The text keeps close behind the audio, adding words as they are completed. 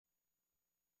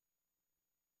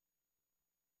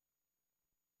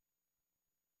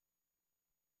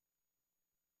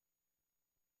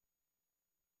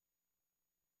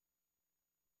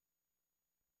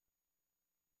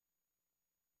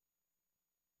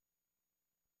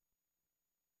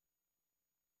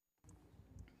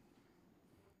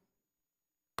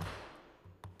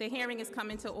The hearing is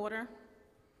coming to order.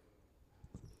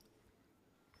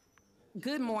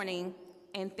 Good morning,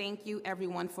 and thank you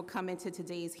everyone for coming to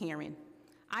today's hearing.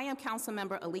 I am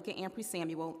Councilmember Alika Ampry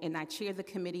Samuel, and I chair the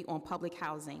Committee on Public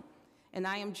Housing. And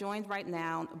I am joined right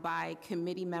now by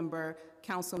committee member,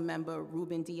 Councilmember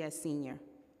Ruben Diaz Sr.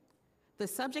 The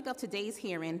subject of today's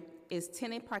hearing is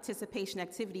Tenant Participation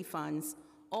Activity Funds,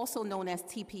 also known as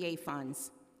TPA funds.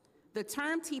 The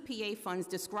term TPA funds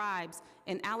describes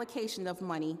an allocation of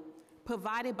money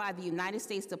provided by the United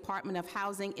States Department of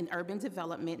Housing and Urban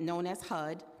Development, known as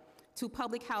HUD, to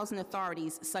public housing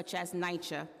authorities such as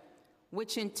NYCC,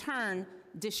 which in turn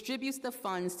distributes the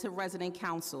funds to resident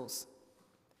councils.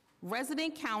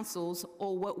 Resident councils,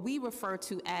 or what we refer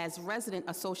to as resident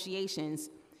associations,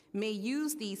 may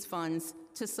use these funds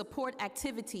to support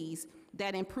activities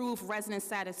that improve resident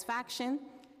satisfaction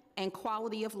and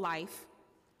quality of life,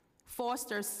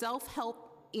 foster self-help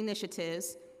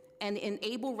initiatives, and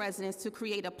enable residents to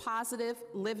create a positive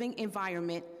living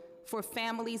environment for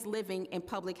families living in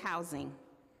public housing.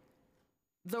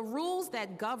 The rules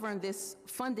that govern this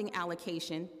funding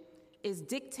allocation is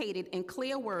dictated in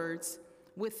clear words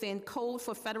within Code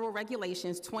for Federal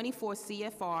Regulations 24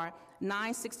 CFR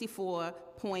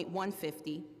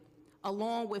 964.150,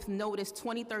 along with Notice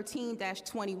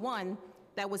 2013-21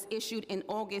 that was issued on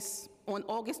August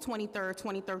 23,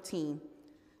 2013.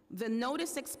 The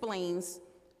notice explains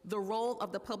the role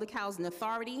of the Public Housing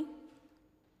Authority,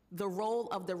 the role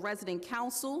of the resident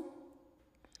council,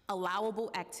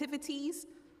 allowable activities,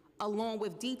 along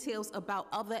with details about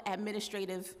other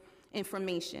administrative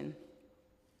information.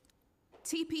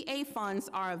 TPA funds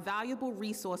are a valuable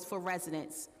resource for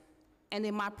residents, and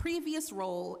in my previous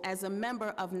role as a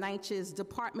member of NYCC's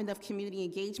Department of Community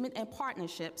Engagement and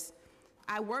Partnerships,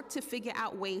 I worked to figure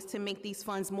out ways to make these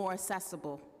funds more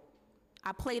accessible.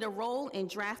 I played a role in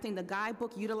drafting the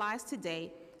guidebook utilized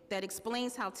today that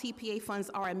explains how TPA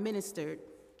funds are administered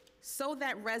so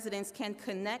that residents can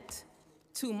connect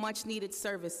to much-needed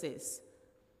services.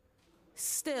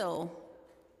 Still,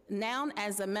 now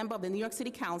as a member of the New York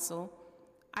City Council,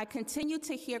 I continue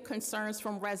to hear concerns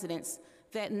from residents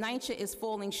that NYCCC is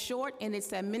falling short in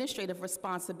its administrative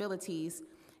responsibilities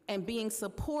and being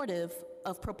supportive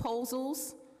of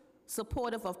proposals,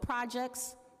 supportive of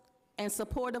projects, and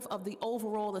supportive of the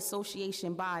overall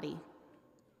association body.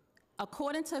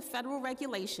 According to federal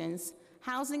regulations,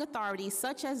 housing authorities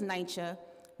such as NYCCC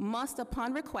must,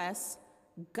 upon request,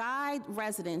 guide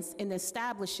residents in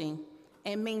establishing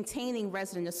and maintaining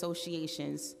resident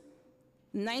associations.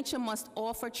 NYCCC must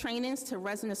offer trainings to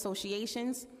resident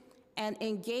associations and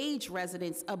engage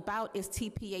residents about its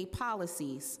TPA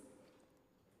policies.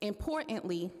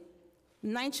 Importantly,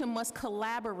 NYCCC must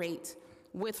collaborate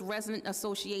with resident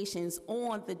associations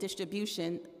on the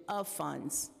distribution of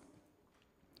funds.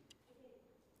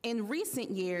 In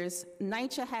recent years,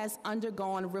 NYCCC has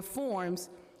undergone reforms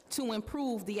to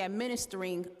improve the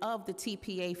administering of the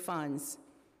TPA funds.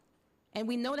 And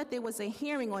we know that there was a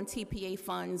hearing on TPA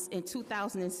funds in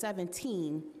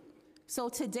 2017. So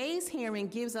today's hearing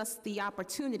gives us the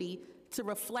opportunity to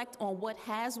reflect on what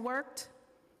has worked,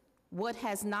 what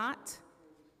has not,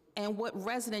 and what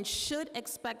residents should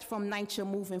expect from NYCCC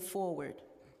moving forward.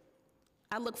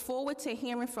 I look forward to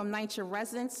hearing from NYCCC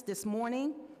residents this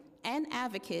morning and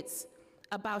advocates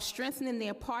about strengthening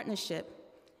their partnership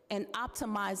and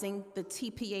optimizing the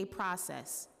TPA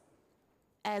process.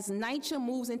 As NYCCC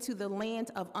moves into the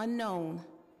land of unknown,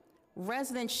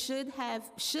 residents should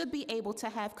be able to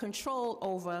have control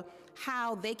over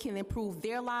how they can improve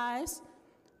their lives,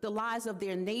 the lives of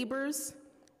their neighbors,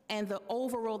 and the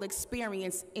overall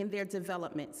experience in their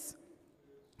developments.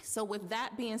 So with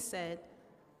that being said,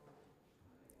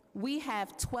 we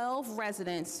have 12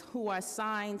 residents who are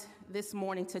assigned this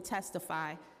morning to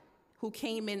testify, who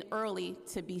came in early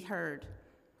to be heard.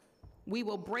 We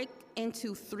will break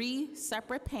into 3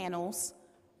 separate panels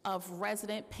of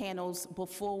resident panels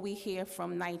before we hear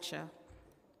from NYCCC.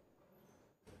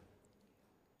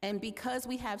 And because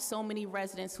we have so many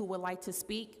residents who would like to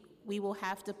speak, we will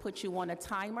have to put you on a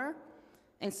timer,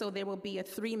 and so there will be a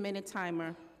 3-minute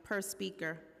timer per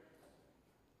speaker.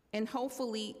 And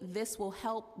hopefully this will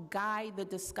help guide the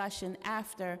discussion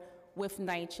after with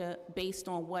NYCCC based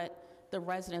on what the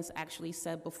residents actually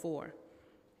said before.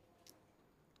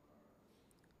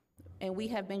 And we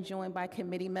have been joined by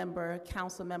committee member,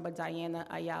 Councilmember Diana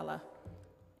Ayala.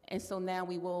 And so now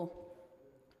we will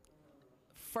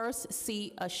first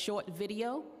see a short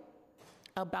video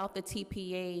about the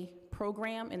TPA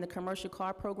program and the commercial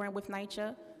car program with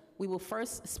NYCCC. We will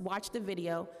first watch the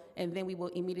video, and then we will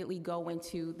immediately go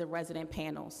into the resident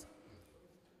panels.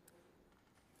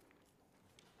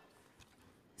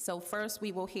 So first,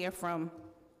 we will hear from,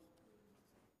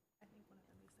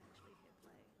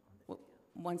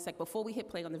 one sec, before we hit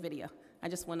play on the video, I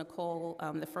just want to call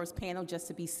the first panel just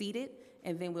to be seated,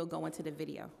 and then we'll go into the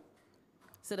video.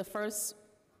 So the first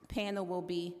panel will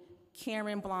be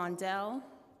Karen Blondell,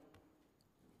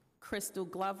 Crystal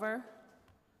Glover,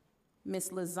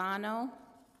 Ms. Lozano,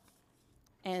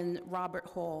 and Robert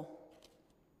Hall.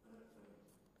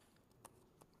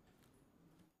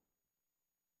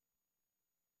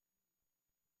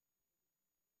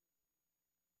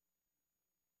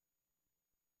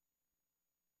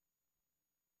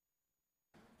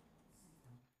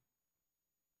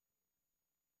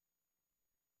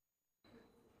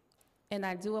 And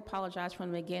I do apologize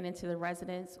from the beginning to the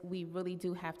residents. We really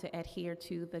do have to adhere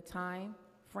to the time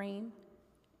frame.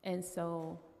 And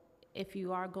so if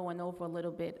you are going over a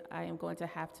little bit, I am going to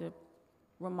have to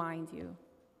remind you.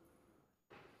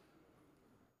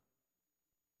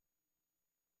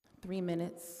 3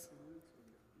 minutes.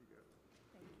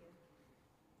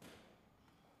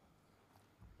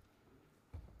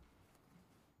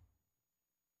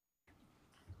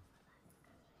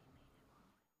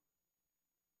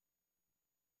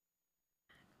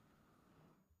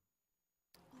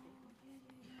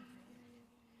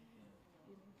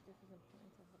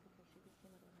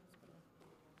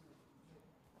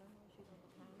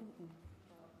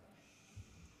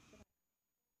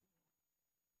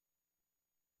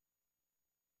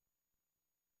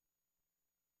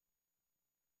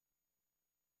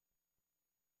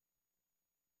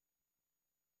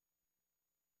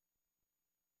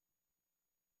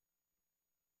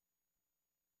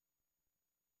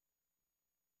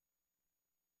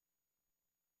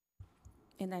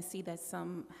 And I see that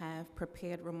some have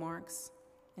prepared remarks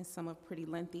and some are pretty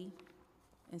lengthy.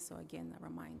 And so again, a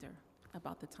reminder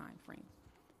about the time frame.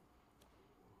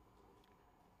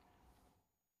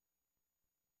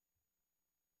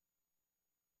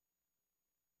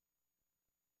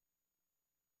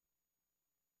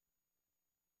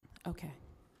 Okay.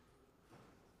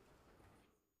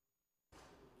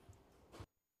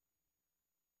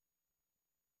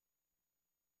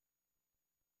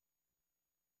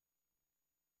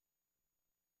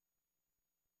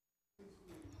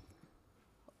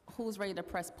 Who's ready to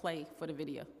press play for the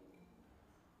video?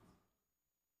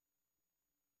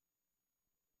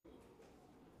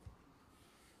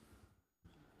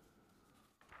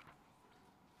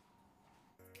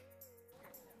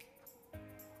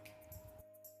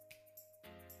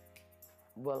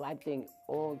 Well, I think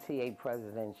all TA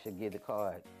presidents should get a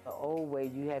card. The old way,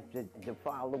 you have to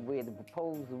follow where the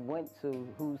proposal went to,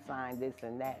 who signed this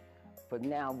and that. But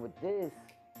now with this,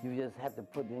 you just have to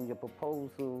put in your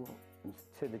proposal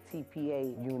to the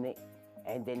TPA unit,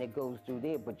 and then it goes through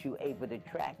there, but you're able to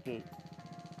track it,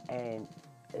 and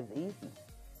it's easy.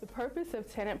 The purpose of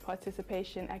tenant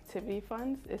participation activity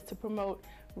funds is to promote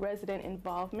resident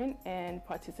involvement and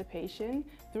participation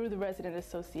through the resident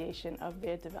association of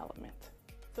their development.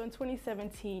 So in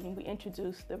 2017, we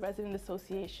introduced the Resident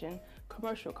Association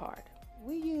Commercial Card.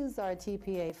 We use our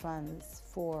TPA funds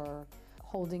for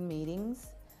holding meetings,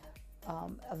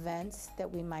 events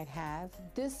that we might have.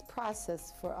 This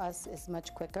process for us is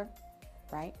much quicker,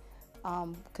 right?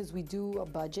 Because we do a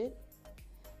budget,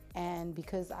 and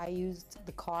because I used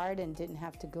the card and didn't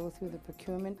have to go through the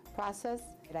procurement process,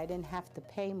 I didn't have to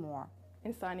pay more.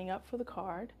 In signing up for the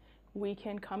card, we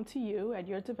can come to you at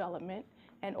your development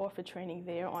and offer training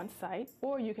there on site,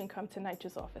 or you can come to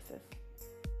NYCC's offices.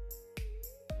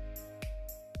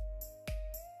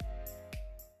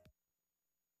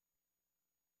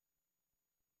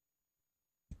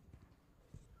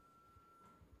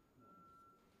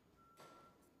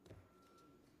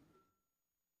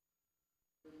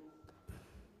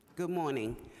 Good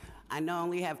morning. I know I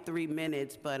only have 3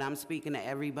 minutes, but I'm speaking to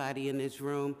everybody in this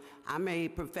room. I'm a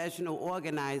professional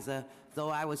organizer, though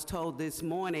I was told this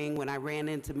morning when I ran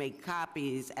in to make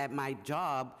copies at my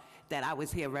job that I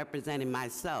was here representing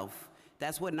myself.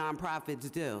 That's what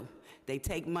nonprofits do. They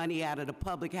take money out of the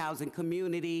public housing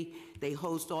community, they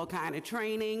host all kinds of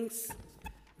trainings,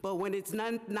 but when it's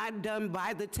not done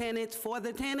by the tenants, for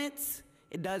the tenants,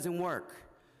 it doesn't work.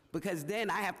 Because then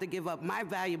I have to give up my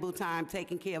valuable time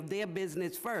taking care of their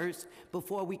business first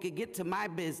before we could get to my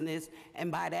business, and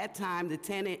by that time, the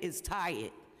tenant is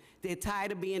tired. They're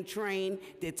tired of being trained,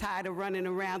 they're tired of running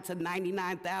around to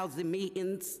 99,000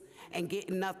 meetings and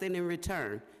getting nothing in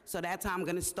return. So that's how I'm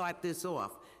gonna start this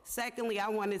off. Secondly, I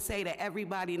want to say to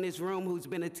everybody in this room who's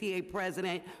been a TA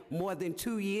president more than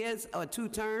 2 years or 2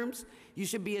 terms, you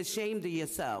should be ashamed of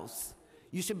yourselves.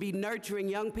 You should be nurturing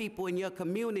young people in your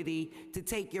community to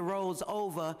take your roles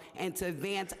over and to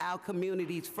advance our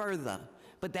communities further.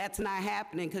 But that's not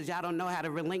happening because y'all don't know how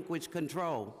to relinquish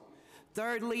control.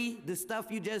 Thirdly, the stuff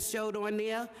you just showed on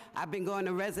there, I've been going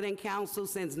to resident council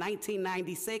since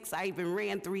 1996. I even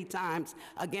ran 3 times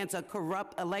against a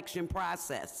corrupt election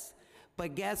process.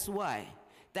 But guess what?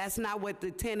 That's not what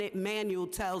the tenant manual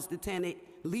tells the tenant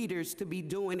leaders to be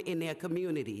doing in their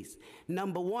communities.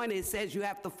 Number one, it says you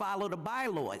have to follow the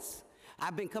bylaws.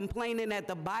 I've been complaining that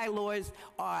the bylaws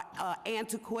are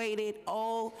antiquated,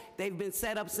 old. They've been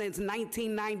set up since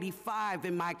 1995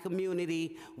 in my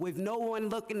community with no one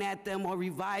looking at them or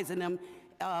revising them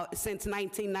since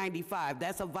 1995.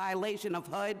 That's a violation of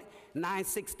HUD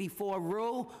 964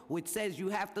 rule, which says you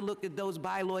have to look at those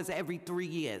bylaws every 3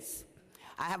 years.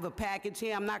 I have a package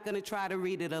here. I'm not going to try to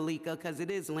read it, Alika, because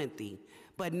it is lengthy.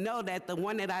 But know that the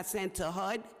one that I sent to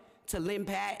HUD, to Lynn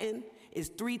Patton, is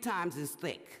 3 times as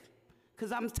thick.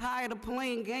 Because I'm tired of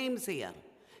playing games here.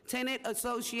 Tenant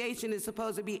association is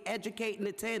supposed to be educating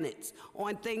the tenants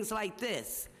on things like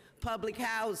this. Public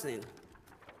housing.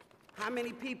 How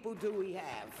many people do we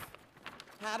have?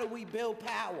 How do we build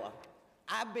power?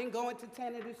 I've been going to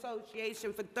tenant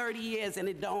association for 30 years and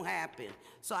it don't happen.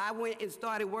 So I went and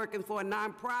started working for a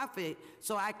nonprofit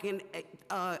so I can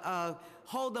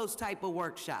hold those type of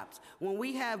workshops. When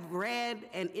we have RAD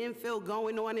and infill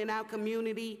going on in our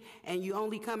community and you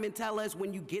only come and tell us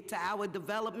when you get to our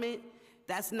development,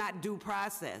 that's not due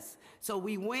process. So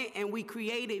we went and we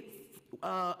created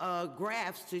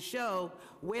graphs to show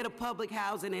where the public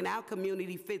housing in our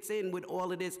community fits in with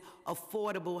all of this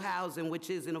affordable housing, which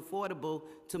isn't affordable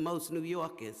to most New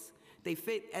Yorkers. They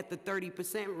fit at the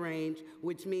 30% range,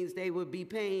 which means they would be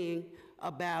paying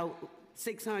about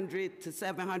 $600 to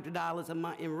 $700 a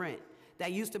month in rent.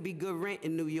 That used to be good rent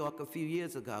in New York a few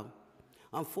years ago.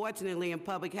 Unfortunately, in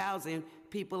public housing,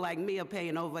 people like me are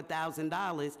paying over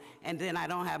 $1,000, and then I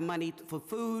don't have money for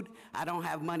food, I don't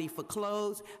have money for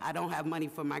clothes, I don't have money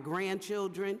for my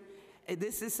grandchildren.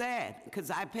 This is sad,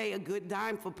 because I pay a good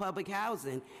dime for public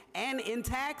housing and in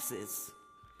taxes.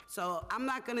 So I'm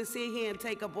not gonna sit here and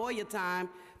take up all your time,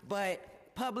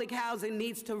 but public housing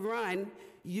needs to run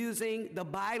using the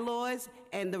bylaws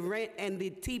and the rent and the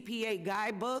TPA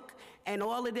guidebook and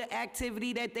all of the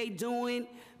activity that they doing,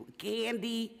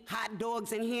 candy, hot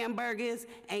dogs, and hamburgers,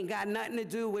 ain't got nothing to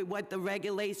do with what the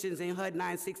regulations in HUD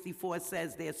 964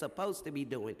 says they're supposed to be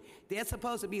doing. They're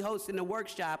supposed to be hosting the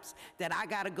workshops that I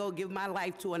gotta go give my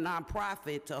life to a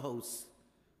nonprofit to host.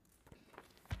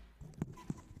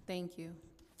 Thank you.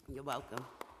 You're welcome.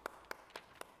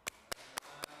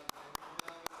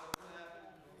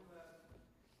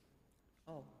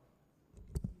 Oh.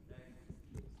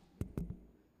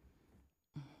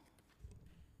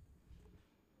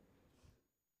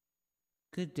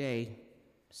 Good day,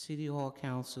 City Hall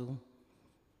Council.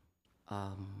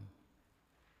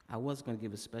 I was going to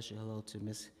give a special hello to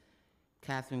Miss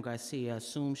Catherine Garcia. I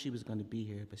assumed she was going to be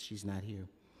here, but she's not here.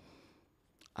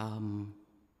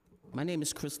 My name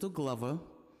is Crystal Glover,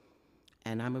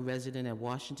 and I'm a resident at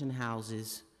Washington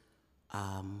Houses,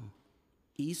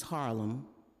 East Harlem,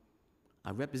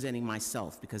 representing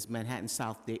myself, because Manhattan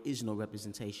South, there is no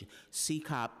representation.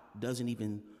 CCOP doesn't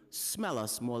even smell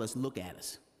us, more or less look at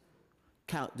us.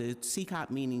 The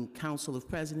CCOP meaning Council of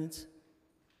Presidents,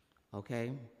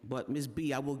 okay? But Ms.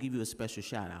 B, I will give you a special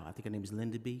shout out. I think her name is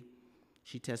Linda B.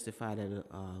 She testified at a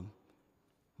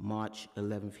March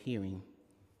 11th hearing,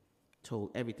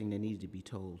 told everything that needed to be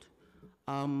told.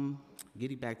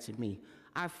 Getting back to me,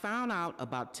 I found out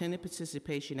about tenant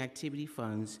participation activity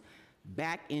funds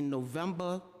back in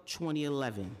November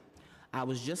 2011. I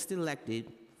was just elected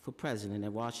for president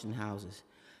at Washington Houses.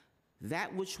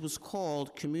 That which was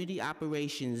called community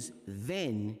operations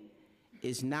then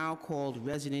is now called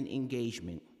resident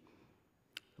engagement.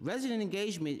 Resident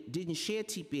engagement didn't share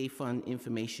TPA fund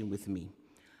information with me.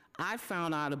 I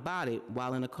found out about it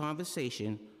while in a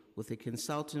conversation with a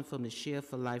consultant from the Share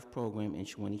for Life program in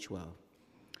 2012.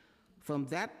 From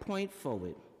that point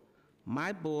forward,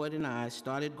 my board and I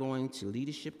started going to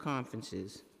leadership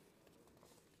conferences,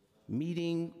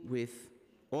 meeting with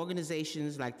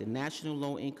organizations like the National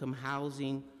Low Income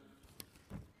Housing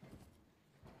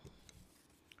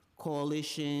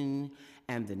Coalition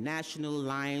and the National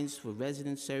Alliance for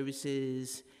Resident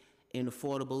Services in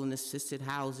Affordable and Assisted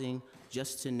Housing,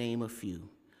 just to name a few.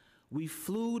 We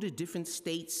flew to different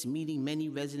states, meeting many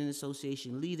resident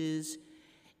association leaders.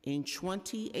 In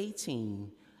 2018,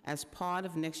 as part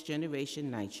of Next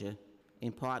Generation NYCHA,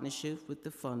 in partnership with the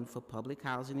Fund for Public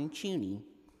Housing in CUNY,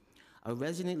 a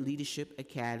Resident Leadership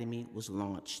Academy was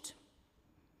launched.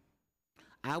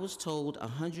 I was told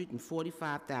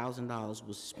 $145,000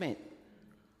 was spent,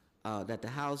 that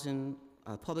the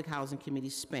Public Housing Committee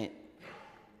spent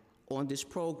on this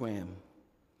program.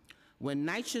 When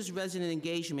NYCC's resident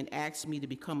engagement asked me to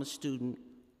become a student,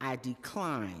 I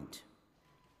declined.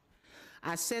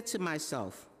 I said to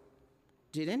myself,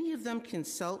 did any of them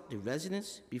consult the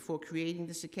residents before creating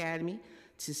this academy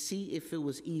to see if it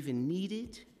was even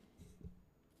needed?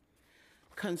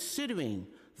 Considering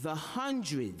the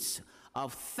hundreds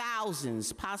of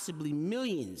thousands, possibly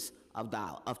millions of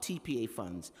TPA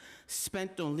funds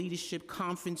spent on leadership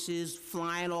conferences,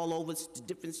 flying all over to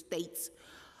different states,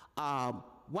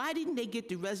 why didn't they get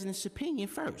the residents' opinion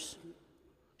first?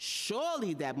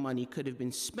 Surely that money could have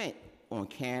been spent on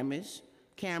cameras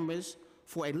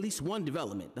for at least one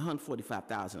development, the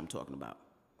 $145,000 I'm talking about.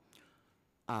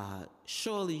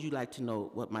 Surely you'd like to know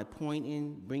what my point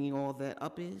in bringing all that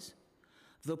up is?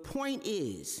 The point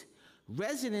is,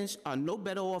 residents are no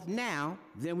better off now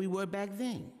than we were back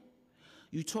then.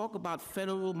 You talk about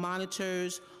federal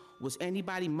monitors. Was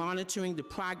anybody monitoring the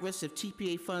progress of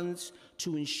TPA funds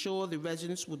to ensure the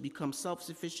residents would become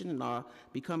self-sufficient and are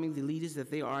becoming the leaders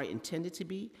that they are intended to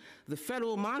be? The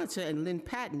federal monitor and Lynn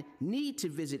Patton need to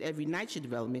visit every NYCCA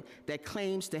development that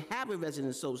claims to have a resident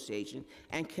association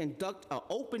and conduct an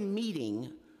open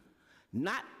meeting,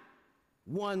 not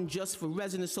one just for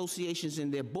resident associations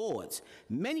and their boards.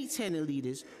 Many tenant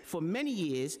leaders for many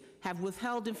years have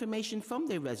withheld information from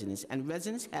their residents, and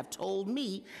residents have told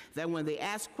me that when they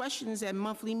ask questions at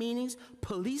monthly meetings,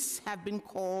 police have been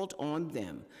called on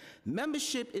them.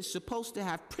 Membership is supposed to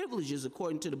have privileges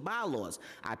according to the bylaws.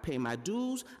 I pay my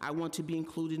dues. I want to be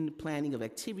included in the planning of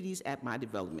activities at my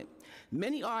development.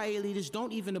 Many RA leaders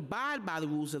don't even abide by the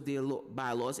rules of their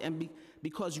bylaws, and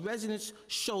because residents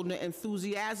show no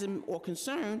enthusiasm or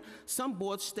concern, some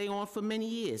boards stay on for many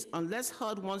years. Unless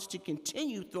HUD wants to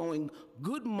continue throwing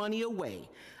good money away,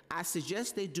 I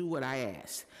suggest they do what I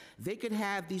ask. They could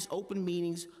have these open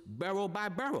meetings borough by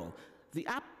borough.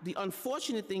 The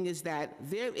unfortunate thing is that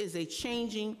there is a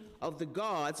changing of the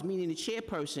guards, meaning the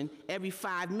chairperson, every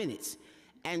 5 minutes,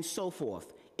 and so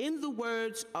forth. In the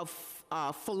words of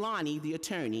Fulani, the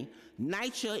attorney,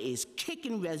 NYCCA is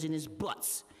kicking residents'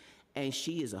 butts, and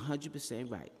she is 100%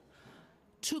 right.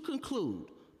 To conclude,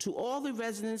 to all the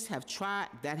residents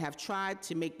that have tried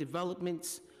to make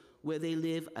developments where they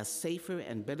live a safer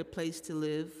and better place to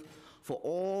live, for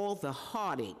all the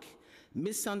heartache,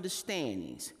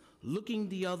 misunderstandings, looking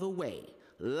the other way,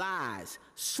 lies,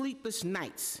 sleepless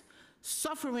nights,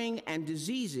 suffering and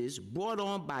diseases brought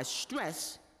on by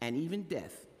stress and even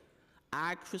death,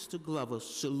 I, Crystal Glover,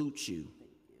 salute you.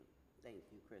 Thank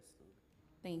you, Crystal.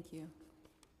 Thank you.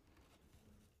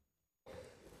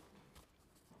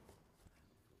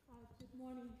 Good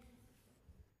morning.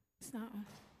 It's not on.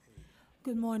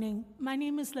 Good morning. My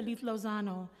name is Lalith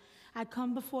Lozano. I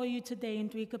come before you today in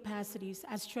 3 capacities: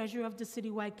 as treasurer of the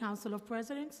Citywide Council of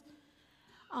Presidents,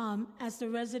 as the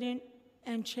resident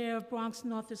and chair of Bronx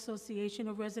North Association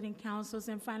of Resident Councils,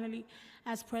 and finally,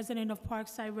 as president of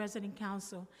Parkside Resident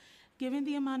Council. Given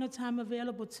the amount of time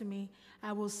available to me,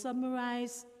 I will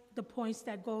summarize the points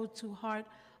that go to heart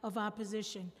of our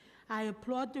position. I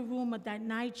applaud the rumor that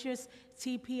NYCCA's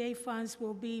TPA funds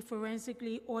will be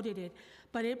forensically audited,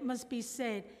 but it must be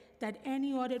said that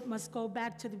any audit must go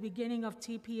back to the beginning of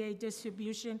TPA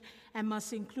distribution and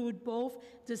must include both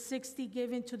the 60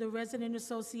 given to the resident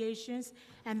associations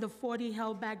and the 40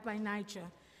 held back by NYCCA.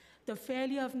 The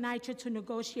failure of NYCCA to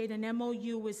negotiate an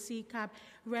MOU with CCOP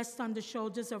rests on the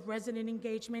shoulders of resident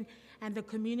engagement and the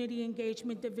Community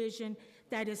Engagement Division.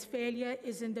 That its failure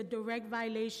is in the direct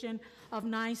violation of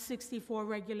 964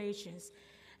 regulations.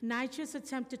 NYCCA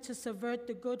attempted to subvert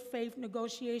the good faith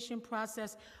negotiation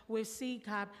process with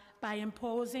CCOP by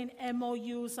imposing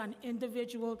MOUs on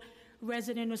individual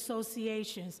resident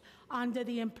associations under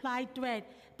the implied threat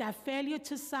that failure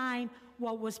to sign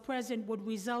what was present would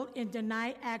result in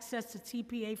denied access to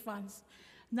TPA funds.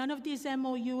 None of these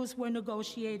MOUs were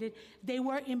negotiated. They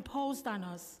were imposed on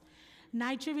us.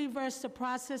 NYCCA reversed the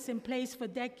process in place for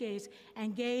decades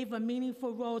and gave a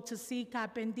meaningful role to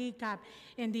CCOP and DCOP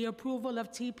in the approval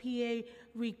of TPA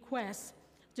requests,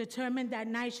 determined that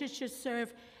NYCCA should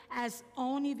serve as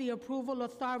only the approval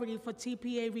authority for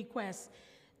TPA requests.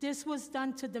 This was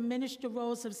done to diminish the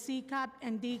roles of CCOP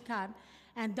and DCOP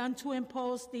and done to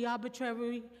impose the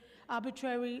arbitrary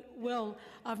will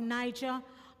of NYCCA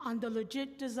on the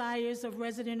legit desires of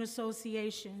resident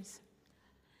associations.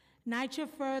 NYCCA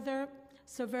further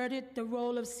subverted the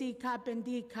role of CCOP and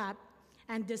DCOP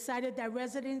and decided that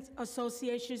resident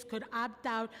associations could opt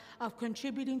out of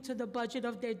contributing to the budget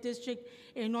of their district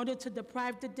in order to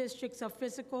deprive the districts of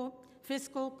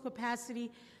fiscal capacity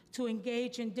to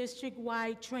engage in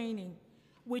district-wide training,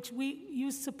 which we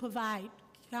used to provide,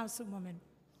 Councilwoman,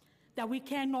 that we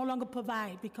can no longer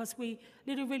provide because we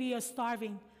literally are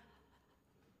starving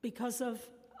because of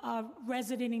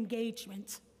resident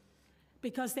engagement,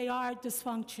 because they are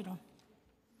dysfunctional.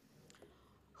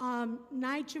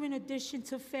 NYCHA, in addition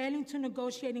to failing to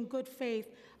negotiate in good faith,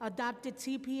 adopted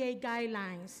TPA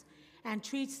guidelines and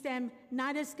treats them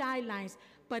not as guidelines,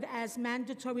 but as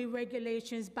mandatory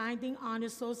regulations binding on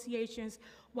associations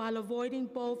while avoiding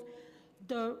both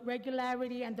the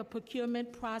regularity and the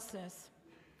procurement process.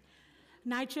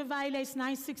 NYCHA violates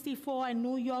 964 and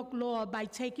New York law by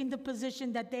taking the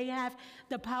position that they have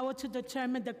the power to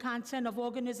determine the content of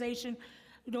organizational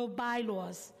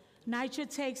bylaws. NYCHA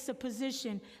takes the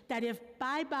position that if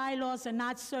bylaws are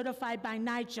not certified by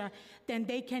NYCHA, then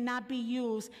they cannot be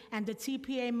used and the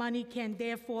TPA money can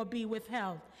therefore be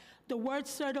withheld. The word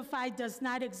certified does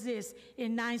not exist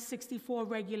in 964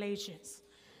 regulations.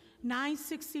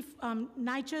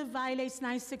 NYCHA violates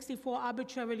 964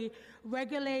 arbitrarily,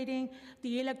 regulating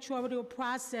the electoral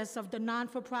process of the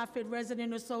non-for-profit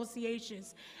resident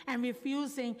associations and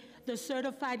refusing the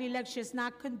certified elections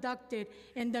not conducted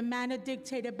in the manner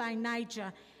dictated by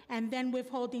NYCHA, and then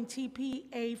withholding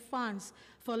TPA funds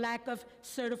for lack of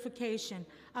certification.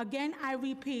 Again, I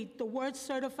repeat, the word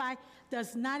certified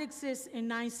does not exist in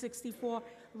 964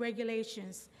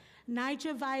 regulations.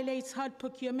 NYCHA violates HUD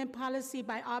procurement policy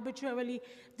by arbitrarily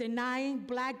denying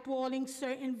blackballing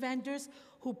certain vendors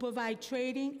who provide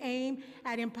training aimed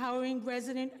at empowering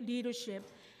resident leadership.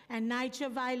 And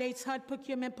NYCHA violates HUD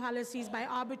procurement policies by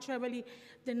arbitrarily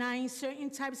denying certain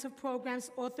types of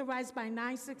programs authorized by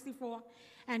 964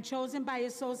 and chosen by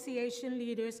association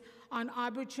leaders on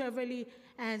arbitrarily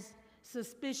and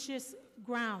suspicious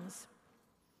grounds.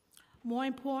 More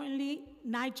importantly,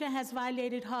 NYCHA has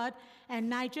violated HUD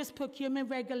and NYCHA's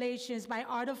procurement regulations by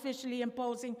artificially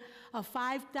imposing a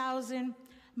 5,000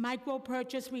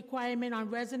 micro-purchase requirement on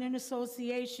resident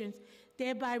associations,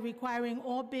 thereby requiring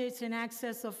all bids in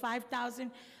excess of 5,000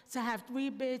 to have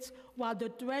 3 bids, while the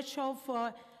threshold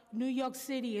for New York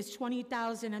City is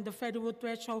 20,000 and the federal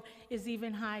threshold is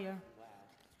even higher.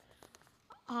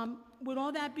 With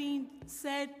all that being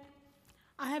said,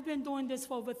 I have been doing this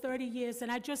for over 30 years,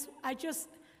 and I just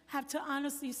have to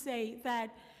honestly say that,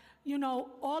 you know,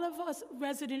 all of us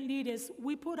resident leaders,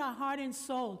 we put our heart and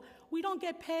soul. We don't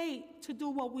get paid to do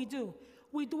what we do.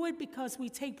 We do it because we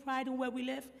take pride in where we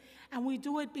live, and we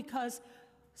do it because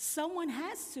someone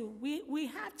has to. We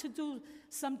have to do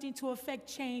something to affect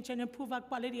change and improve our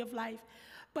quality of life.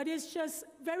 But it's just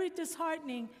very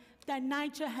disheartening that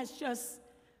NYCHA has just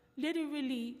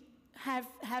literally have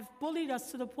bullied us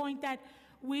to the point that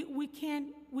we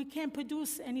can't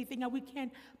produce anything, and we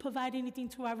can't provide anything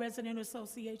to our resident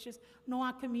associations, nor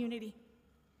our community.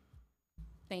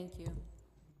 Thank you.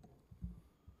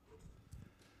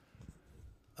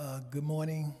 Good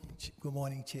morning,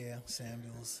 Chair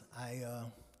Samuels.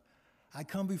 I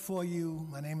come before you.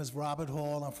 My name is Robert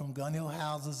Hall. I'm from Gun Hill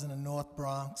Houses in the North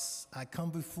Bronx. I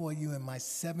come before you in my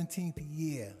 17th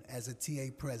year as a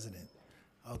TA president.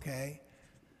 Okay.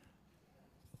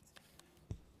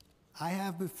 I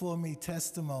have before me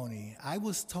testimony. I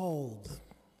was told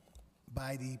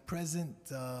by the present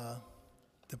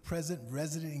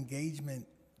resident engagement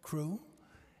crew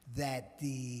that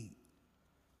the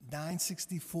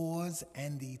 964s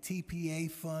and the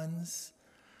TPA funds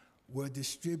were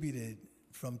distributed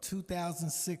from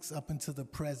 2006 up until the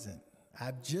present.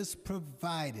 I've just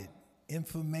provided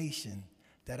information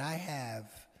that I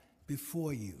have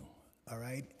before you, all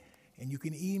right? And you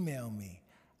can email me.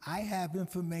 I have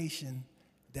information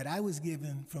that I was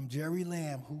given from Jerry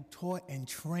Lamb, who taught and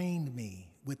trained me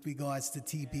with regards to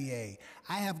TPA.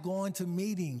 I have gone to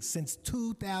meetings since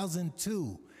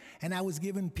 2002, and I was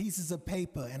given pieces of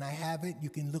paper, and I have it. You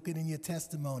can look it in your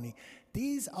testimony.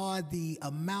 These are the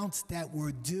amounts that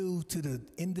were due to the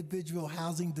individual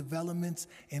housing developments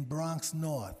in Bronx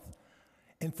North.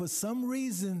 And for some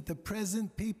reason, the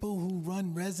present people who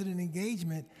run resident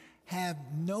engagement have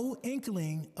no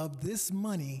inkling of this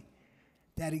money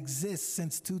that exists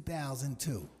since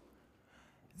 2002.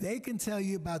 They can tell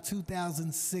you about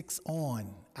 2006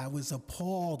 on. I was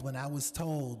appalled when I was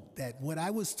told that what I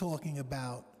was talking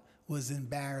about was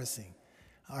embarrassing,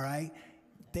 all right?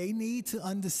 They need to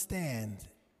understand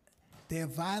they're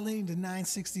violating the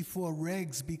 964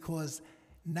 regs because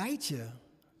NYCHA,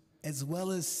 as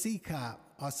well as CCOP,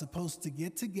 are supposed to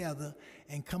get together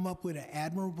and come up with an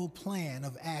admirable plan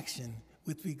of action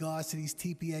with regards to these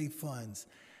TPA funds.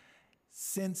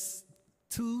 Since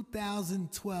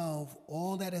 2012,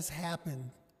 all that has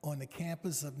happened on the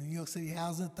campus of New York City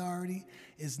Housing Authority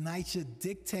is NYCHA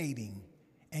dictating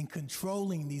and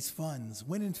controlling these funds,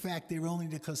 when in fact they're only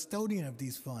the custodian of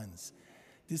these funds.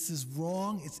 This is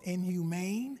wrong, it's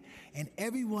inhumane, and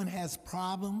everyone has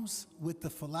problems with the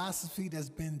philosophy that's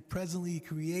been presently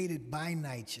created by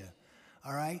NYCHA,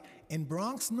 all right? In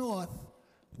Bronx North,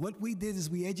 what we did is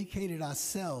we educated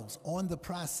ourselves on the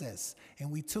process,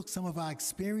 and we took some of our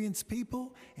experienced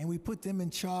people and we put them in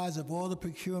charge of all the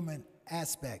procurement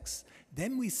aspects.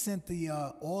 Then we sent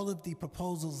all of the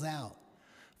proposals out.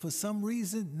 For some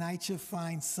reason, NYCHA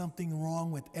finds something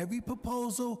wrong with every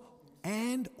proposal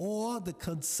and or the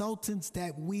consultants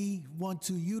that we want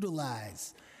to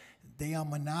utilize. They are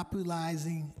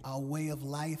monopolizing our way of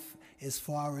life as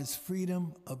far as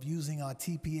freedom of using our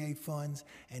TPA funds,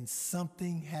 and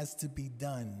something has to be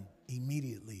done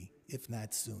immediately, if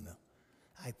not sooner.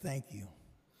 I thank you.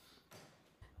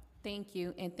 Thank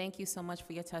you, and thank you so much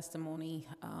for your testimony.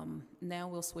 Now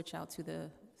we'll switch out to the,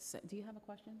 do you have a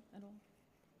question at all?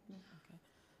 No? Okay.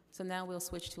 So now we'll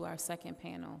switch to our second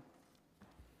panel.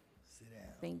 Sit down.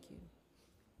 Thank you.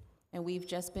 And we've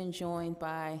just been joined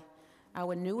by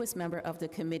our newest member of the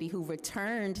committee who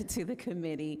returned to the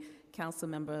committee,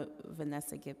 Councilmember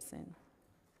Vanessa Gibson.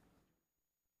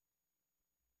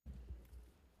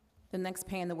 The next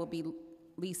panel will be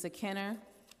Lisa Kenner,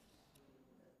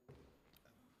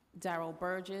 Darrell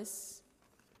Burgess,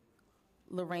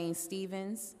 Lorraine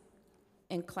Stevens,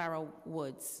 and Clara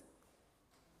Woods.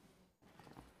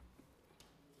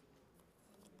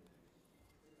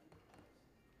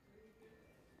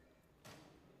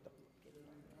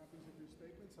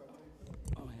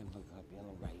 Oh, I have no copy on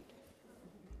the right.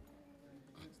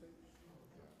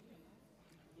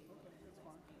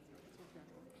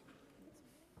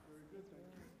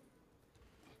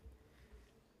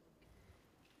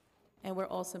 And we're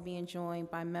also being joined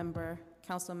by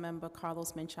Councilmember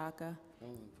Carlos Menchaca.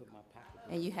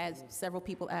 And you had several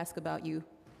people ask about you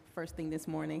first thing this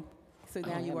morning, so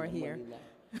now you are here.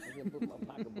 I can't put my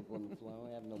pocketbook on the floor. I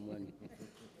don't have no money.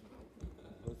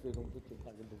 Don't put your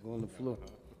pocketbook on the floor.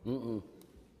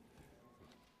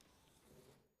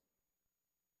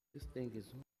 This thing is.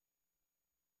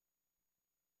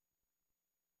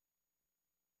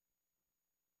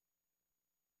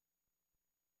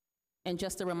 And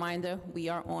just a reminder, we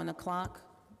are on the clock.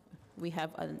 We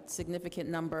have a significant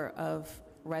number of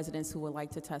residents who would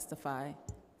like to testify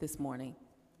this morning.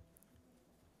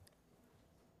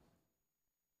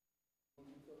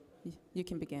 You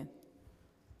can begin.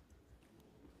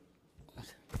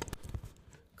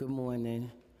 Good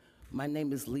morning. My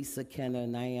name is Lisa Kenner,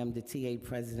 and I am the TA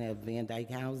president of Van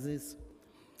Dyke Houses.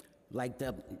 Like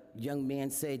the young man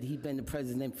said, he's been the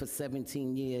president for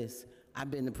 17 years. I've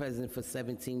been the president for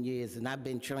 17 years, and I've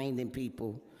been training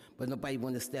people, but nobody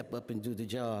want to step up and do the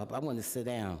job. I want to sit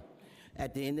down.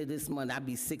 At the end of this month, I'll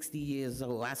be 60 years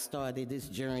old. I started this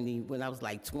journey when I was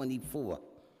like 24.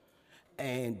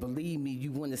 And believe me,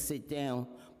 you want to sit down,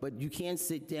 but you can't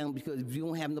sit down because if you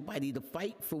don't have nobody to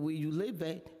fight for where you live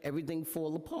at, everything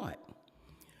fall apart.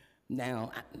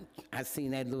 Now, I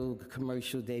seen that little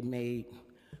commercial they made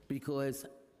because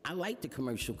I like the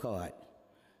commercial card.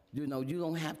 You know, you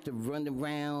don't have to run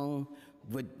around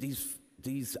with these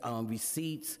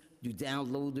receipts. You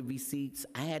download the receipts.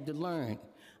 I had to learn.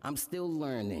 I'm still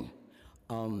learning.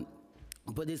 But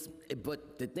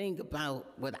the thing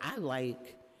about what I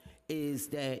like is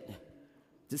that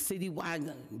the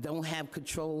citywide don't have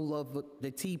control of the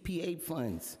TPA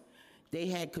funds. They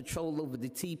had control over the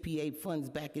TPA funds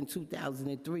back in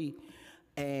 2003.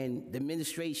 And the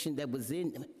administration that was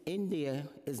in there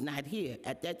is not here.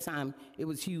 At that time, it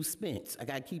was Hugh Spence. I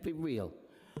gotta keep it real.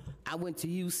 I went to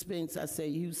Hugh Spence, I said,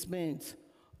 Hugh Spence,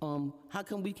 how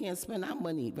come we can't spend our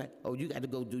money? Like, oh, you gotta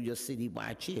go do your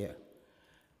citywide chair.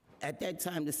 At that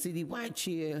time, the citywide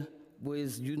chair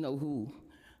was, you know who.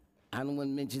 I don't wanna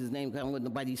mention his name because I don't want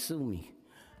nobody sue me.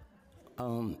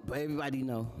 But everybody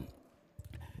know.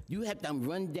 You have to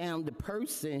run down the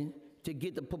person to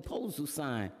get the proposal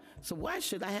signed. So why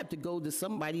should I have to go to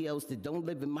somebody else that don't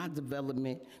live in my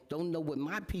development, don't know what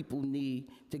my people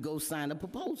need to go sign a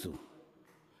proposal?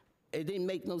 It didn't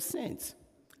make no sense.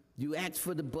 You ask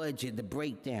for the budget, the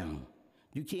breakdown.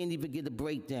 You can't even get a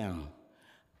breakdown.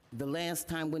 The last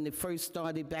time when it first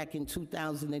started back in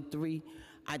 2003,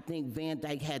 I think Van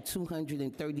Dyke had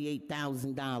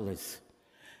 $238,000.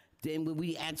 Then when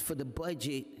we asked for the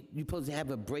budget, you're supposed to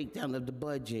have a breakdown of the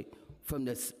budget from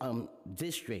the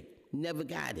district. Never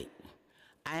got it.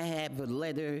 I have a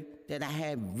letter that I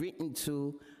have written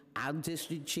to our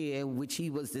district chair, which he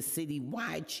was the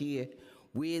citywide chair.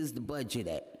 Where's the budget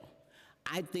at?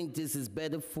 I think this is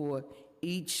better for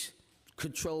each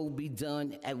control be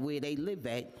done at where they live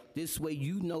at. This way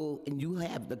you know and you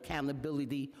have the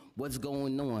accountability what's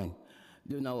going on.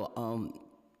 You know,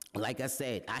 Like I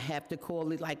said, I have to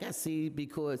call it like I see it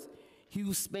because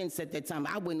Hugh Spence at that time,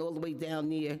 I went all the way down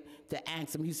there to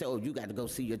ask him. He said, oh, you got to go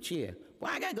see your chair.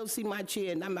 Well, I got to go see my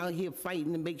chair, and I'm out here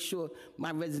fighting to make sure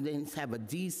my residents have a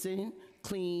decent,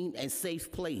 clean, and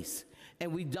safe place.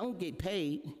 And we don't get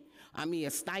paid. I mean,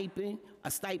 a stipend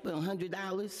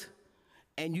 $100,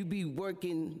 and you be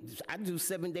working, I do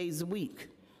 7 days a week.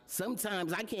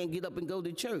 Sometimes I can't get up and go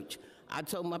to church. I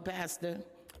told my pastor,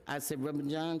 I said, Reverend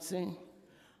Johnson,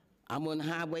 I'm on the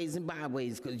highways and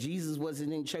byways, because Jesus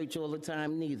wasn't in church all the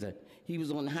time neither. He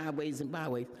was on the highways and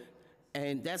byways.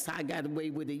 And that's how I got away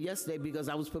with it yesterday, because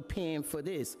I was preparing for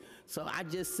this. So I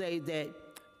just say that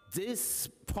this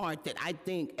part that I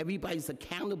think everybody's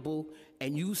accountable,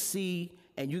 and you see,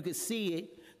 and you can see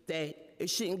it, that it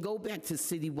shouldn't go back to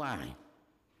citywide.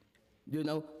 You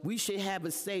know, we should have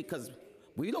a say, because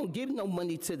we don't give no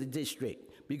money to the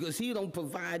district, because he don't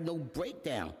provide no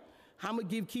breakdown. How am I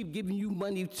keep giving you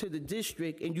money to the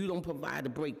district and you don't provide a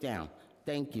breakdown?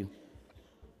 Thank you.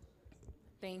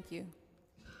 Thank you.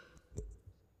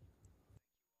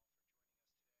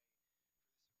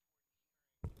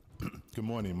 Good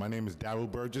morning. My name is Darrell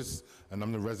Burgess, and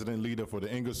I'm the resident leader for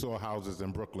the Ingersoll houses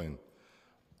in Brooklyn.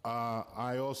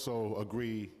 I also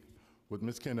agree with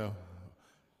Ms. Kinner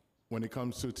when it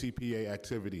comes to TPA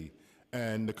activity.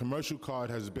 And the commercial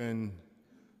card has been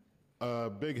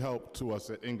a big help to us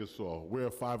at Ingersoll. We're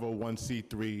a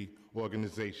 501c3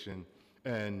 organization,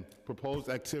 and proposed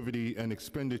activity and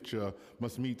expenditure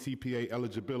must meet TPA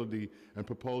eligibility, and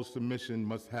proposed submission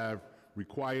must have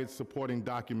required supporting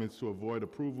documents to avoid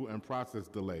approval and process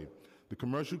delay. The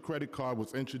commercial credit card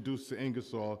was introduced to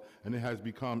Ingersoll, and it has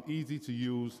become easy to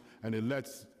use, and it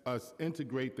lets us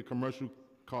integrate the commercial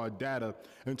card data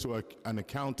into an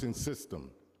accounting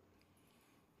system.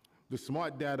 The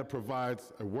Smart Data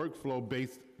provides a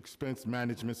workflow-based expense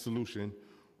management solution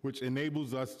which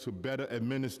enables us to better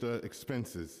administer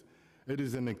expenses. It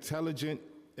is an intelligent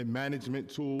management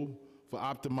tool for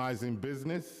optimizing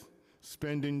business,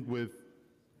 spending with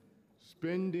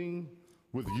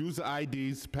user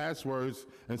IDs, passwords,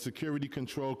 and security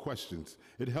control questions.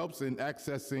 It helps in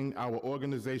accessing our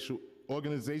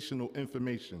organizational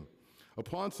information.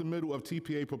 Upon submittal of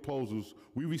TPA proposals,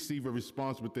 we receive a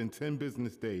response within 10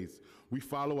 business days. We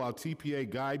follow our TPA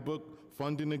guidebook,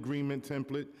 funding agreement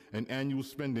template, and annual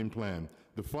spending plan.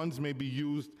 The funds may be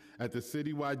used at the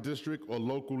citywide district or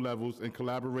local levels in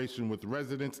collaboration with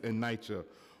residents and NYCC.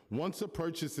 Once a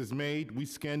purchase is made, we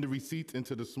scan the receipts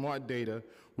into the smart data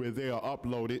where they are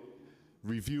uploaded,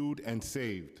 reviewed, and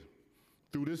saved.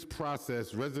 Through this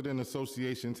process, resident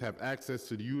associations have access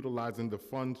to utilizing the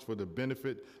funds for the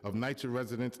benefit of NYCC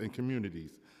residents and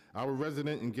communities. Our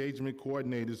resident engagement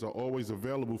coordinators are always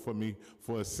available for me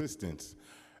for assistance.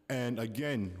 And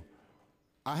again,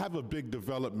 I have a big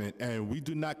development, and we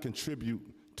do not contribute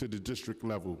to the district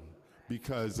level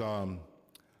because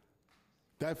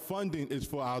that funding is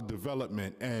for our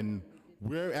development, and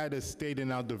we're at a state in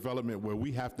our development where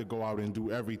we have to go out and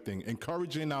do everything.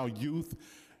 Encouraging our youth,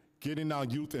 getting our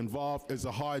youth involved is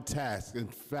a hard task. In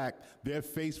fact, they're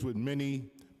faced with many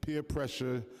peer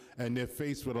pressure, and they're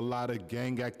faced with a lot of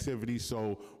gang activity,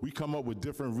 so we come up with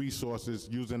different resources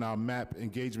using our MAP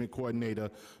engagement coordinator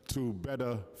to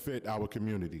better fit our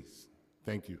communities.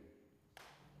 Thank you.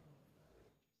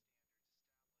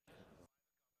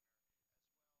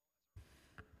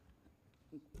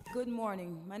 Good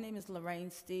morning. My name is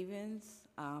Lorraine Stevens.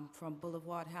 I'm from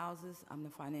Boulevard Houses. I'm the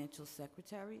financial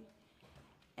secretary.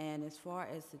 And as far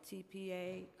as the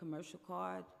TPA commercial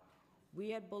card,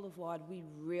 we at Boulevard, we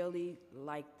really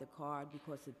like the card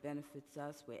because it benefits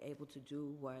us. We're able to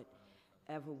do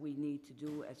whatever we need to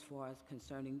do as far as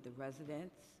concerning the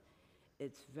residents.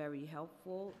 It's very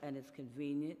helpful and it's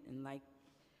convenient, and like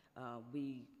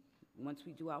once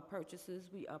we do our purchases,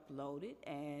 we upload it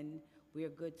and we're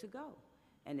good to go.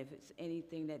 And if it's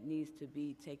anything that needs to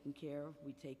be taken care of,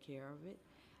 we take care of it.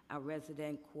 Our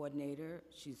resident coordinator,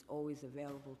 she's always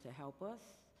available to help us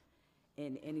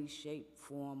in any shape,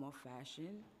 form, or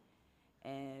fashion.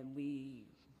 And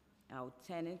our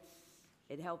tenants,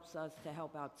 it helps us to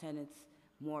help our tenants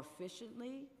more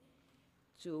efficiently,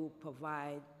 to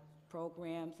provide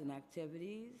programs and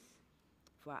activities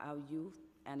for our youth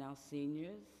and our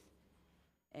seniors.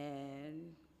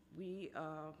 And we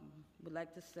would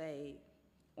like to say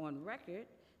on record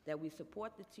that we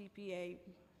support the TPA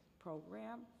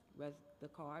program, the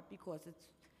card, because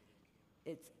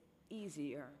it's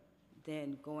easier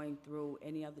than going through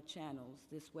any other channels.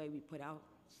 This way we put our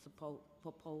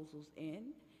proposals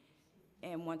in,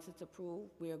 and once it's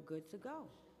approved, we're good to go.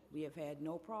 We have had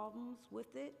no problems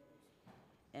with it,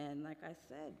 and like I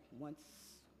said, once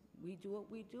we do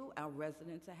what we do. Our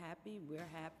residents are happy, we're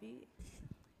happy,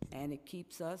 and it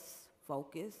keeps us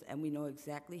focused, and we know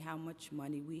exactly how much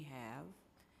money we have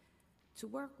to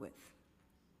work with.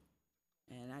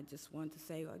 And I just want to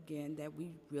say again that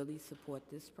we really support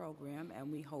this program,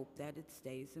 and we hope that it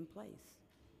stays in place.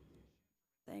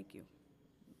 Thank you.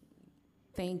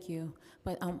 Thank you.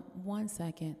 But 1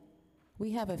 second.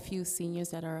 We have a few seniors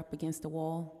that are up against the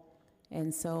wall,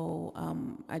 and so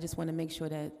I just want to make sure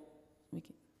that we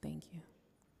can, thank you.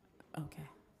 Okay.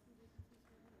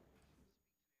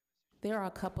 There are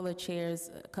a couple of chairs,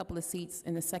 a couple of seats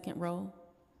in the second row.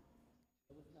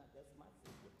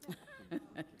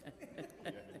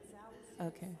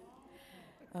 Okay.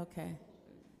 Okay.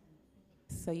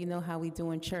 So you know how we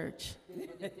do in church.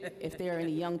 If there are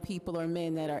any young people or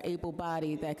men that are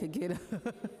able-bodied that could get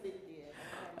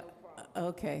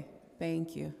okay,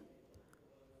 thank you.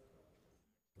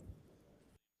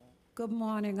 Good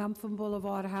morning. I'm from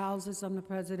Boulevard Houses. I'm the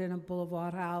president of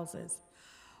Boulevard Houses.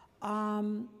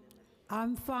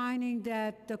 I'm finding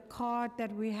that the card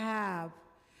that we have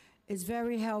is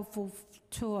very helpful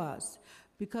to us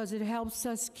because it helps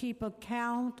us keep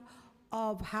account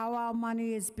of how our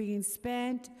money is being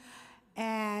spent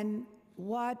and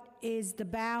what is the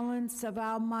balance of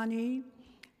our money.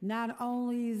 Not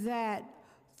only that,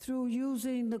 through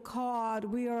using the card,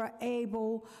 we are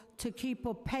able to keep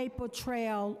a paper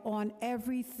trail on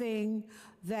everything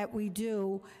that we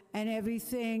do and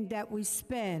everything that we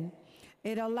spend.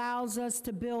 It allows us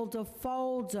to build a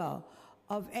folder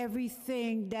of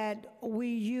everything that we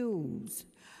use.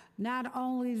 Not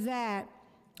only that,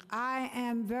 I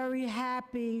am very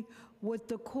happy with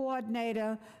the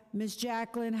coordinator, Ms.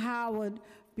 Jacqueline Howard,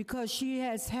 because she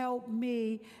has helped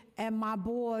me and my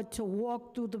board to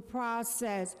walk through the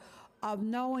process of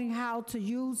knowing how to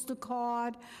use the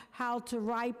card, how to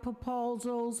write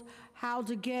proposals, how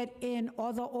to get in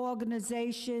other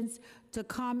organizations to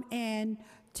come in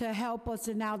to help us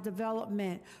in our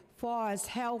development, far as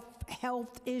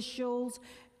health issues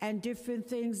and different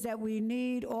things that we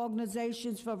need,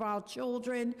 organizations for our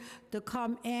children to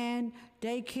come in,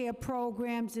 daycare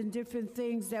programs and different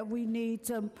things that we need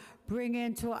to bring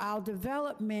into our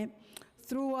development.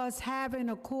 Through us having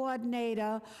a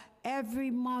coordinator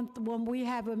every month when we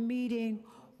have a meeting,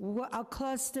 a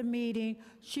cluster meeting,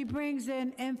 she brings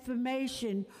in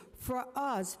information for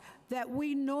us that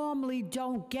we normally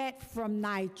don't get from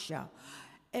NYCHA.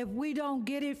 If we don't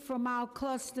get it from our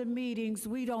cluster meetings,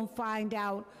 we don't find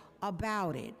out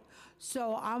about it.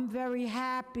 So I'm very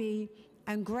happy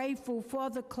and grateful for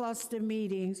the cluster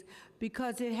meetings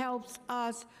because it helps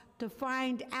us to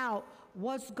find out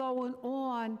what's going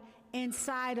on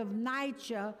inside of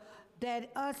NYCHA,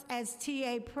 that us as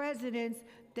TA presidents,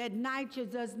 that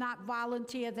NYCHA does not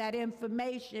volunteer that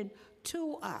information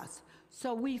to us.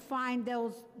 So we find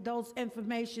those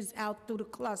informations out through the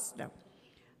cluster.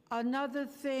 Another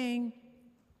thing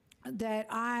that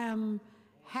I am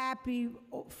happy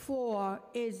for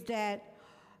is that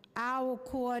our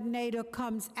coordinator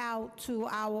comes out to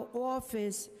our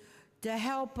office to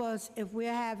help us if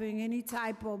we're having any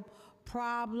type of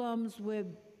problems with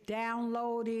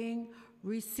downloading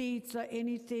receipts or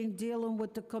anything dealing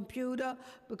with the computer,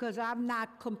 because I'm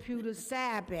not computer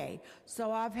savvy.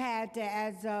 So I've had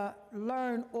to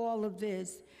learn all of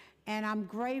this. And I'm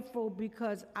grateful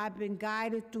because I've been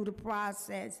guided through the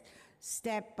process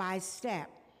step by step.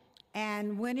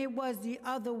 And when it was the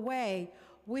other way,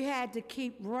 we had to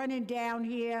keep running down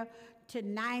here to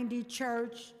 90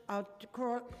 Church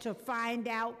to find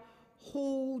out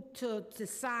who to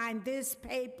sign this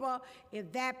paper.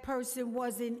 If that person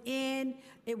wasn't in,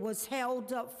 it was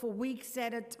held up for weeks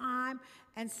at a time.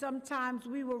 And sometimes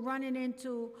we were running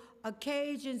into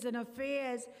occasions and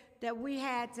affairs that we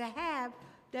had to have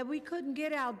that we couldn't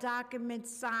get our documents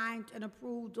signed and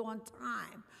approved on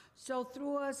time. So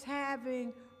through us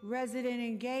having resident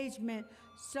engagement,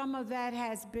 some of that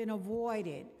has been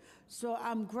avoided. So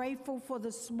I'm grateful for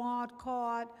the smart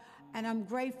card, and I'm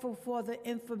grateful for the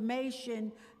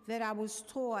information that I was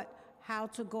taught how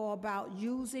to go about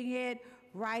using it,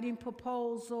 writing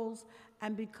proposals,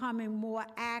 and becoming more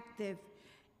active.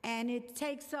 And it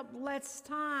takes up less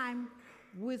time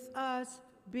with us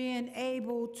being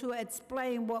able to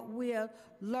explain what we're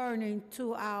learning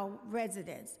to our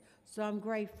residents. So I'm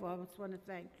grateful. I just want to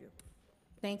thank you.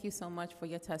 Thank you so much for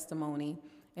your testimony.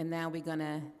 And now we're going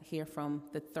to hear from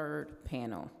the third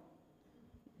panel.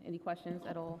 Any questions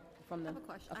at all from the? I have a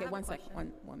question. Okay, one second.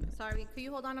 One minute. Sorry, could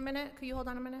you hold on a minute?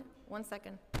 1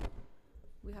 second.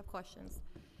 We have questions.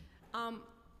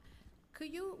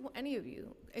 Could you, any of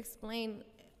you, explain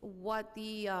what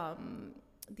the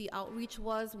outreach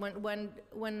was when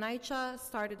NYCHA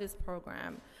started this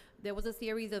program? there was a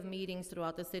series of meetings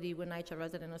throughout the city with NYCHA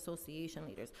resident association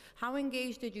leaders. How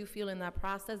engaged did you feel in that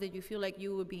process? Did you feel like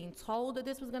you were being told that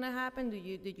this was going to happen?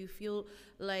 Did you feel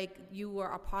like you were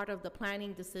a part of the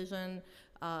planning decision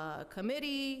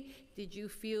committee? Did you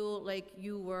feel like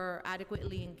you were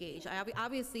adequately engaged?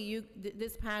 Obviously,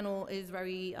 this panel is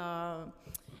very, I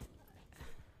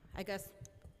guess,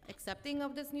 accepting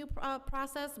of this new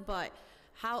process, but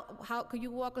how could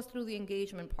you walk us through the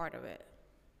engagement part of it?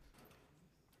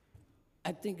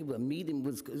 I think a meeting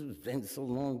was, it's been so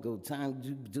long ago, time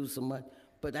to do so much,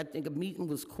 but I think a meeting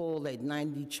was called at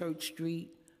 90 Church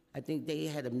Street. I think they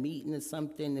had a meeting or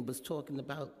something that was talking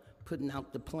about putting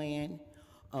out the plan.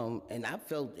 And I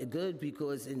felt good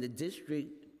because in the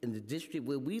district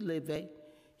where we live at,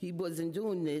 he wasn't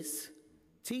doing this,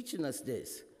 teaching us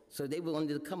this. So they wanted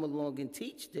to come along and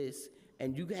teach this,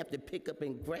 and you have to pick up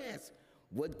and grasp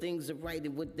what things are right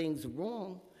and what things are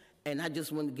wrong. And I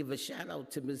just want to give a shout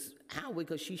out to Ms. Howard,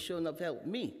 because she sure enough helped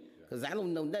me, because I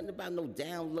don't know nothing about no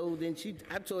downloading.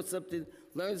 I taught something,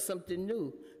 learned something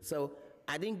new. So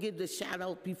I didn't give the shout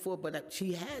out before, but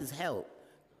she has helped.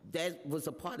 That was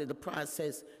a part of the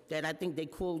process that I think they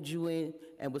called you in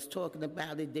and was talking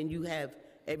about it. Then you have,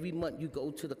 every month you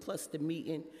go to the cluster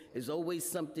meeting. There's always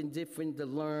something different to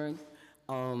learn.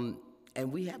 And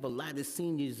we have a lot of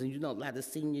seniors, and you know, a lot of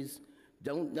seniors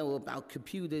don't know about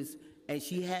computers. And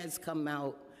she has come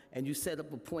out, and you set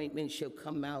up appointments, she'll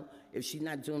come out. If she's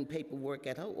not doing paperwork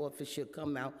at her office, she'll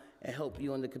come out and help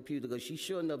you on the computer, because she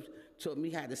sure enough taught me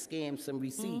how to scan some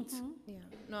receipts. Mm-hmm. Yeah,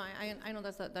 no, I know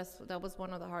that was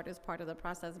one of the hardest part of the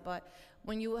process, but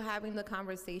when you were having the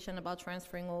conversation about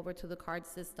transferring over to the card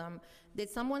system, did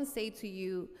someone say to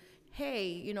you, hey,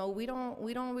 you know, we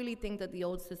don't really think that the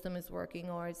old system is working,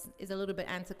 or is a little bit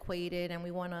antiquated, and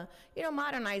we want to, you know,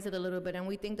 modernize it a little bit, and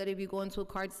we think that if you go into a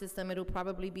card system, it'll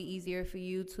probably be easier for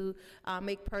you to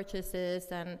make purchases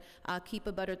and keep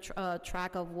a better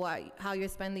track of how you're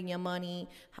spending your money.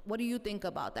 What do you think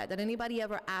about that? Did anybody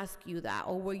ever ask you that,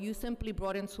 or were you simply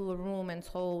brought into a room and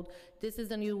told, this is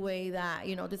the new way that,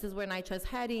 you know, this is where NYCHA's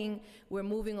heading, we're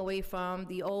moving away from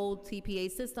the old TPA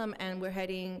system, and we're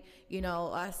heading, you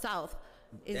know, south?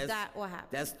 Is that what happened?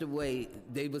 That's the way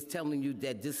they was telling you,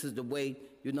 that this is the way,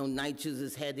 you know, NYCHA's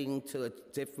is heading to a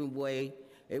different way.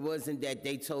 It wasn't that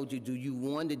they told you, do you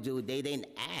want to do it? They didn't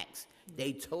ask.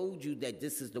 They told you that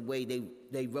this is the way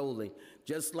they rolling.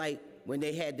 Just like when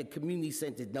they had the community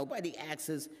centers, nobody asked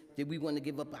us, did we want to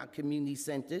give up our community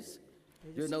centers?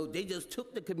 You know, they just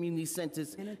took the community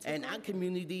centers, and our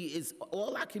community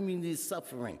is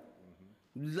suffering.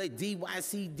 Like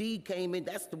DYCD came in,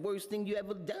 that's the worst thing you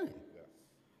ever done.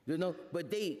 You know,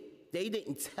 but they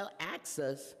didn't ask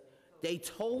us, they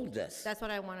told us. That's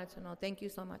what I wanted to know. Thank you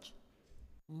so much.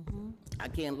 I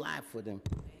can't lie for them.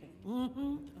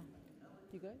 You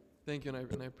good? Thank you,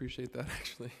 and I appreciate that,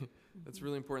 actually. It's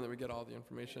really important that we get all the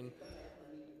information.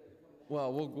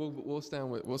 Well, we'll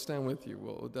stand with you.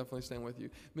 We'll definitely stand with you.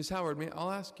 Ms. Howard,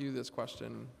 I'll ask you this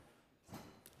question.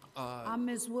 I'm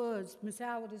Ms. Woods. Ms.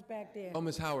 Howard is back there. Oh,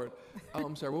 Ms. Howard. Oh,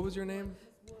 I'm sorry. What was your name?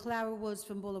 Clara Woods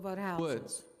from Boulevard Houses.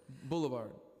 Woods.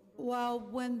 Boulevard. Well,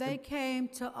 when they came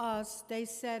to us, they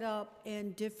set up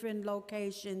in different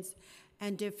locations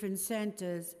and different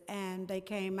centers, and they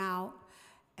came out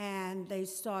and they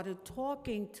started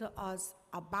talking to us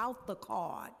about the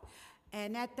card.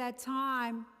 And at that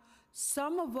time,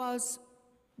 some of us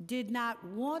did not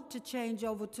want to change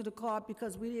over to the card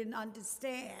because we didn't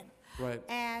understand. Right.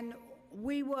 And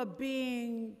we were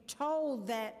being told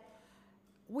that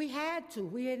we had to.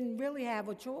 We didn't really have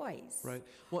a choice. Right.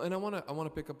 Well, and I want to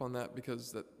pick up on that,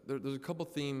 because there's a couple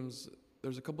themes.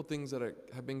 There's a couple things that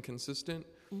have been consistent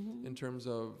in terms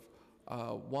of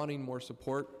wanting more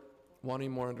support,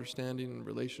 wanting more understanding and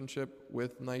relationship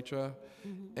with NYCHA.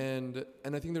 And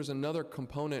I think there's another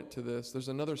component to this. There's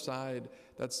another side,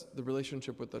 that's the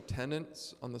relationship with the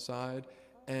tenants on the side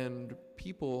and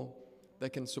people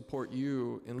that can support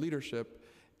you in leadership.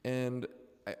 And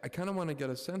I kind of want to get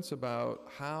a sense about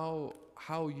how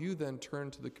you then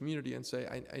turn to the community and say,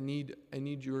 I need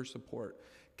your support.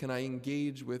 Can I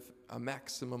engage with a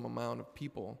maximum amount of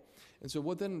people? And so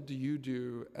what then do you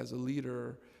do as a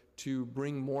leader to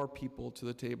bring more people to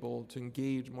the table, to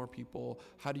engage more people?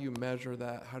 How do you measure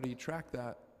that? How do you track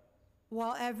that?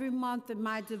 Well, every month in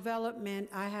my development,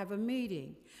 I have a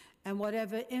meeting. And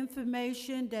whatever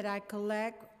information that I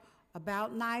collect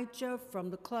about NYCHA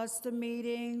from the cluster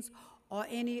meetings or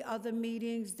any other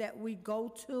meetings that we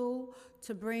go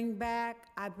to bring back,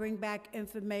 I bring back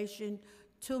information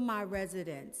to my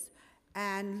residents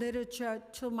and literature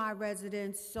to my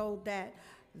residents so that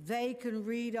they can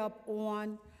read up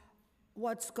on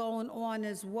what's going on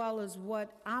as well as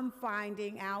what I'm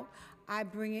finding out, I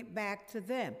bring it back to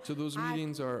them. So those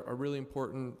meetings are really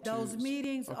important. Those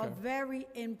meetings okay. are very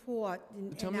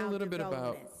important. Tell me a little bit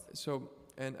about, developments.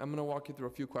 and I'm going to walk you through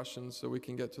a few questions so we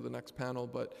can get to the next panel,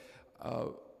 but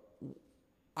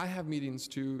I have meetings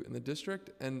too in the district,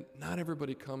 and not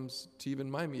everybody comes to even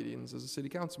my meetings as a city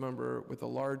council member with a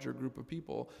larger group of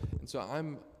people. And so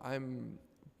I'm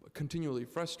continually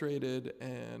frustrated,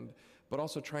 but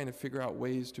also trying to figure out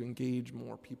ways to engage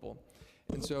more people.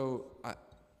 And so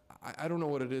I don't know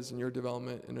what it is in your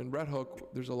development, and in Red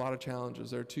Hook, there's a lot of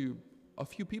challenges there too. A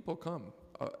few people come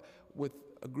with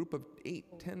a group of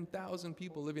 8,000, 10,000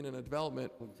 people living in a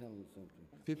development.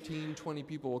 15, 20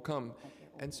 people will come.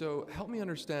 And so help me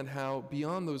understand how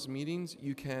beyond those meetings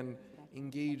you can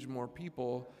engage more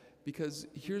people, because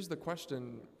here's the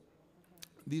question.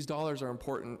 These dollars are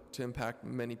important to impact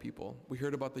many people. We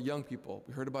heard about the young people.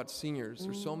 We heard about seniors.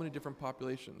 There's so many different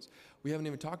populations. We haven't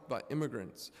even talked about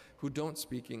immigrants who don't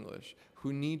speak English,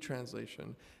 who need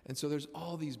translation. And so there's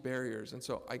all these barriers. And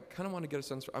so I kind of want to get a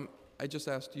sense, I just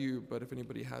asked you, but if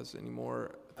anybody has any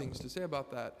more things to say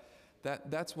about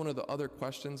that's one of the other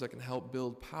questions that can help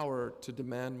build power to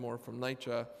demand more from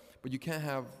NYCHA, but you can't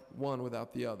have one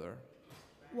without the other.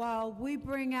 Well, we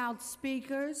bring out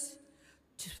speakers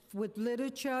with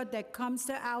literature that comes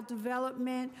to our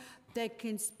development, that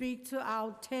can speak to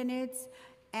our tenants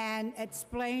and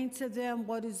explain to them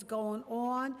what is going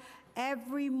on.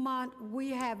 Every month, we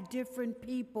have different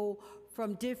people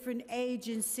from different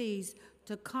agencies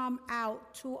to come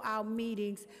out to our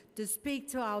meetings to speak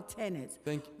to our tenants.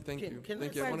 Thank you. Thank you.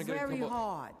 I want to It's get a very couple.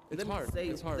 hard. It's hard.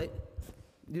 It's hard.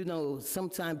 You know,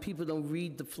 sometimes people don't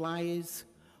read the flyers.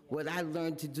 What I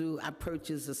learned to do, I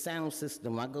purchase a sound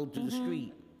system. I go to the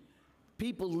street.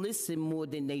 People listen more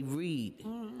than they read.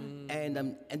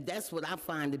 And that's what I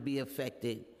find to be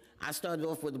affected. I started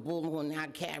off with a bullhorn, now I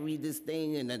carry this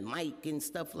thing and a mic and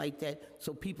stuff like that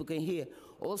so people can hear.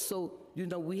 Also, you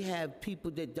know, we have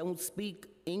people that don't speak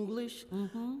English.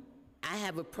 I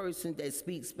have a person that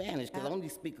speaks Spanish, because I only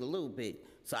speak a little bit.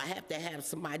 So I have to have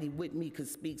somebody with me who can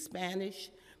speak Spanish,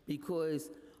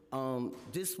 because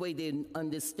this way they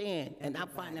understand. And I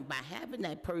find that by having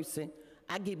that person,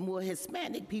 I get more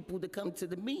Hispanic people to come to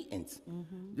the meetings,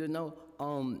 you know.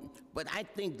 But I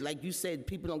think, like you said,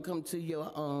 people don't come to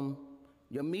your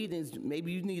meetings.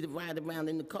 Maybe you need to ride around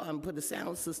in the car and put a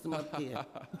sound system up there.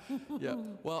 Yeah,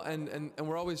 well, and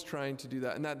we're always trying to do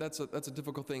that, and that's a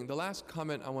difficult thing. The last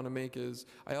comment I want to make is,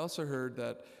 I also heard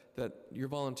that you're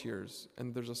volunteers,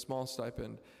 and there's a small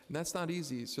stipend, and that's not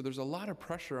easy. So there's a lot of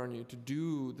pressure on you to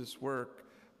do this work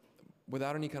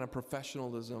without any kind of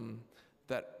professionalism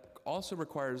that also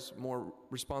requires more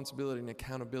responsibility and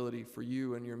accountability for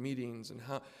you and your meetings, and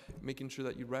making sure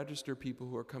that you register people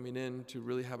who are coming in to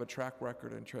really have a track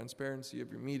record and transparency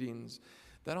of your meetings.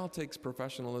 That all takes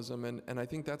professionalism, and I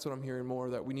think that's what I'm hearing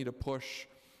more, that we need to push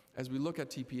as we look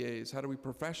at TPAs. How do we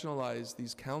professionalize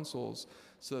these councils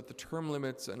so that the term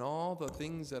limits and all the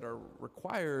things that are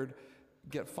required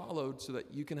get followed, so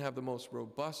that you can have the most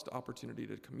robust opportunity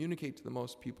to communicate to the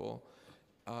most people,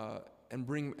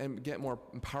 and get more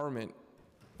empowerment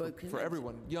for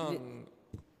everyone, young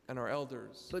and our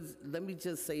elders. But let me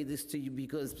just say this to you,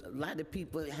 because a lot of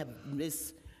people have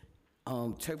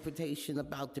misinterpretation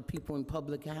about the people in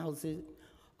public housing.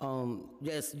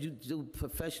 Yes, you do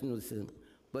professionalism,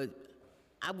 but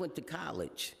I went to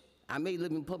college. I may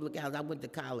live in public housing, I went to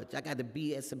college. I got a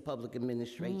BS in public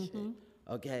administration,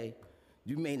 okay?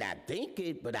 You may not think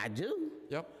it, but I do.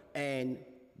 Yep. And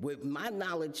with my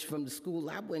knowledge from the school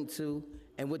I went to,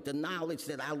 and with the knowledge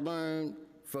that I learned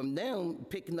from them,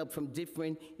 picking up from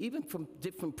different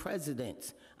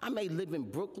presidents. I may live in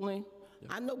Brooklyn.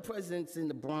 I know presidents in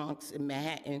the Bronx, in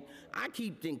Manhattan. I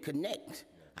keep them connect.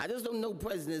 I just don't know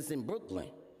presidents in Brooklyn.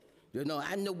 You know,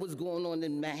 I know what's going on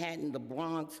in Manhattan, the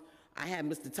Bronx. I had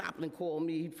Mr. Toplin call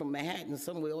me from Manhattan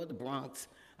somewhere, or the Bronx,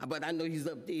 but I know he's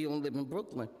up there, he don't live in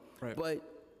Brooklyn. Right. But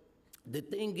the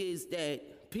thing is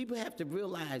that people have to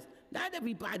realize not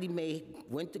everybody may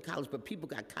went to college, but people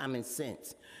got common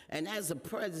sense. And as a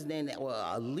president or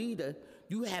a leader,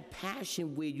 you have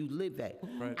passion where you live at.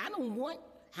 Right. I don't want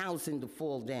housing to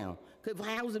fall down, because if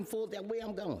housing falls that way,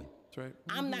 I'm going. That's right.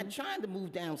 I'm not trying to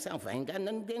move down south. I ain't got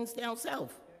nothing against down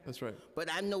south. That's right. But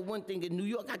I know one thing, in New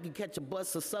York, I can catch a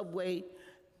bus or subway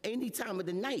any time of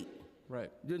the night. Right.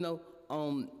 You know,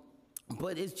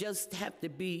 but it just have to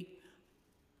be,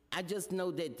 I just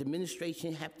know that the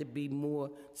administration have to be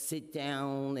more sit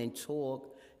down and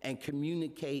talk and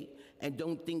communicate and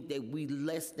don't think that we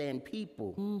less than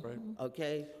people. Right.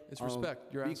 Okay? It's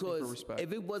respect. You're asking for because respect.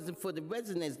 if it wasn't for the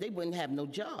residents, they wouldn't have no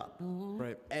job.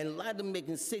 Right. And a lot of them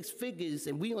making 6 figures,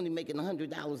 and we only making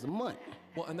 $100 a month.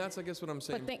 Well, and that's, I guess, what I'm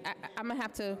saying. But I'm gonna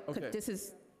have to, 'cause Okay.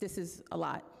 this is a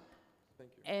lot.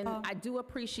 Thank you. And I do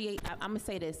appreciate, I'm gonna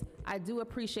say this, I do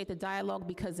appreciate the dialogue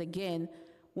because again,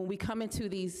 when we come into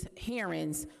these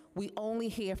hearings, we only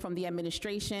hear from the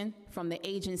administration, from the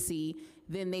agency,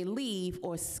 then they leave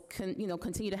or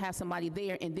continue to have somebody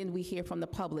there, and then we hear from the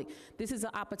public. This is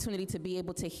an opportunity to be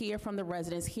able to hear from the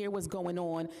residents, hear what's going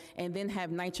on, and then have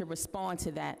NYCHA respond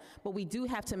to that. But we do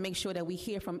have to make sure that we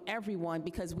hear from everyone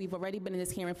because we've already been in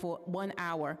this hearing for 1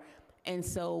 hour, and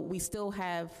so we still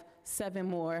have 7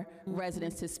 more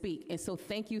residents to speak. And so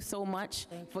thank you so much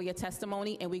for your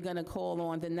testimony, and we're gonna call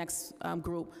on the next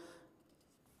group.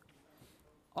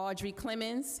 Audrey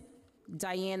Clemens,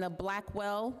 Diana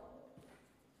Blackwell,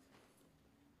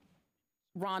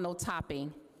 Ronald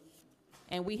Topping.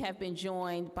 And we have been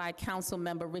joined by Council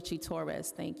Member Richie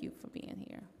Torres. Thank you for being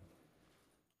here.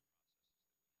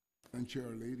 And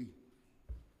Chair Lady,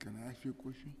 can I ask you a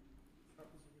question?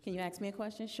 Can you ask me a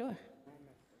question? Sure.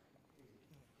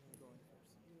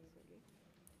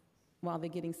 While they're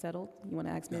getting settled, you want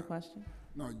to ask me a question?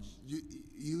 No,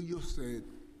 you just said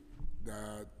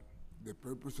that the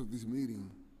purpose of this meeting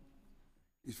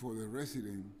is for the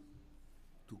resident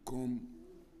to come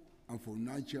and for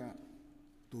NYCHA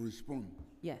to respond.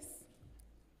 Yes.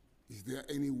 Is there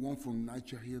anyone from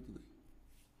NYCHA here today?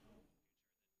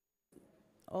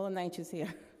 All of NYCHA's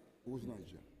here. Who's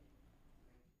NYCHA?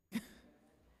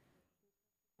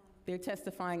 They're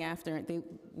testifying after.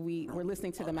 We're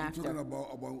listening to them after. I'm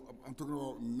talking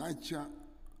about NYCHA,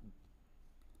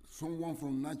 someone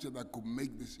from NYCHA that could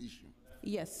make this issue.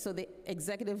 Yes, so the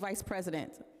Executive Vice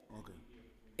President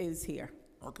is here.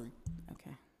 Okay.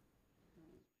 Okay.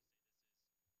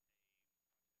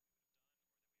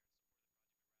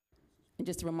 And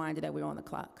just a reminder that we're on the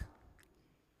clock.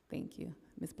 Thank you.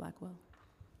 Ms. Blackwell.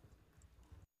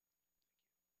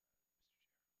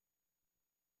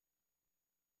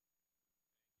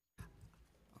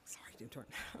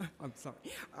 I'm sorry.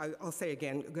 I'll say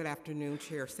again, good afternoon,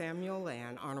 Chair Samuel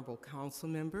and honorable council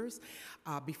members.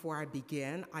 Before I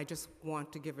begin, I just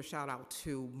want to give a shout out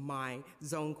to my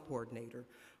zone coordinator,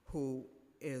 who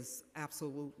is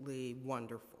absolutely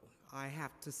wonderful. I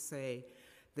have to say,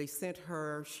 they sent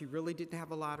her, she really didn't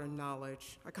have a lot of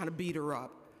knowledge. I kind of beat her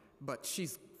up, but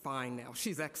she's fine now.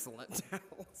 She's excellent now,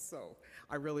 so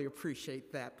I really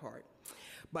appreciate that part.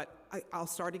 But I'll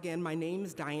start again. My name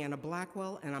is Diana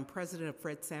Blackwell, and I'm president of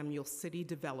Fred Samuel City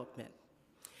Development.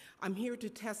 I'm here to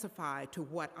testify to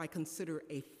what I consider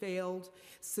a failed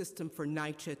system for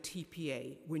NYCHA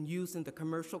TPA when using the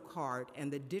commercial card and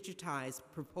the digitized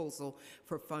proposal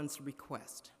for funds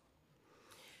request.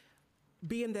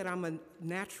 Being that I'm a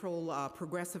natural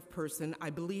progressive person, I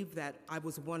believe that I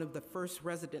was one of the first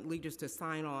resident leaders to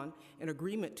sign on an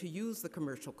agreement to use the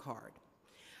commercial card.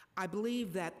 I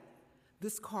believe that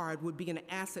this card would be an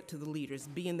asset to the leaders,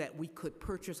 being that we could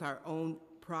purchase our own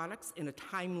products in a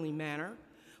timely manner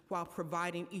while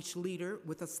providing each leader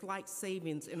with a slight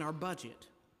savings in our budget.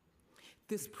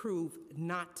 This proved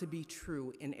not to be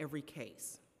true in every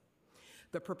case.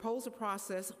 The proposal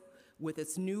process with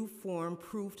its new form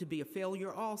proved to be a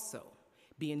failure also.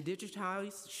 Being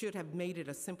digitized should have made it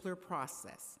a simpler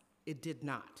process. It did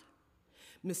not.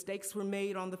 Mistakes were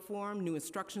made on the form, new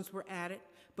instructions were added,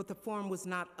 but the form was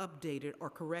not updated or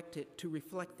corrected to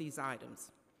reflect these items.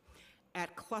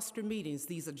 At cluster meetings,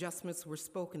 these adjustments were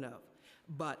spoken of,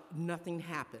 but nothing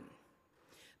happened.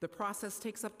 The process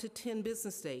takes up to 10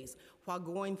 business days while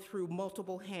going through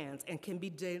multiple hands and can be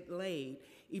delayed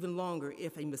even longer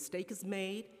if a mistake is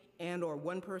made and/or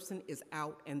one person is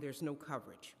out and there's no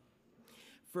coverage.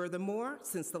 Furthermore,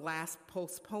 since the last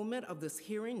postponement of this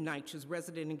hearing, NYCHA's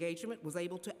resident engagement was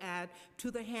able to add to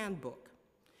the handbook.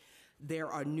 There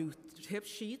are new tip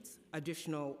sheets,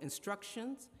 additional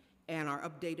instructions, and our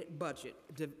updated budget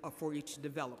for each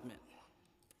development.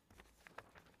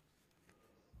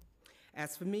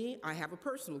 As for me, I have a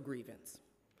personal grievance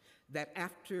that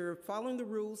after following the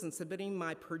rules and submitting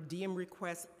my per diem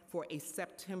request for a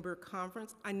September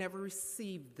conference, I never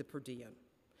received the per diem.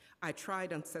 I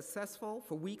tried unsuccessful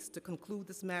for weeks to conclude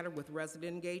this matter with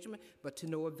resident engagement, but to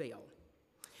no avail.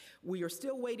 We are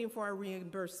still waiting for our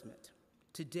reimbursement.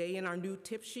 Today in our new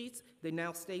tip sheets, they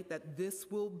now state that this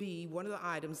will be one of the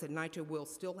items that NYCHA will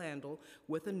still handle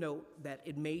with a note that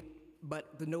it may,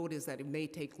 but the note is that it may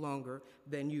take longer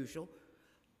than usual.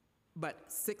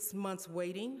 But 6 months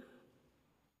waiting,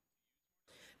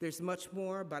 there's much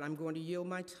more, but I'm going to yield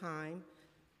my time.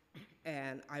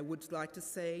 And I would like to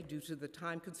say, due to the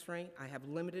time constraint, I have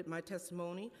limited my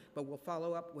testimony, but will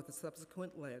follow up with a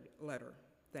subsequent letter.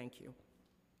 Thank you.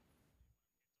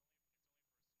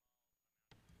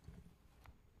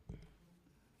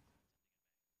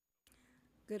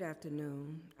 Good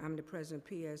afternoon. I'm the president of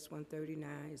PS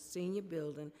 139 Senior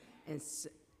Building in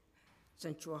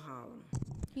Central Harlem. Can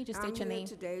you just state your I'm name? here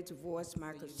today to voice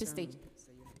my concern.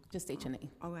 Just state your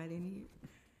name. Oh, I didn't hear.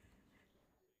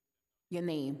 Your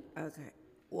name. Okay.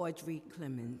 Audrey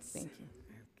Clemens. Thank you.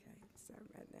 Okay, sorry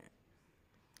about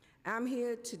that. I'm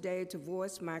here today to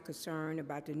voice my concern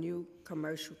about the new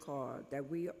commercial card that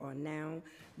we are now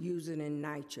using in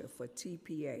NYCC for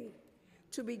TPA.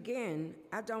 To begin,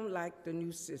 I don't like the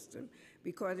new system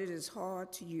because it is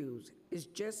hard to use. It's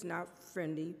just not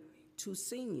friendly to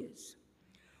seniors.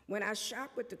 When I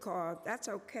shop with the card, that's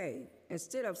okay,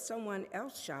 instead of someone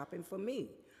else shopping for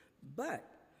me. But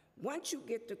once you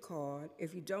get the card,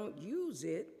 if you don't use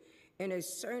it in a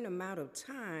certain amount of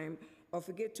time or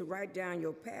forget to write down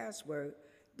your password,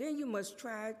 then you must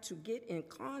try to get in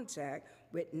contact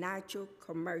with NYCC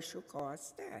commercial card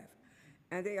staff,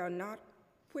 and they are not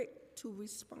quick to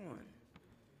respond.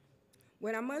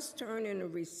 When I must turn in the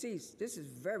receipts, this is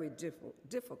very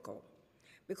difficult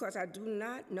because I do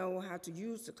not know how to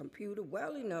use the computer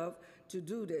well enough to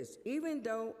do this, even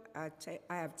though I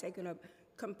have taken up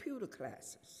computer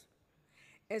classes.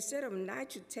 Instead of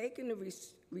NYCC taking the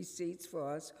receipts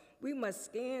for us, we must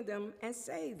scan them and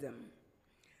save them.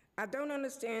 I don't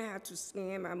understand how to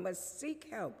scan. I must seek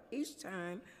help each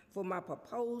time for my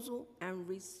proposal and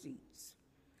receipts.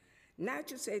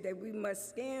 NYCC say that we must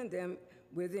scan them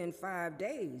within 5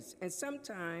 days, and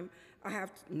sometimes I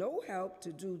have no help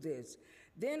to do this.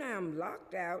 Then I am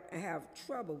locked out and have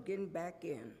trouble getting back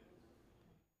in.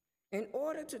 In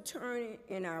order to turn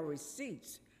in our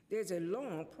receipts, there's a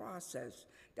long process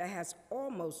that has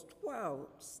almost 12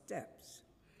 steps,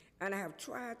 and I have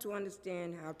tried to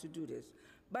understand how to do this,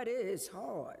 but it is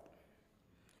hard.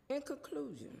 In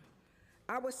conclusion,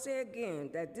 I would say again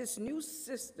that this new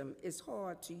system is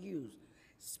hard to use,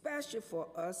 especially for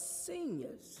us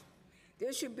seniors.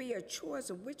 There should be a choice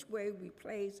of which way we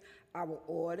place our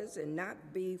orders and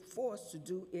not be forced to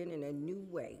do it in a new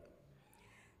way.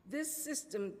 This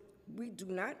system we do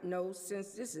not know,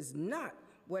 since this is not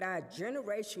what our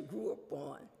generation grew up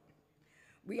on.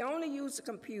 We only use the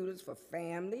computers for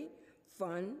family,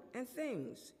 fun, and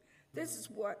things. This is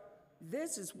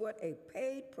what a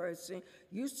paid person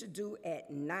used to do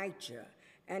at NYCC,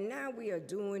 and now we are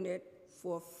doing it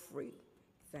for free.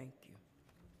 Thank you.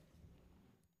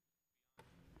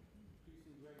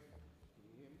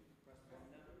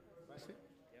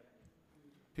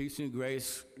 Peace and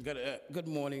grace. Good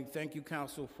morning. Thank you,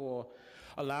 Council, for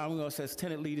allowing us as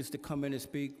tenant leaders to come in and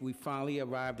speak. We finally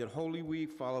arrived at Holy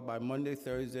Week, followed by Monday,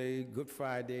 Thursday, Good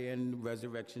Friday, and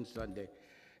Resurrection Sunday.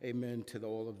 Amen to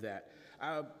all of that.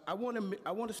 I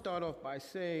want to start off by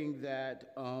saying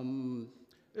that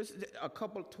there's a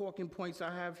couple of talking points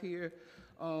I have here.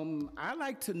 I'd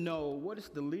like to know what is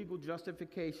the legal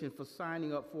justification for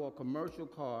signing up for a commercial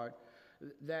card,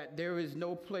 that there is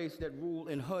no place that rule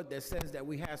in HUD that says that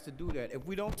we have to do that. If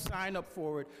we don't sign up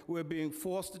for it, we're being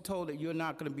forced to told that you're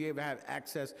not going to be able to have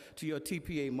access to your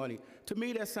TPA money. To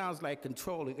me, that sounds like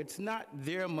controlling. It's not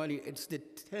their money, it's the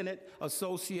tenant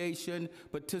association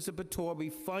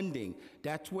participatory funding.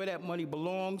 That's where that money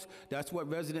belongs. That's what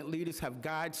resident leaders have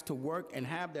guides to work and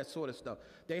have that sort of stuff.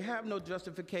 They have no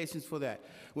justifications for that.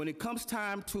 When it comes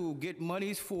time to get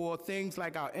monies for things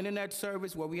like our internet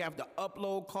service, where we have to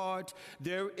upload cards,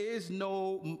 there is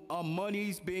no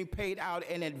monies being paid out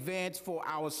in advance for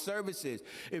our services.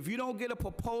 If you don't get a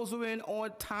proposal in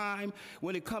on time,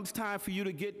 when it comes time for you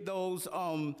to get those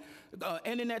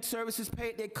internet services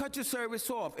paid, they cut your service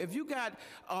off. If you got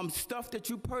stuff that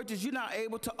you purchased, you're not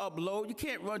able to upload, you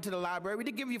can't run to the library,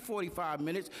 they give you 45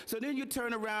 minutes, so then you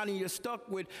turn around and you're stuck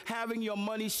with having your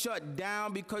money shut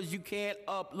down because you can't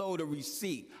upload a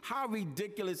receipt. How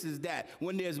ridiculous is that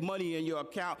when there's money in your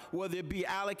account, whether it be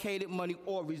allocated money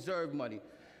or reserved money?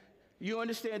 You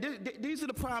understand? These are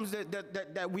the problems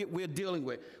that we're dealing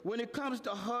with. When it comes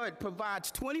to HUD,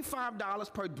 provides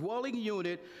 $25 per dwelling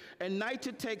unit, and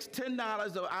NYCC takes $10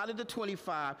 out of the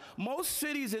 $25. Most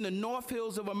cities in the North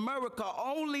Hills of America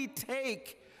only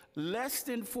take Less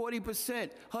than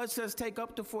 40%. HUD says take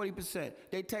up to 40%.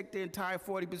 They take the entire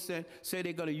 40%, say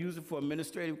they're going to use it for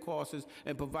administrative courses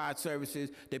and provide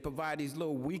services. They provide these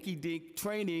little wiki-dink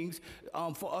trainings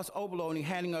for us overloading,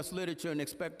 handing us literature and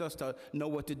expect us to know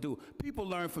what to do. People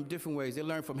learn from different ways. They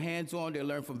learn from hands-on, they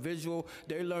learn from visual,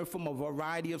 they learn from a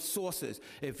variety of sources.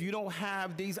 If you don't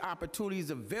have these opportunities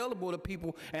available to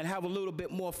people and have a little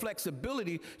bit more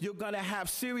flexibility, you're going to have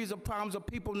series of problems of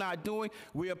people not doing.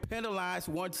 We are penalized.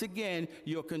 Once again,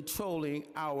 you're controlling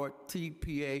our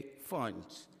TPA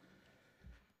funds.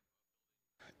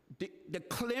 The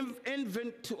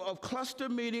invent of cluster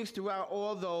meetings throughout,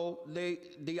 although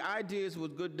the ideas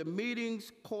was good, the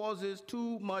meetings causes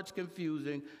too much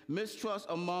confusion, mistrust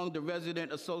among the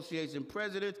resident association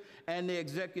presidents and the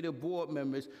executive board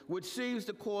members, which seems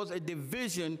to cause a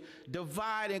division.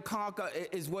 Divide and conquer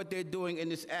is what they're doing in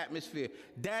this atmosphere.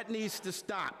 That needs to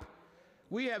stop.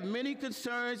 We have many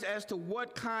concerns as to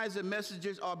what kinds of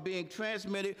messages are being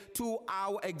transmitted to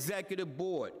our executive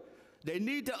board. They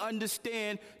need to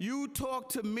understand, you talk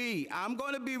to me. I'm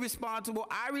going to be responsible.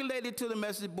 I relate it to the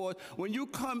message board. When you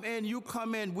come in, you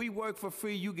come in. We work for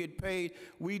free. You get paid.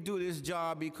 We do this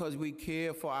job because we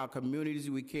care for our communities.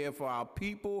 We care for our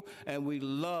people, and we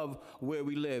love where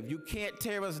we live. You can't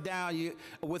tear us down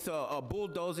with a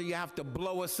bulldozer. You have to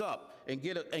blow us up and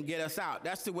get us out.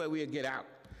 That's the way we'll get out.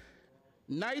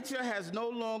 NYCC has no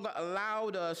longer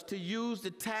allowed us to use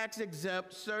the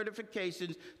tax-exempt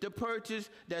certifications to purchase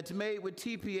that's made with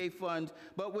TPA funds,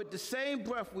 but with the same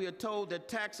breath we are told that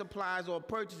tax applies on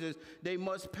purchases, they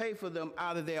must pay for them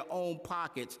out of their own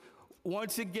pockets.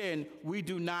 Once again, we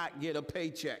do not get a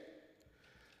paycheck.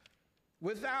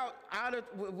 With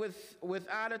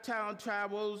out-of-town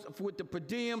travels, with the per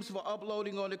diems for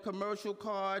uploading on the commercial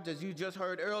cards, as you just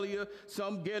heard earlier,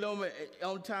 some get them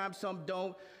on time, some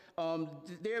don't.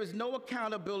 There is no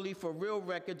accountability for real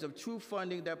records of true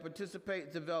funding that participate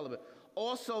in development.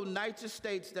 Also, NYCC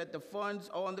states that the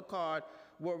funds on the card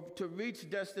were to reach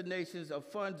destinations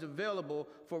of funds available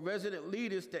for resident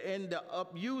leaders to end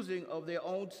up using of their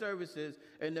own services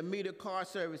and the meter car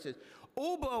services.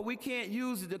 Uber, we can't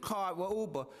use the card with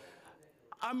Uber.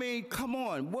 I mean, come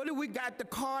on. What do we got the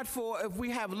card for if we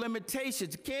have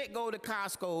limitations? You can't go to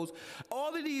Costco's.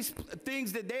 All of these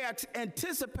things that they are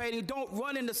anticipating don't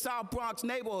run in the South Bronx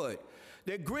neighborhood.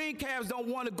 The green cabs don't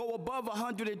want to go above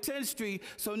 110th Street,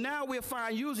 so now we're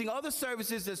fine using other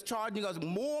services that's charging us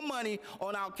more money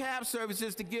on our cab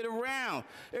services to get around.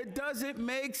 It doesn't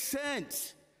make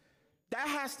sense. That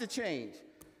has to change.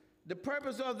 The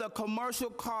purpose of the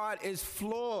commercial card is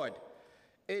flawed.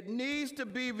 It needs to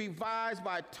be revised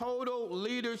by total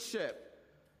leadership.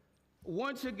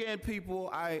 Once again, people,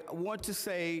 I want to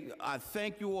say I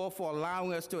thank you all for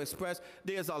allowing us to express.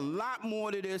 There's a lot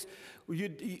more to this.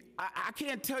 I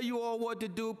can't tell you all what to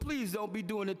do. Please don't be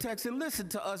doing the text and listen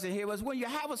to us and hear us. When you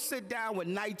have a sit down with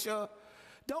NYCC,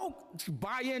 don't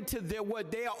buy into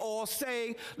what they are all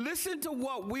saying. Listen to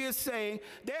what we're saying.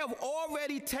 They have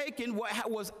already taken what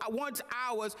was once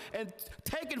ours and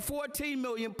taken $14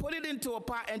 million, put it into a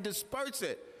pot and disperse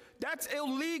it. That's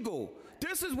illegal.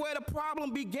 This is where the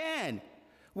problem began.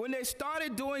 When they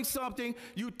started doing something,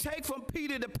 you take from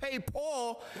Peter to pay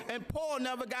Paul, and Paul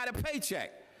never got a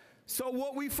paycheck. So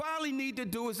what we finally need to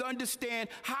do is understand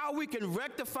how we can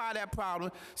rectify that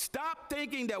problem. Stop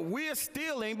thinking that we're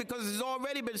stealing because it's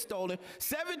already been stolen.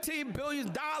 $17 billion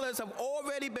have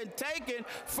already been taken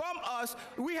from us.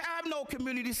 We have no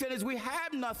community centers. We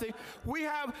have nothing. We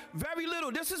have very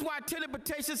little. This is why tenant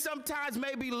petitions sometimes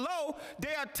may be low.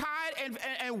 They are tired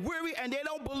and weary, and they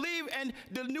don't believe in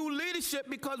the new leadership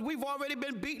because we've already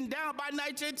been beaten down by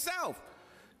NYCC itself.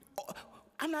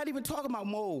 I'm not even talking about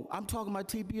MOLE. I'm talking about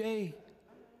TPA.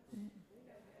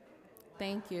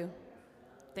 Thank you.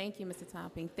 Thank you, Mr.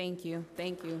 Topping. Thank you.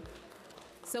 Thank you.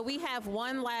 So we have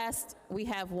one last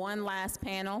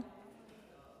panel.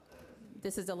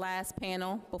 This is the last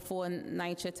panel before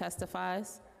NYCC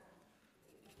testifies.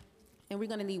 And we're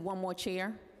going to need one more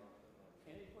chair.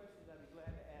 Any questions, I'd be glad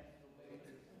to ask.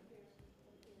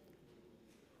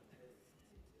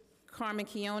 Carmen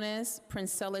Quiones,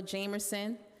 Princella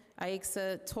Jamerson,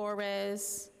 Aixa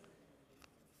Torres,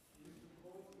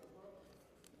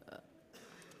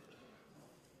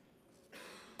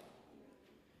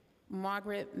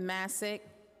 Margaret Masick,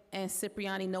 and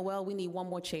Cipriani Noel. We need one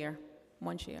more chair.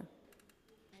 One chair.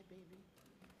 Hi, baby.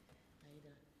 How you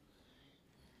doing?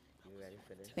 You ready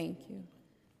for this? Thank you.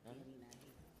 Huh?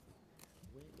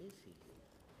 Where is he?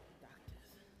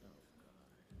 Doctors.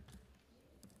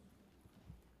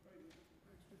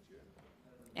 Oh,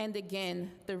 God. And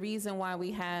again, the reason why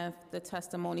we have the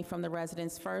testimony from the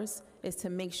residents first is to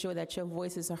make sure that your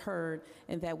voices are heard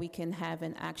and that we can have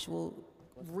an actual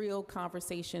real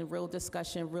conversation, real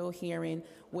discussion, real hearing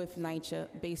with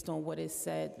NYCHA based on what is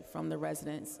said from the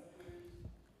residents.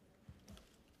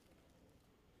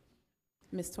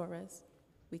 Ms. Torres,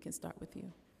 we can start with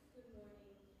you.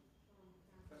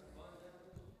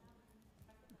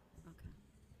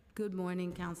 Good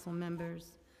morning, council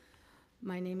members.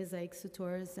 My name is Aixa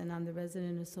Torres, and I'm the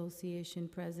Resident Association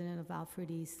President of Alfred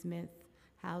E. Smith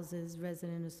Houses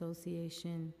Resident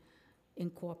Association,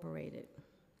 Incorporated.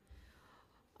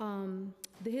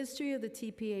 The history of the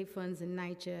TPA funds in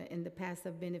NYCHA in the past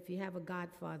have been, if you have a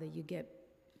godfather, you get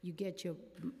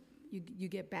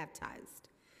baptized.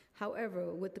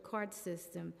 However, with the card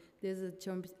system, there's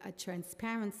a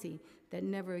transparency that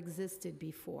never existed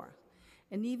before.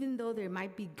 And even though there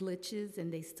might be glitches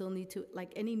and they still need to,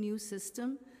 like any new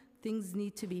system, things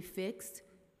need to be fixed.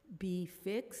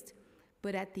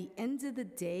 But at the end of the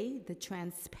day, the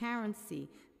transparency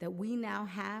that we now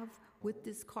have with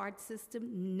this card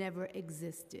system never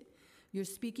existed. You're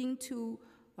speaking to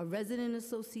a resident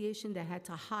association that had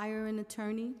to hire an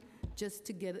attorney just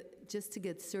to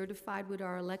get certified with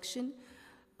our election.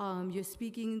 You're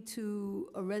speaking to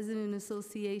a resident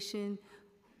association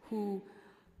who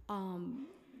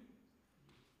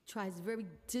tries very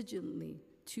diligently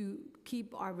to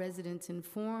keep our residents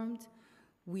informed.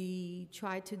 We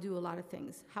try to do a lot of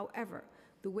things. However,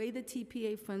 the way the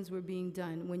TPA funds were being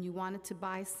done, when you wanted to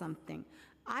buy something,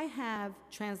 I have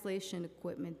translation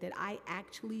equipment that I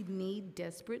actually need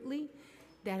desperately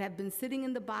that have been sitting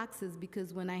in the boxes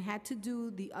because when I had to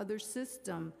do the other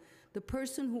system, the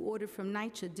person who ordered from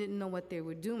NYCHA didn't know what they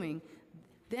were doing.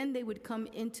 Then they would come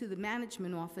into the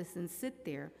management office and sit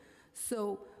there.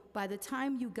 So by the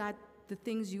time you got the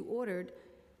things you ordered,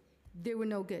 they were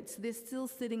no good. So they're still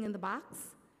sitting in the box,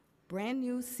 brand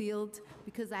new, sealed,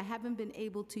 because I haven't been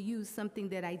able to use something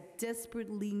that I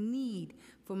desperately need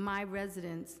for my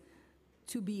residents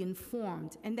to be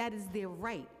informed, and that is their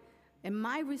right. And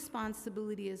my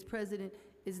responsibility as president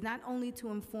is not only to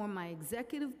inform my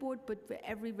executive board, but for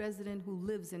every resident who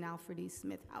lives in Alfred E.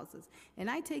 Smith houses.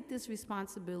 And I take this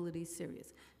responsibility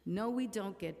serious. No, we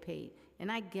don't get paid,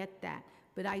 and I get that,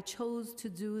 but I chose to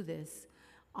do this.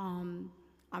 I'm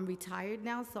retired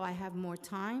now, so I have more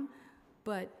time,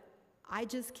 but I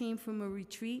just came from a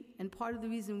retreat, and part of the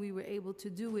reason we were able to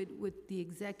do it with the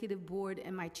executive board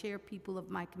and my chair people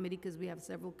of my committee, because we have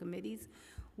several committees,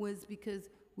 was because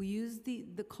we used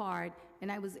the card,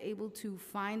 and I was able to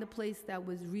find a place that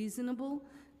was reasonable,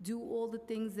 do all the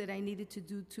things that I needed to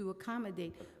do to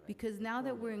accommodate. Because now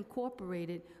that we're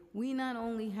incorporated, we not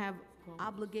only have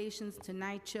obligations to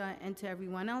NYCHA and to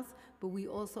everyone else, but we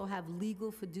also have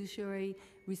legal fiduciary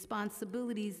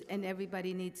responsibilities, and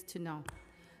everybody needs to know.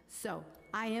 So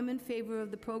I am in favor of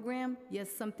the program. Yes,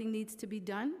 something needs to be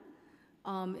done.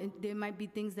 And there might be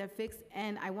things that fix.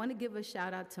 And I want to give a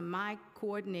shout out to my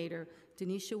coordinator,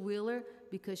 Denisha Wheeler,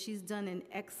 because she's done an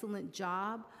excellent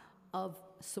job of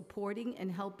supporting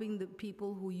and helping the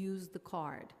people who use the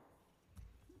card.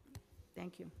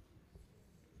 Thank you.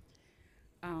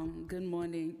 Good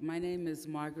morning. My name is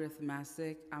Margaret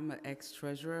Masick. I'm an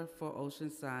ex-treasurer for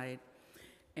Oceanside.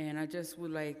 And I just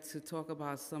would like to talk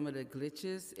about some of the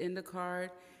glitches in the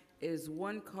card. Is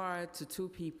one card to 2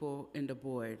 people in the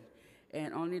board,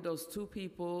 and only those 2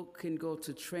 people can go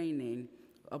to training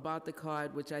about the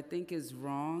card, which I think is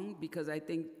wrong, because I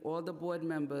think all the board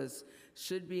members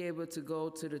should be able to go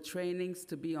to the trainings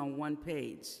to be on one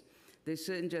page. They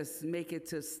shouldn't just make it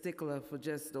to stickler for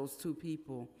just those 2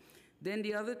 people. Then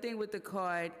the other thing with the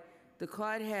card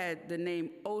had the name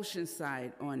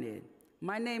Oceanside on it.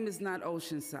 My name is not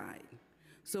Oceanside.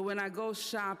 So when I go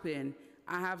shopping,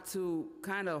 I have to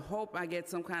kind of hope I get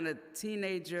some kind of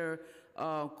teenager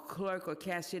clerk or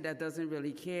cashier that doesn't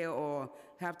really care, or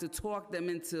have to talk them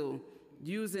into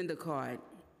using the card.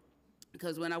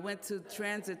 Because when I went to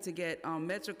transit to get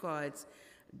Metro cards,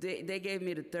 they gave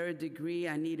me the 3rd degree.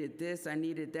 I needed this, I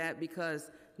needed that, because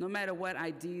no matter what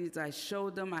IDs I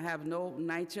showed them, I have no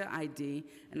NYCHA ID,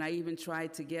 and I even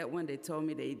tried to get one. They told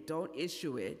me they don't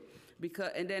issue it.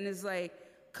 And then it's like,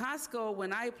 Costco,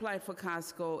 when I applied for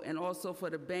Costco and also for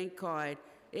the bank card,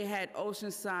 it had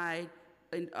Oceanside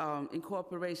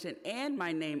Incorporation and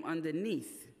my name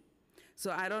underneath.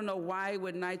 So I don't know why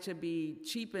would NYCHA be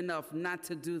cheap enough not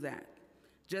to do that.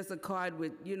 Just a card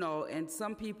with, and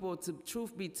some people, to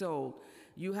truth be told,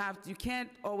 you can't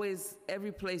always,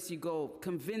 every place you go,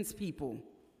 convince people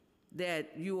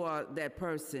that you are that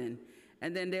person.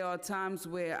 And then there are times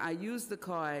where I use the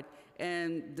card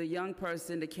and the young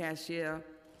person, the cashier,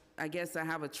 I guess I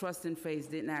have a trusting face,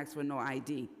 didn't ask for no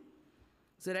ID.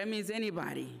 So that means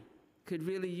anybody could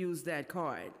really use that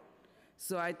card.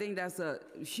 So I think that's a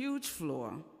huge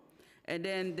flaw. And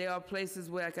then there are places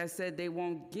where, like I said, they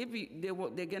won't give you,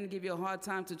 they're gonna give you a hard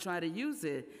time to try to use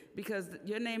it because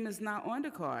your name is not on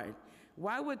the card.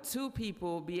 Why would two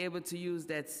people be able to use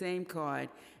that same card?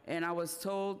 And I was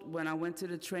told when I went to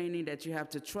the training that you have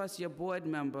to trust your board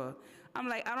member. I'm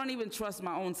like, I don't even trust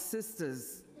my own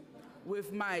sisters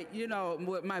with my,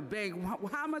 with my bank.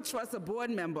 How am I trust a board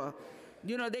member?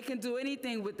 They can do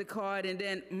anything with the card, and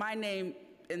then my name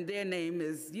and their name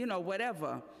is,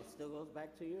 whatever. It still goes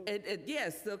back to you?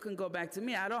 Yes, still can go back to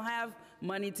me. I don't have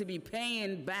money to be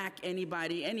paying back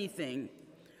anybody anything.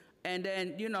 And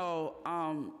then,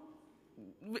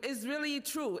 it's really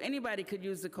true. Anybody could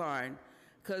use the card.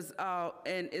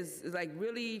 And it's like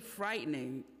really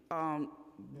frightening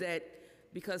that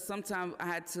because sometimes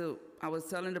I was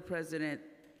telling the president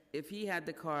if he had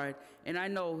the card, and I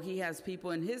know he has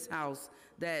people in his house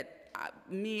that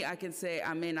I can say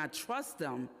I may not trust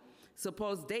them.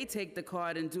 Suppose they take the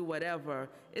card and do whatever,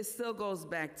 it still goes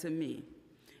back to me.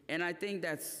 And I think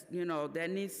that's, that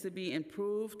needs to be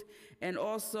improved. And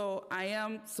also, I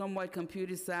am somewhat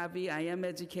computer savvy, I am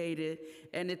educated,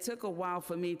 and it took a while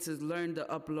for me to learn the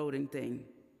uploading thing.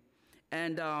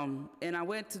 And I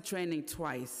went to training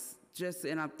twice,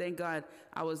 and I thank God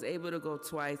I was able to go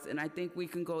twice, and I think we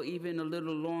can go even a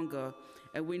little longer.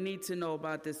 And we need to know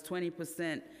about this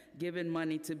 20% given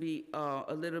money to be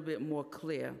a little bit more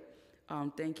clear.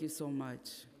 Thank you so much.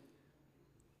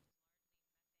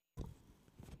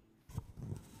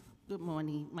 Good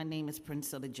morning. My name is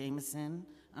Priscilla Jameson.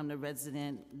 I'm the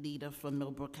resident leader for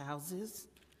Millbrook Houses.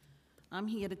 I'm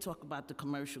here to talk about the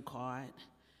commercial card.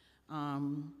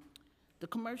 The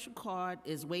commercial card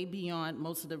is way beyond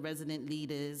most of the resident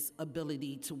leaders'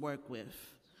 ability to work with.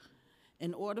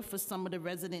 In order for some of the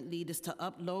resident leaders to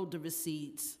upload the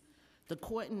receipts, the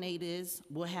coordinators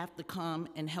will have to come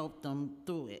and help them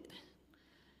through it.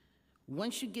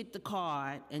 Once you get the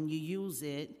card and you use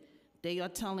it, they are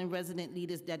telling resident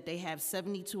leaders that they have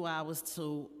 72 hours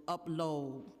to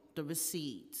upload the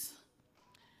receipts.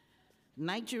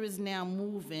 NYCC is now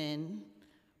moving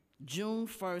June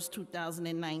 1st,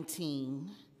 2019,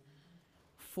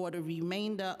 for the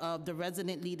remainder of the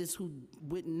resident leaders who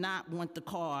would not want the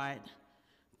card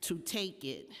to take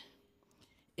it.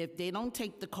 If they don't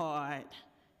take the card,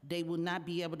 they will not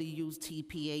be able to use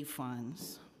TPA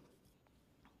funds.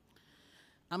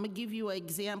 I'm gonna give you an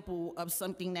example of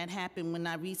something that happened when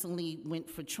I recently went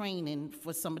for training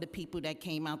for some of the people that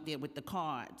came out there with the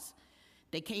cards.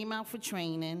 They came out for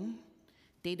training,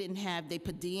 they didn't have their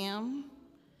per diem,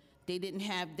 they didn't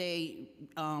have their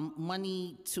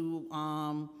money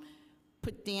to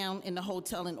put down in the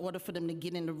hotel in order for them to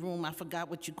get in the room. I forgot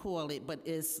what you call it, but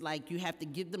it's like you have to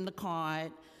give them the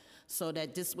card so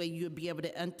that this way you'll be able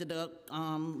to enter the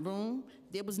room.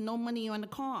 There was no money on the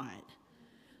card.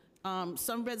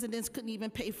 Some residents couldn't even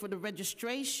pay for the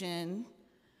registration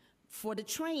for the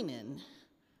training.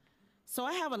 So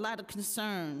I have a lot of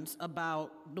concerns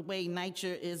about the way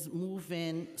NYCC is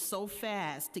moving so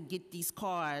fast to get these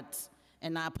cards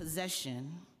in our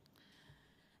possession.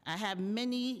 I have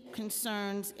many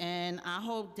concerns, and I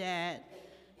hope that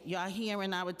y'all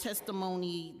hearing our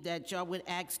testimony that y'all would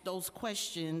ask those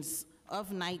questions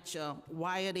of NYCC.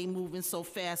 Why are they moving so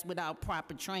fast without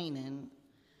proper training?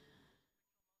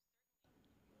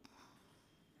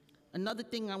 Another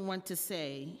thing I want to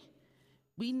say,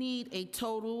 we need a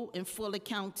total and full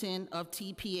accounting of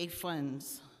TPA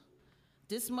funds.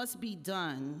 This must be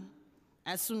done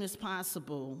as soon as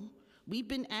possible. We've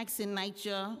been asking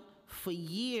NYCC for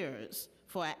years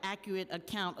for an accurate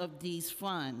account of these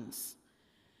funds,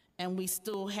 and we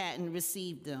still hadn't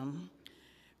received them.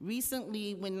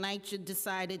 Recently, when NYCC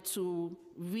decided to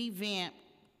revamp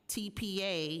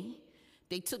TPA,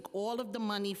 they took all of the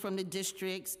money from the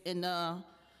districts and the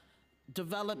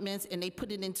developments and they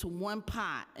put it into one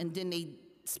pot, and then they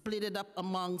split it up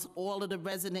amongst all of the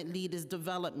resident leaders'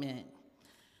 development.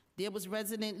 There was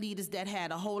resident leaders that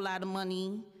had a whole lot of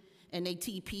money in their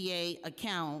TPA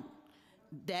account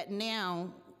that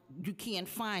now you can't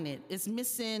find it. It's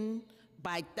missing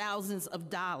by thousands of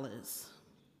dollars.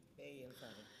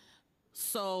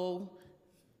 So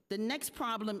the next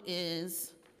problem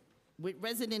is with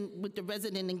the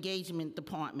resident engagement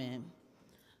department.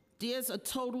 There's a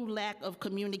total lack of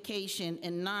communication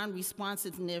and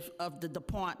non-responsiveness of the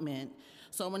department.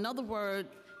 So in other words,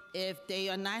 if they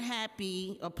are not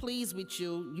happy or pleased with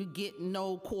you, you get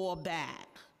no call back.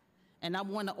 And I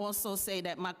want to also say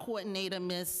that my coordinator,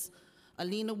 Miss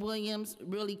Alina Williams,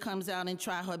 really comes out and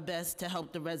try her best to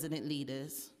help the resident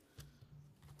leaders.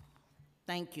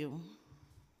 Thank you.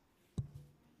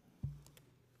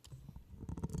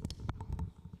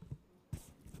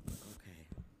 Okay,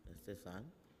 is this on?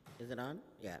 Is it on?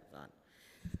 Yeah, it's on.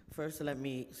 First, let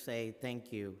me say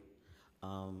thank you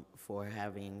for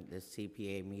having this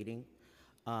CPA meeting,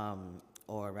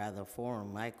 or rather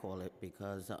forum, I call it,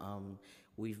 because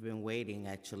we've been waiting.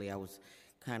 Actually, I was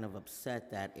kind of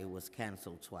upset that it was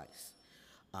canceled twice,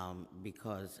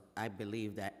 because I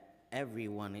believe that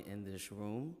everyone in this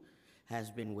room has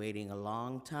been waiting a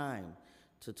long time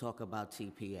to talk about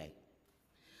TPA.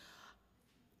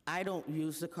 I don't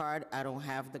use the card. I don't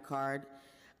have the card.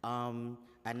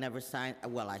 I never signed,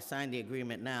 well, I signed the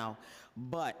agreement now,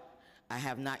 but I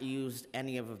have not used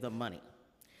any of the money.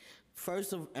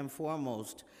 First and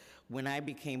foremost, when I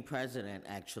became president,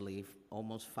 actually,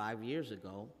 almost 5 years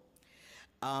ago,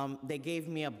 they gave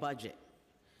me a budget.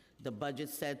 The budget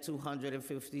said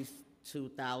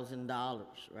 $252,000,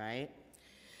 right?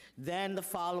 Then the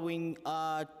following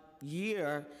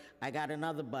year, I got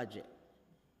another budget.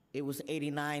 It was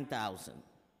 $89,000.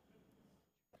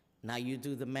 Now you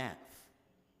do the math.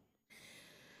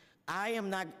 I am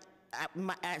not,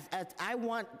 I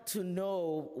want to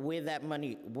know where that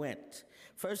money went.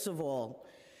 First of all,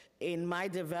 in my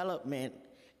development,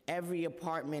 every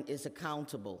apartment is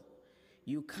accountable.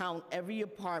 You count every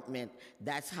apartment,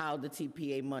 that's how the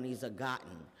TPA monies are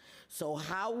gotten. So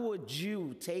how would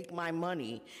you take my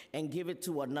money and give it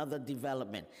to another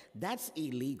development? That's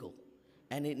illegal,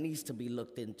 and it needs to be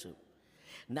looked into.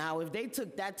 Now, if they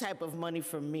took that type of money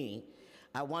from me,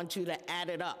 I want you to add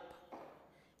it up.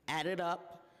 Add it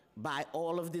up by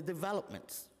all of the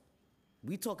developments.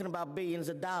 We're talking about billions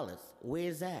of dollars.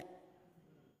 Where's that?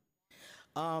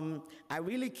 I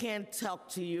really can't talk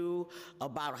to you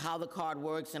about how the card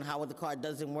works and how the card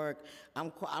doesn't work.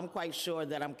 I'm quite sure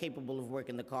that I'm capable of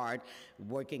working the card,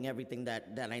 working everything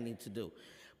that I need to do.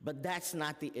 But that's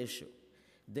not the issue.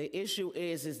 The issue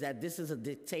is that this is a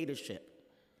dictatorship,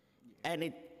 and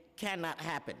it cannot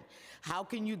happen. How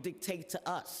can you dictate to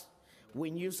us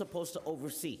when you're supposed to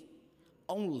oversee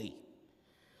only?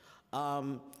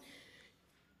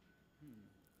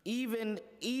 Even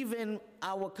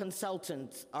our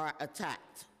consultants are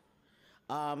attacked,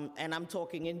 and I'm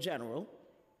talking in general,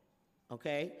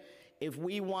 okay? If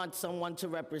we want someone to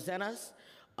represent us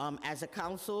as a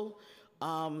council,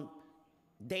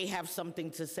 they have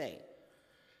something to say.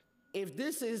 If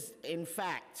this is, in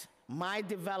fact, my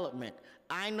development,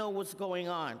 I know what's going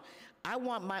on. I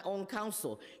want my own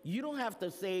council. You don't have to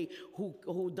say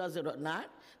who does it or not.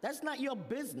 That's not your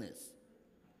business.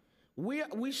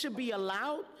 We should be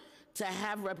allowed to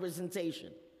have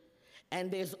representation.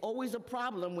 And there's always a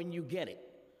problem when you get it.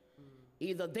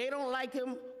 Either they don't like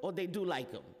him or they do like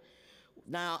him.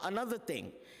 Now, another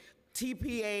thing,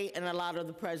 TPA and a lot of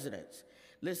the presidents.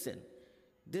 Listen,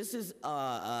 this is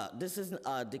a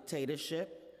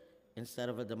dictatorship instead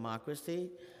of a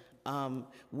democracy.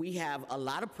 We have a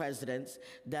lot of presidents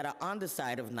that are on the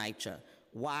side of NYCHA.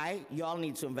 Why? Y'all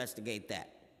need to investigate that.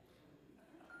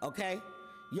 Okay?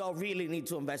 Y'all really need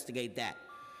to investigate that.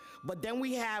 But then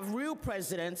we have real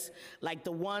presidents like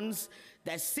the ones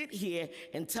that sit here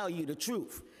and tell you the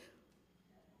truth.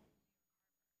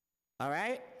 All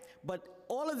right? But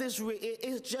all of this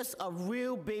is just a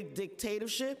real big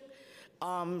dictatorship.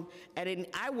 And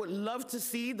I would love to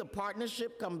see the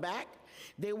partnership come back.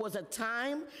 There was a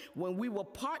time when we were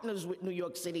partners with New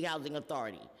York City Housing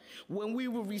Authority, when we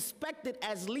were respected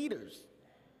as leaders.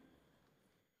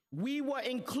 We were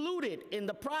included in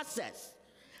the process.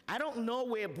 I don't know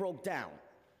where it broke down,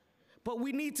 but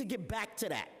we need to get back to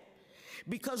that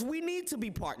because we need to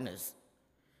be partners.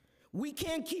 We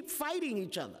can't keep fighting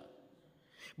each other.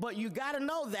 But you got to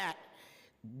know that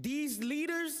these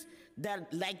leaders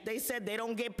that, like they said, they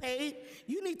don't get paid,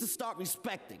 you need to start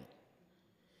respecting.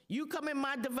 You come in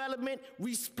my development,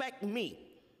 respect me.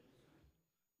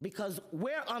 Because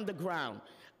we're on the ground.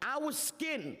 Our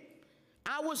skin,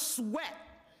 our sweat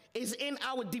is in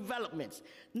our developments,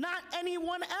 not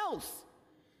anyone else.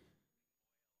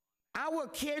 Our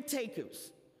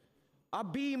caretakers are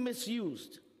being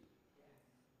misused.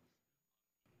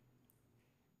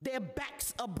 Their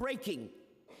backs are breaking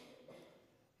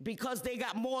because they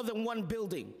got more than one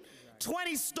building.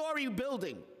 20-story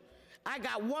building. I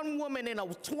got one woman in a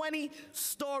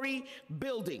 20-story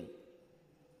building.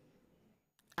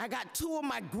 I got two of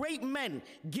my great men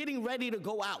getting ready to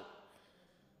go out.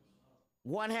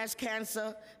 One has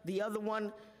cancer, the other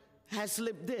one has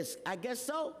slipped disc. I guess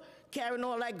so. Carrying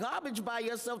all that garbage by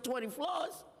yourself 20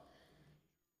 floors.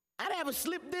 I'd have a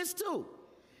slip disc too.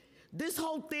 This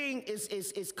whole thing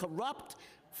is corrupt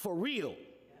for real.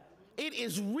 It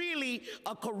is really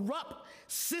a corrupt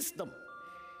system.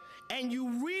 and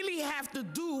you really have to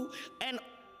do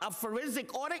a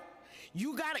forensic audit,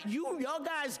 y'all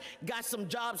guys got some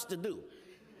jobs to do.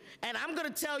 And I'm gonna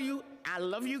tell you, I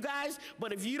love you guys,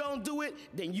 but if you don't do it,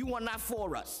 then you are not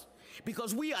for us.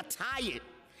 Because we are tired.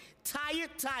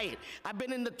 Tired. I've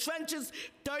been in the trenches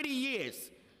 30 years.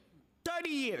 30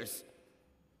 years.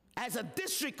 As a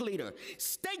district leader,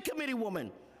 state committee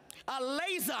woman, a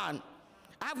liaison.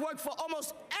 I've worked for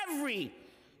almost every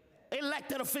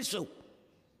elected official.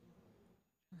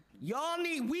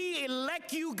 We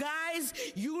elect you guys,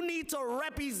 you need to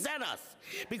represent us.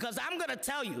 Because I'm gonna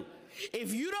tell you,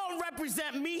 if you don't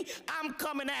represent me, I'm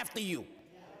coming after you.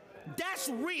 That's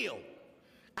real.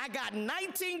 I got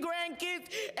 19 grandkids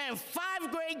and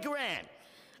 5 great-grand.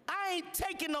 I ain't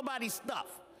taking nobody's stuff.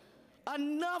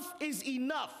 Enough is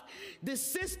enough. The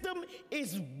system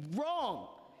is wrong.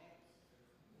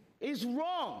 It's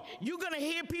wrong. You're gonna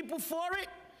hear people for it,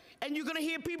 and you're gonna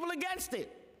hear people against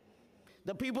it.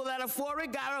 The people that are for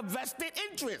it got a vested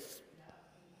interest.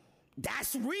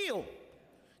 That's real.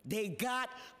 They got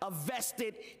a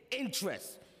vested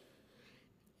interest.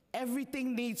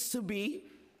 Everything needs to be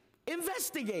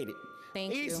investigated.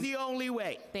 Thank you. It's the only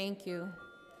way. Thank you.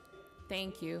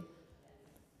 Thank you.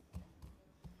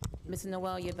 Mr.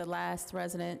 Noel, you're the last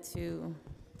resident to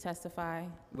testify.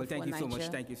 Well, thank you so much.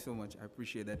 NYCC. Thank you so much. I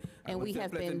appreciate that. And we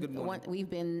have Good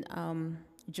been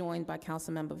joined by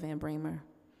Councilmember Van Bramer.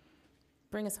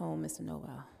 Bring us home, Mr.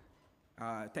 Noel.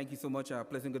 Thank you so much.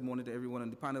 Pleasant good morning to everyone on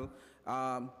the panel.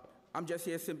 I'm just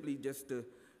here simply just to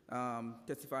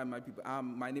testify my people.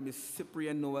 My name is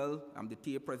Cyprian Noel. I'm the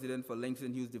TA president for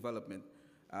Langston Hughes Development.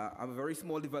 I have a very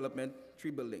small development,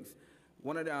 3 buildings.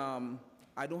 One of the,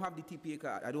 I don't have the TPA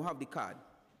card. I don't have the card.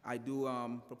 I do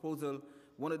proposal.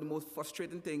 One of the most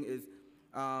frustrating things is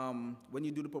when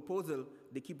you do the proposal,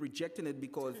 they keep rejecting it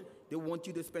because they want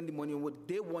you to spend the money on what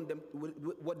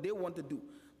they want to do.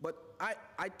 But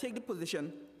I take the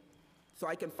position so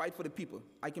I can fight for the people.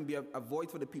 I can be a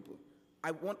voice for the people.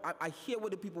 I hear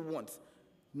what the people want.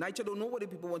 NYCC don't know what the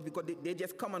people want because they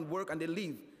just come and work and they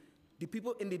leave. The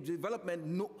people in the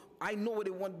development I know what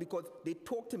they want because they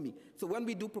talk to me. So when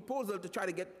we do proposal to try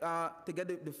to get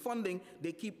the funding,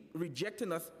 they keep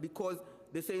rejecting us because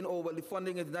they're saying, oh, well, the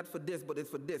funding is not for this, but it's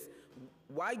for this.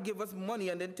 Why give us money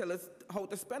and then tell us how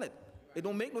to spend it? It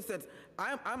don't make no sense.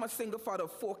 I'm a single father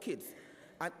of 4 kids,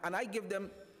 and I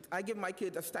give my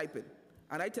kids a stipend,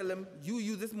 and I tell them, you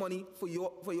use this money for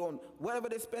your own. Whatever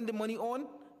they spend the money on,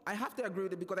 I have to agree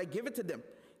with it because I give it to them.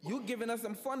 You giving us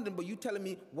some funding, but you telling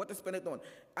me what to spend it on.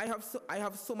 I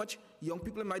have so much young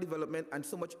people in my development and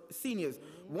so much seniors.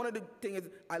 One of the things is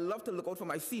I love to look out for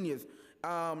my seniors.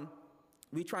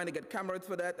 We're trying to get cameras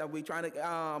for that, and we're trying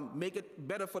to make it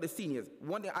better for the seniors.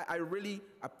 One thing I really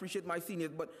appreciate my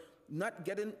seniors, but not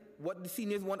getting what the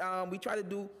seniors want. We try to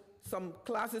do some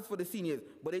classes for the seniors,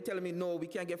 but they're telling me, no, we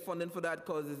can't get funding for that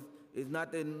because it's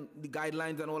not in the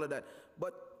guidelines and all of that.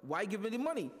 But why give me the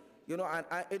money? You know, and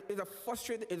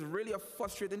it's really a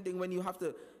frustrating thing when you have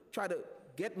to try to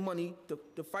get money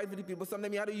to fight for the people.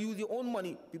 Sometimes you have to use your own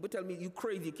money. People tell me, you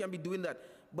crazy, you can't be doing that.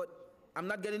 But I'm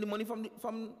not getting the money from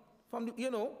the,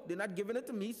 you know, they're not giving it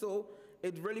to me, so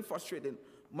it's really frustrating.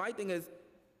 My thing is,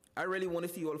 I really want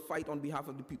to see you all fight on behalf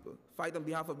of the people, fight on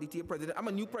behalf of the TA president. I'm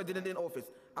a new president in office.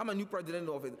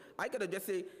 I could have just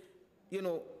say, you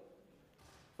know,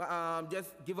 just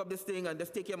give up this thing and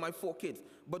just take care of my 4 kids.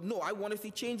 But no, I want to see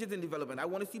changes in development. I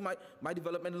want to see my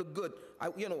development look good.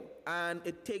 You know, and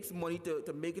it takes money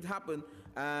to make it happen,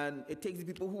 and it takes the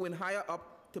people who are higher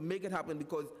up to make it happen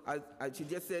because, as she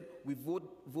just said, we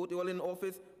vote all in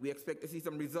office. We expect to see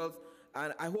some results,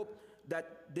 and I hope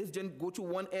that this didn't go to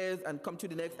one ears and come to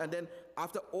the next, and then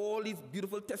after all these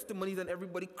beautiful testimonies and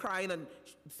everybody crying and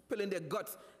spilling their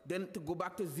guts, then to go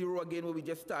back to zero again where we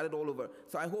just started all over.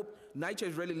 So I hope NYCC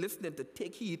is really listening to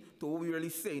take heed to what we're really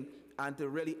saying and to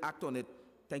really act on it.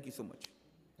 Thank you so much.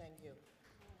 Thank you.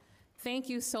 Thank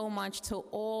you so much to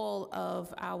all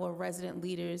of our resident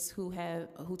leaders who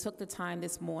took the time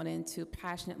this morning to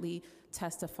passionately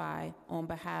testify on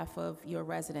behalf of your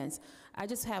residents. I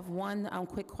just have one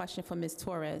quick question for Ms.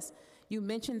 Torres. You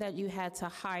mentioned that you had to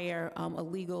hire a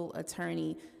legal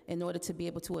attorney in order to be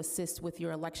able to assist with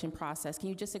your election process. Can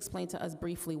you just explain to us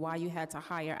briefly why you had to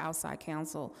hire outside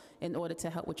counsel in order to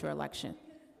help with your election?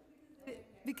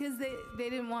 Because they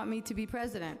didn't want me to be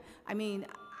president. I mean,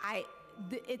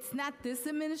 it's not this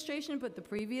administration, but the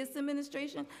previous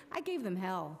administration, I gave them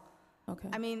hell. Okay.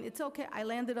 I mean, it's okay. I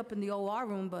landed up in the OR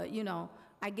room, but, you know,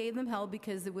 I gave them hell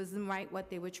because it wasn't right what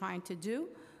they were trying to do.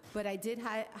 But I did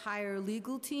hire a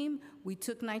legal team. We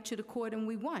took NYCC to court and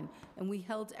we won. And we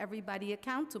held everybody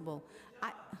accountable.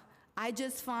 I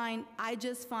just find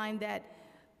that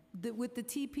with the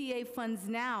TPA funds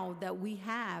now that we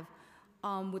have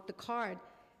with the card,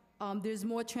 there's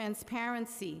more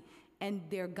transparency, and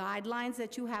there are guidelines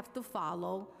that you have to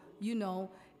follow, you know,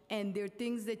 and there are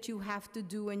things that you have to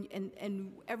do,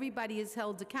 and everybody is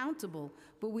held accountable.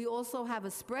 But we also have a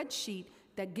spreadsheet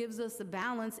that gives us a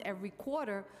balance every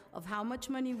quarter of how much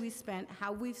money we spent,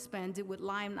 how we've spent it with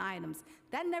line items.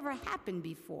 That never happened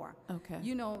before. Okay.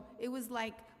 You know, it was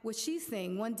like what she's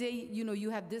saying. One day, you know, you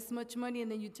have this much money,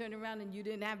 and then you turn around and you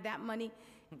didn't have that money.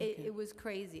 It was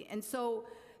crazy. And so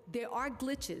there are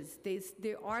glitches.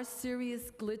 There are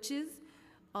serious glitches,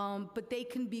 but they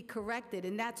can be corrected,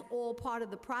 and that's all part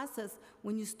of the process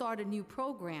when you start a new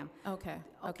program. Okay.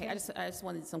 I just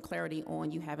wanted some clarity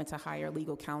on you having to hire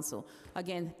legal counsel.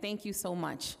 Again, thank you so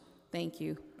much. Thank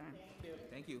you.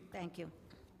 Thank you. Thank you.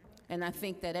 And I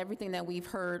think that everything that we've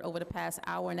heard over the past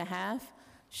hour and a half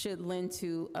should lend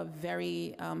to a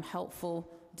very helpful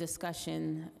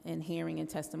discussion and hearing and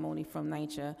testimony from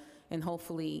NYCHA. And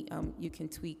hopefully you can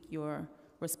tweak your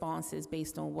responses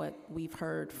based on what we've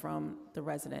heard from the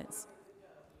residents.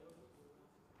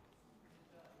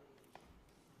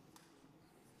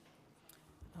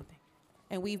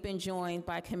 And we've been joined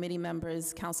by committee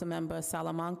members, Councilmember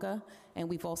Salamanca, and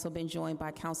we've also been joined by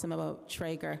Councilmember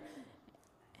Traeger.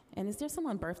 And is there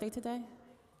someone's birthday today?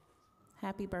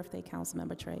 Happy birthday,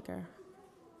 Councilmember Traeger.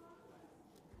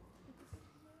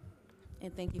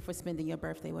 And thank you for spending your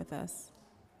birthday with us.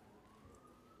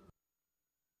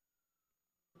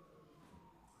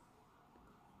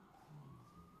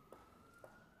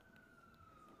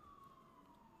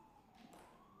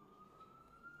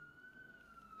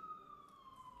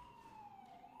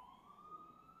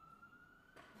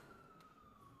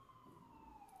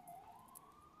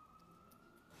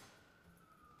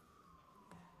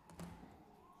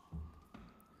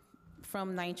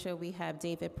 From NYCHA, we have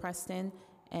David Preston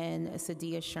and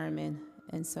Sadia Sherman,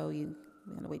 and so we're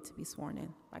going to wait to be sworn in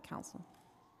by council.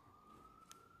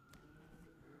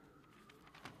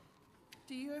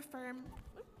 Do you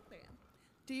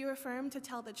affirm to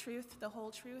tell the truth, the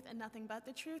whole truth, and nothing but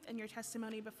the truth in your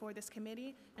testimony before this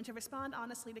committee, and to respond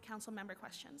honestly to council member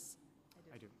questions?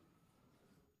 I do.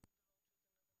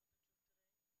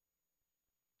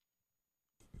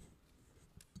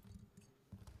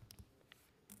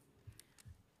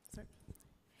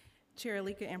 Chair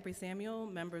Alika Ampry-Samuel,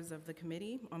 members of the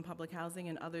Committee on Public Housing,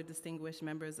 and other distinguished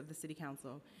members of the City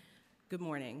Council. Good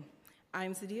morning.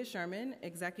 I'm Sadia Sherman,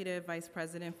 Executive Vice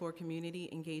President for Community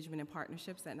Engagement and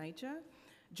Partnerships at NYCHA.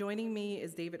 Joining me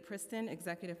is David Preston,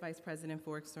 Executive Vice President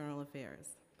for External Affairs.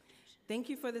 Thank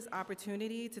you for this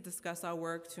opportunity to discuss our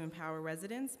work to empower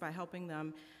residents by helping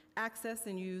them access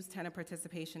and use tenant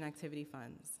participation activity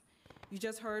funds. You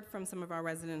just heard from some of our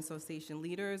resident association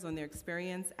leaders on their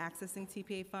experience accessing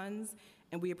TPA funds,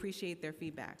 and we appreciate their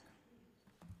feedback.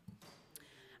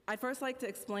 I'd first like to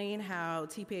explain how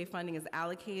TPA funding is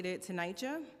allocated to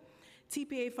NYCHA.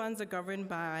 TPA funds are governed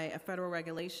by a federal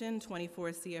regulation,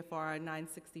 24 CFR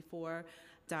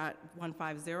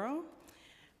 964.150,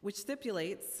 which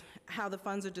stipulates how the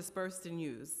funds are dispersed and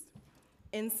used.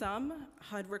 In sum,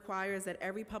 HUD requires that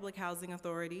every public housing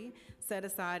authority set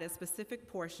aside a specific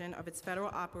portion of its federal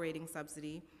operating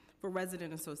subsidy for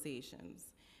resident associations.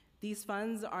 These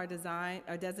funds are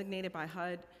designated by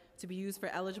HUD to be used for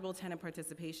eligible tenant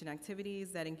participation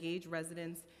activities that engage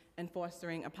residents in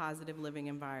fostering a positive living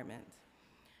environment.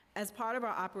 As part of our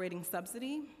operating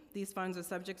subsidy, these funds are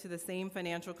subject to the same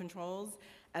financial controls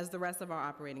as the rest of our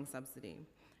operating subsidy,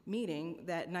 meaning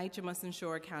that NYCHA must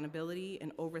ensure accountability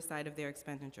and oversight of their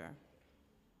expenditure.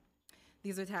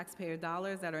 These are taxpayer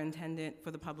dollars that are intended for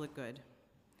the public good.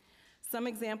 Some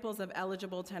examples of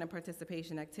eligible tenant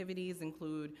participation activities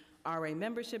include RA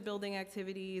membership building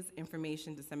activities,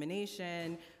 information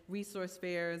dissemination, resource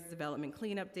fairs, development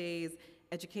cleanup days,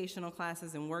 educational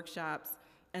classes and workshops,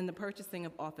 and the purchasing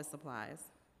of office supplies.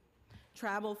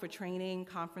 Travel for training,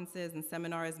 conferences, and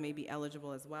seminars may be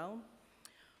eligible as well.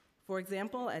 For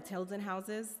example, at Tilden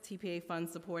Houses, TPA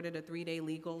funds supported a 3-day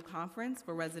legal conference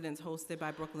for residents hosted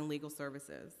by Brooklyn Legal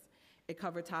Services. It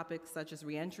covered topics such as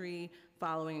reentry,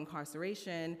 following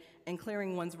incarceration, and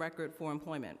clearing one's record for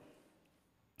employment.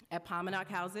 At Pominock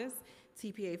Houses,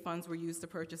 TPA funds were used to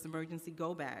purchase emergency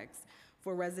go bags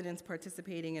for residents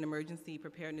participating in emergency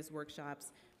preparedness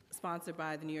workshops sponsored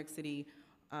by the New York City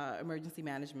Emergency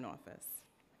Management Office.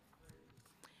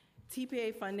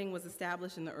 TPA funding was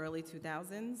established in the early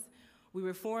 2000s. We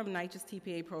reformed NYCHA's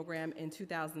TPA program in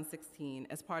 2016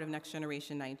 as part of Next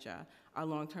Generation NYCHA, our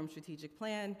long-term strategic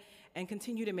plan, and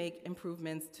continue to make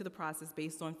improvements to the process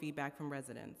based on feedback from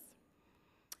residents.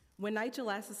 When NYCHA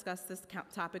last discussed this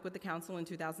topic with the council in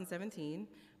 2017,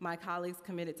 my colleagues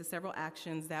committed to several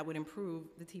actions that would improve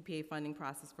the TPA funding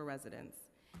process for residents.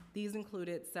 These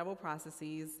included several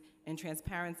processes and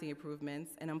transparency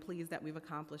improvements, and I'm pleased that we've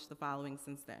accomplished the following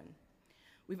since then.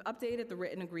 We've updated the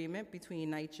written agreement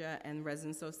between NYCHA and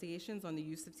resident associations on the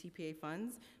use of TPA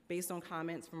funds based on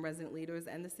comments from resident leaders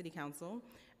and the City Council,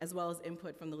 as well as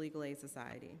input from the Legal Aid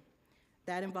Society.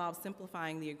 That involves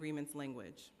simplifying the agreement's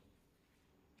language.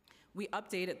 We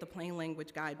updated the plain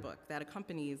language guidebook that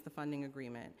accompanies the funding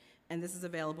agreement, and this is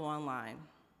available online.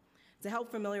 To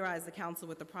help familiarize the council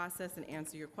with the process and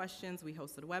answer your questions, we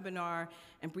hosted a webinar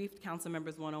and briefed council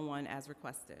members one-on-one as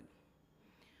requested.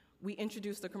 We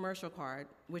introduced a commercial card,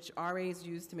 which RAs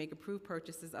use to make approved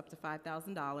purchases up to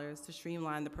 $5,000 to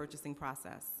streamline the purchasing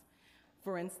process.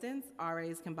 For instance,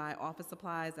 RAs can buy office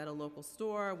supplies at a local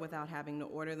store without having to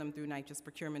order them through NYCHA's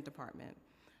procurement department.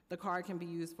 The card can be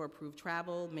used for approved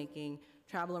travel, making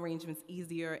travel arrangements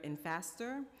easier and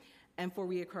faster, and for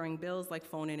reoccurring bills like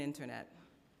phone and internet.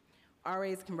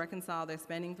 RAs can reconcile their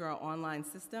spending through our online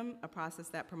system, a process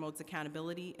that promotes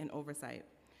accountability and oversight.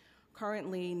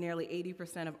 Currently, nearly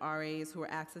 80% of RAs who are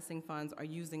accessing funds are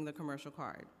using the commercial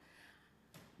card.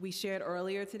 We shared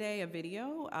earlier today a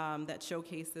video that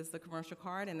showcases the commercial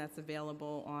card, and that's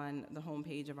available on the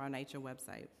homepage of our NYCHA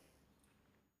website.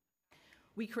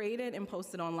 We created and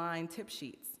posted online tip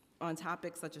sheets on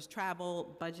topics such as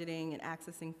travel, budgeting, and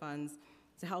accessing funds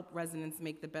to help residents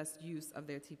make the best use of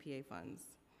their TPA funds.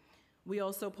 We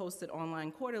also posted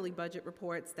online quarterly budget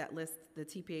reports that list the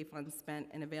TPA funds spent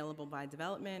and available by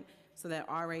development so that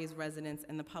RAs, residents,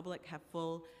 and the public have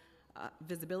full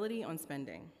visibility on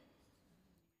spending.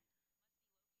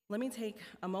 Let me take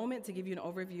a moment to give you an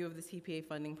overview of the TPA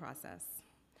funding process.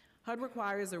 HUD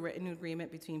requires a written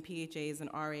agreement between PHAs and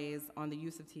RAs on the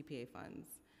use of TPA funds.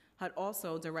 HUD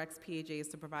also directs PHAs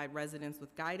to provide residents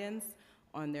with guidance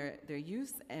on their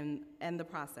use and the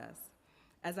process.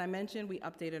 As I mentioned, we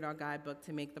updated our guidebook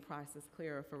to make the process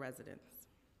clearer for residents.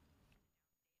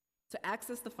 To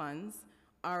access the funds,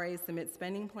 RAs submit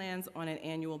spending plans on an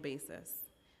annual basis.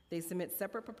 They submit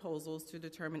separate proposals to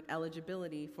determine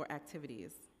eligibility for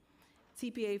activities.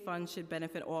 TPA funds should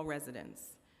benefit all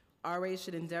residents. RAs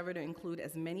should endeavor to include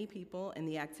as many people in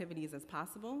the activities as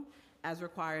possible, as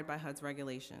required by HUD's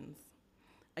regulations.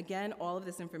 Again, all of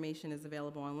this information is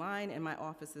available online, and my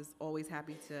office is always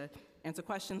happy to answer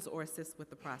questions or assist with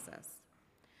the process.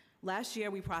 Last year,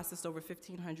 we processed over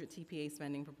 1,500 TPA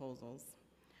spending proposals.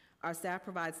 Our staff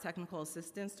provides technical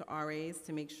assistance to RAs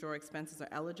to make sure expenses are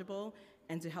eligible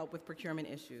and to help with procurement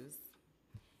issues.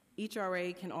 Each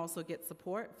RA can also get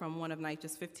support from one of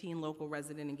NYCHA's 15 local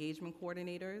resident engagement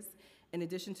coordinators, in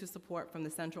addition to support from the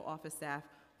central office staff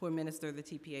who administer the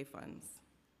TPA funds.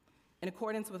 In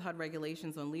accordance with HUD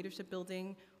regulations on leadership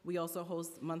building, we also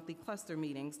host monthly cluster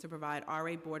meetings to provide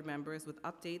RA board members with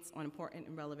updates on important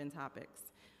and relevant topics.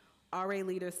 RA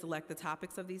leaders select the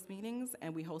topics of these meetings,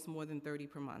 and we host more than 30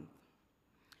 per month.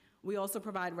 We also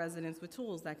provide residents with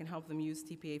tools that can help them use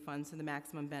TPA funds to the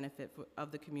maximum benefit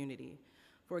of the community.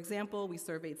 For example, we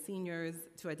surveyed seniors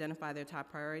to identify their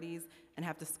top priorities and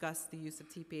have discussed the use of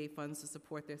TPA funds to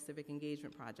support their civic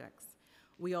engagement projects.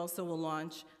 We also will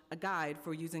launch a guide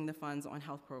for using the funds on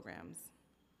health programs.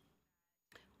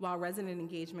 While resident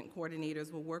engagement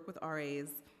coordinators will work with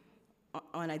RAs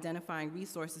on identifying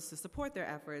resources to support their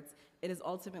efforts, it is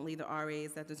ultimately the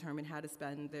RAs that determine how to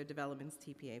spend their development's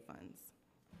TPA funds.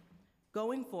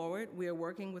 Going forward, we are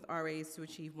working with RAs to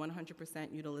achieve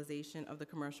 100% utilization of the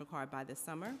commercial card by this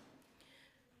summer.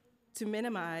 To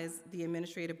minimize the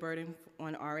administrative burden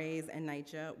on RAs and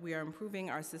NYCHA, we are improving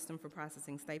our system for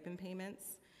processing stipend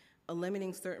payments,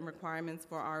 eliminating certain requirements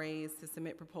for RAs to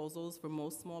submit proposals for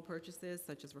most small purchases,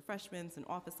 such as refreshments and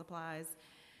office supplies,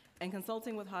 and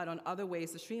consulting with HUD on other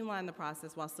ways to streamline the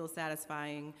process while still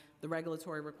satisfying the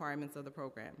regulatory requirements of the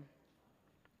program.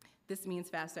 This means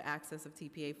faster access of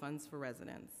TPA funds for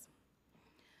residents.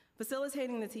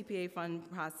 Facilitating the TPA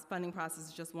funding process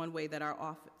is just one way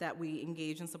that we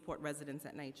engage and support residents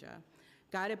at NYCHA.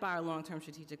 Guided by our long-term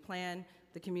strategic plan,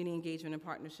 the Community Engagement and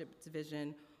Partnership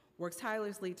Division works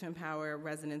tirelessly to empower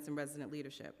residents and resident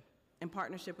leadership. In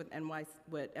partnership with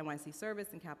NYC Service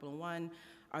and Capital One,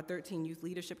 our 13 youth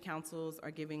leadership councils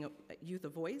are giving youth a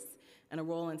voice and a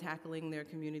role in tackling their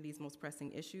community's most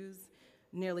pressing issues.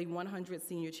 Nearly 100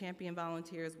 senior champion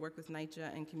volunteers work with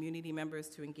NYCHA and community members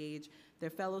to engage their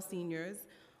fellow seniors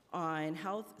on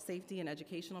health, safety, and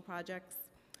educational projects.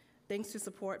 Thanks to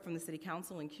support from the City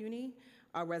Council and CUNY,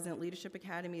 our Resident Leadership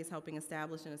Academy is helping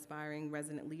establish and aspiring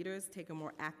resident leaders take a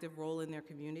more active role in their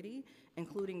community,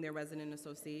 including their resident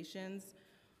associations,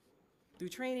 through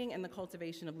training and the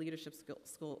cultivation of leadership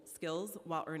skills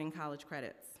while earning college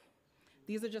credits.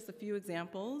 These are just a few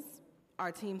examples.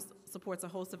 Our team supports a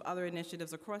host of other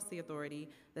initiatives across the authority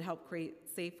that help create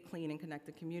safe, clean, and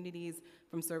connected communities,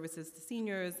 from services to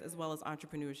seniors, as well as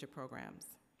entrepreneurship programs.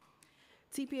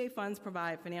 TPA funds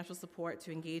provide financial support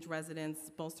to engage residents,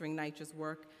 bolstering NYCHA's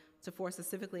work to force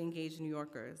civically engaged New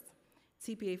Yorkers.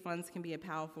 TPA funds can be a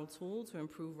powerful tool to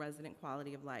improve resident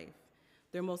quality of life.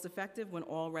 They're most effective when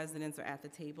all residents are at the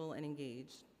table and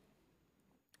engaged.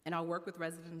 In our work with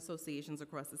resident associations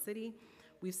across the city,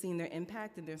 we've seen their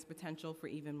impact and there's potential for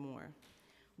even more.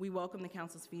 We welcome the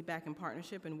council's feedback and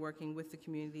partnership in working with the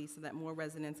community so that more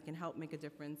residents can help make a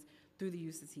difference through the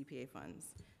use of TPA funds.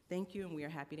 Thank you, and we are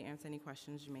happy to answer any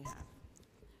questions you may have.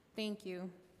 Thank you.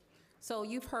 So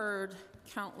you've heard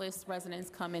countless residents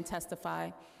come and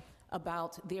testify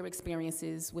about their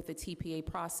experiences with the TPA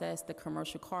process, the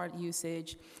commercial card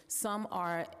usage. Some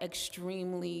are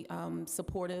extremely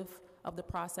supportive of the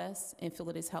process and feel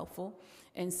it is helpful,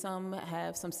 and some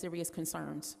have some serious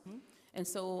concerns. Mm-hmm. And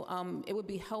so it would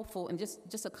be helpful, and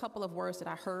just a couple of words that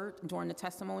I heard during the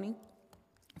testimony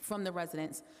from the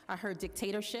residents. I heard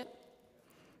dictatorship,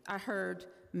 I heard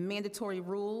mandatory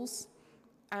rules,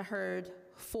 I heard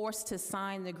forced to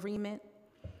sign the agreement.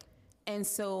 And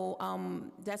so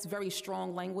that's very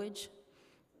strong language,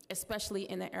 especially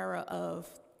in the era of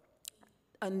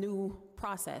a new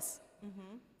process.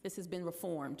 Mm-hmm. This has been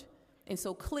reformed. And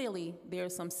so clearly there are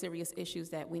some serious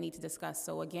issues that we need to discuss.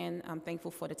 So again, I'm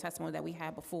thankful for the testimony that we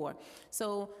had before.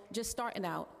 So just starting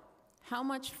out, how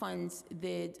much funds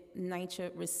did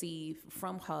NYCHA receive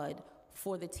from HUD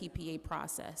for the TPA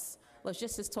process? Let's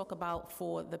just talk about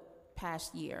for the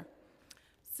past year.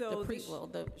 So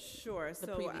sure.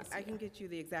 So I can get you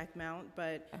the exact amount,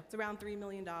 but it's around $3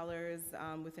 million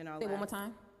within our. Say one more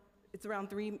time. It's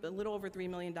around a little over $3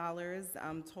 million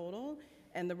total,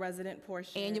 and the resident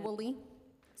portion annually.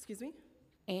 Excuse me.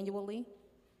 Annually.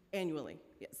 Annually.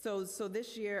 Yeah. So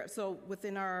this year, so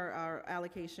within our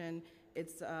allocation,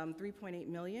 it's 3.8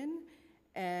 million,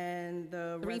 and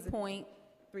the 3.8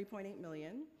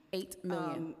 million. 8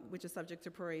 million, which is subject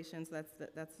to proration. So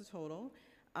that's the total.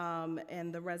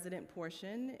 And the resident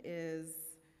portion is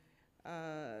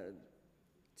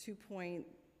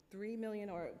 2.3 million,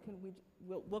 or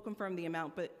we'll confirm the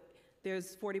amount, but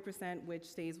there's 40% which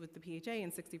stays with the PHA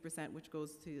and 60% which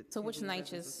goes to. So which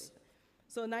NYCHA's?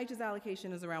 So NYCHA's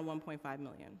allocation is around 1.5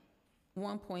 million.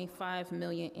 1.5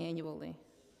 million annually.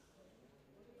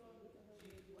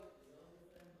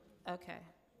 Okay.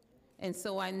 And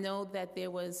so I know that there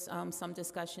was some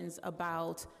discussions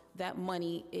about that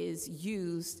money is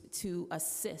used to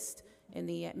assist in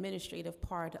the administrative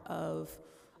part of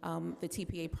the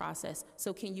TPA process.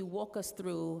 So can you walk us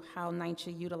through how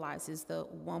NYCHA utilizes the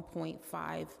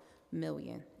 1.5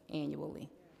 million annually?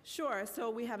 Sure.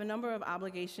 So we have a number of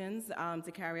obligations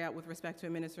to carry out with respect to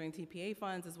administering TPA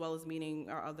funds, as well as meeting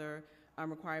our other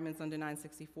requirements under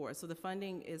 964. So the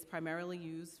funding is primarily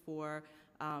used for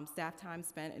staff time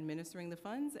spent administering the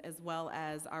funds, as well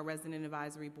as our resident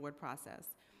advisory board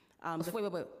process.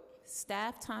 Wait.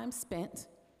 Staff time spent?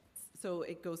 So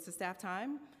it goes to staff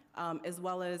time, as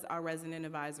well as our resident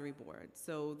advisory board.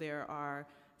 So there are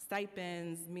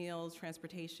stipends, meals,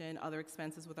 transportation, other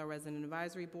expenses with our resident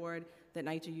advisory board that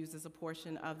NYCHA uses a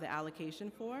portion of the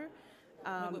allocation for.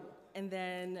 And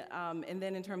then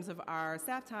in terms of our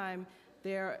staff time,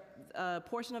 a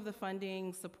portion of the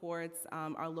funding supports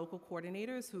our local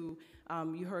coordinators, who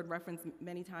you heard referenced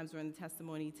many times during the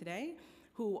testimony today,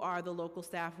 who are the local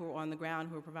staff who are on the ground,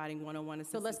 who are providing one-on-one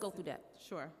assistance. So let's go through that.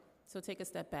 Sure. So take a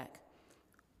step back.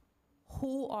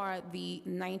 Who are the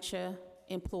NYCHA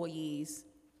employees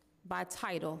by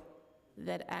title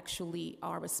that actually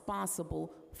are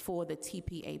responsible for the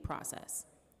TPA process?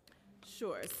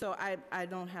 Sure. So I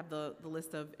don't have the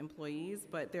list of employees,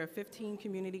 but there are 15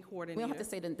 community coordinators. We don't have to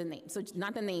say the names. So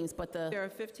not the names, but the... There are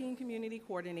 15 community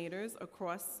coordinators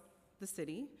across the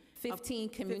city. 15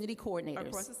 community coordinators.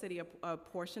 Across the city. A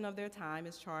portion of their time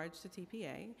is charged to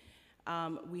TPA.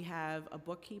 We have a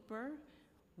bookkeeper.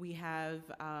 We have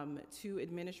 2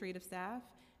 administrative staff.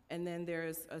 And then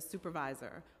there's a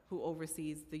supervisor who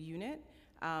oversees the unit.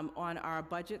 On our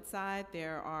budget side,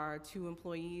 there are 2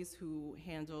 employees who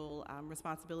handle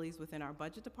responsibilities within our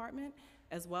budget department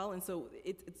as well. And so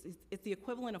it's the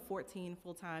equivalent of 14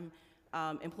 full-time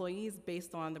employees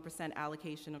based on the percent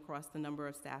allocation across the number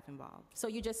of staff involved. So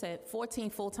you just said 14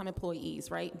 full-time employees,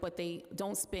 right? But they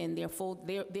don't spend their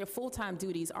full-time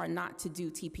duties are not to do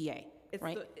TPA,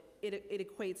 right? It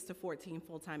equates to 14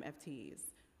 full-time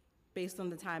FTEs. based on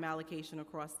the time allocation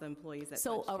across the employees at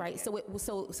So, Punch all right,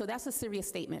 TPA. so that's a serious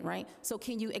statement, right? So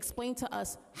can you explain to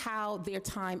us how their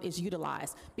time is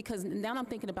utilized? Because now I'm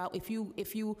thinking about if you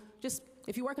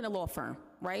work in a law firm,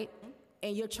 right?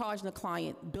 And you're charging a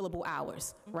client billable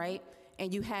hours, right?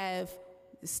 And you have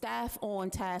staff on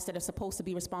task that are supposed to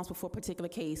be responsible for a particular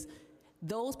case.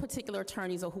 Those particular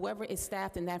attorneys or whoever is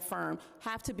staffed in that firm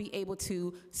have to be able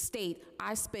to state,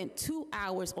 I spent 2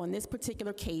 hours on this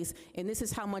particular case, and this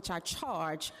is how much I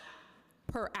charge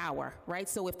per hour, right?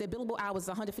 So if their billable hours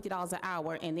is $150 an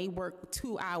hour and they work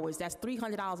 2 hours, that's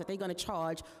 $300 that they're gonna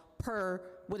charge per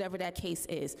whatever that case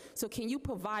is. So can you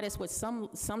provide us with some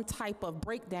type of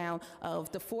breakdown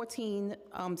of the 14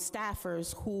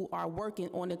 staffers who are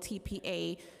working on the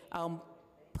TPA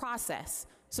process,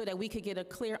 so that we could get a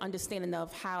clear understanding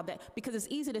of how that, because it's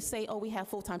easy to say, oh, we have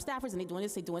full-time staffers and they're doing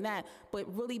this, they're doing that, but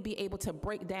really be able to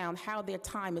break down how their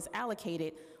time is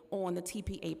allocated on the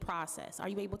TPA process. Are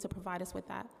you able to provide us with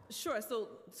that? Sure, so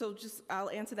just, I'll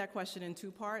answer that question in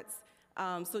 2 parts.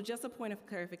 So just a point of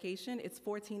clarification, it's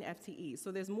 14 FTEs.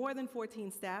 So there's more than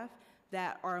 14 staff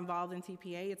that are involved in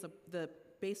TPA. It's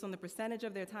based on the percentage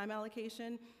of their time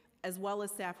allocation, as well as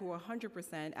staff who are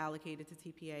 100% allocated to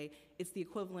TPA, it's the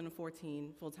equivalent of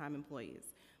 14 full-time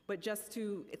employees. But just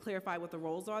to clarify what the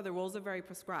roles are very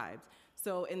prescribed.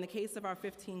 So in the case of our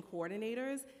 15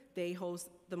 coordinators, they host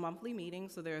the monthly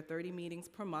meetings, so there are 30 meetings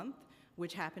per month,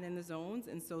 which happen in the zones,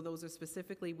 and so those are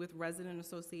specifically with resident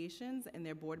associations and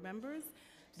their board members.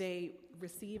 They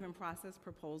receive and process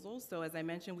proposals. So as I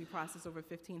mentioned, we processed over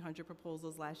 1,500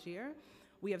 proposals last year.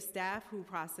 We have staff who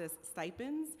process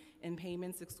stipends and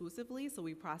payments exclusively, so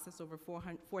we processed over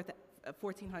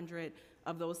 1,400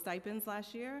 of those stipends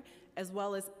last year, as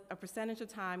well as a percentage of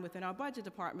time within our budget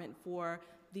department for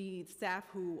the staff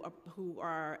who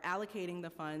are allocating the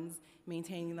funds,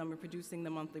 maintaining them, and producing the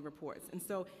monthly reports. And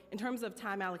so in terms of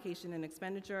time allocation and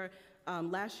expenditure,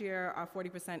 last year our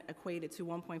 40% equated to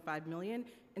 $1.5 million.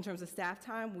 In terms of staff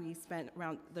time, we spent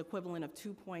around the equivalent of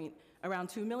around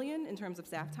 $2 million in terms of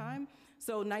staff time.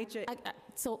 So NYCHA...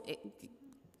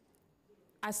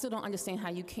 I still don't understand how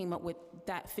you came up with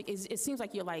that figure. It seems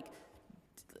like you're like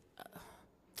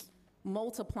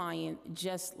multiplying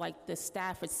just like the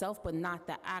staff itself, but not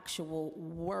the actual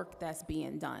work that's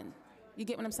being done. You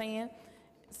get what I'm saying?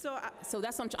 So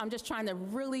that's what I'm just trying to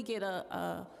really get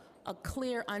a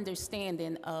clear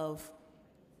understanding of,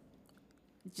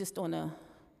 just on a,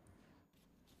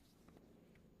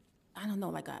 I don't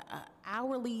know, like a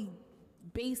hourly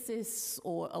basis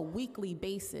or a weekly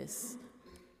basis,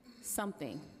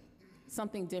 something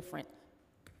different.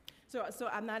 So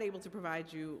I'm not able to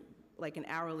provide you like an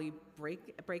hourly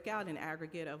breakout, an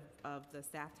aggregate of the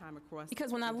staff time across.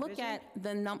 Because when I look at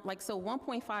the so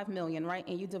 1.5 million, right,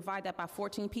 and you divide that by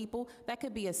 14 people, that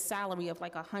could be a salary of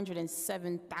like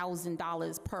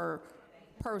 $107,000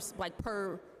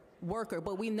 per worker,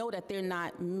 but we know that they're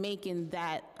not making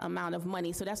that amount of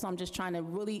money. So that's why I'm just trying to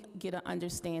really get an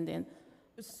understanding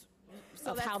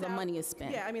of how the money is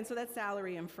spent. Yeah, I mean, so that's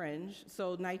salary and fringe.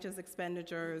 So NYCHA's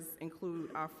expenditures include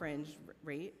our fringe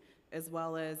rate, as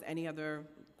well as any other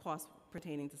costs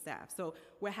pertaining to staff. So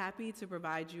we're happy to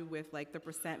provide you with like the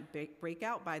percent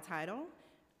breakout by title.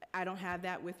 I don't have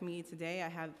that with me today. I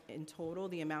have in total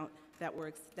the amount that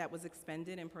was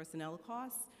expended in personnel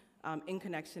costs in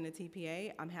connection to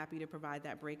TPA. I'm happy to provide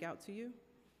that breakout to you.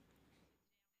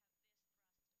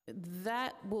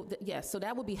 That will, yes, so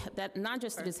that would be, that not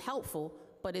just is helpful,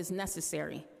 but is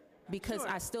necessary, because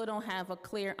I still don't have a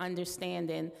clear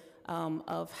understanding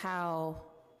of how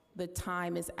the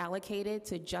time is allocated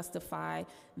to justify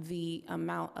the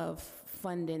amount of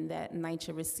funding that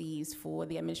NYCHA receives for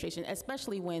the administration,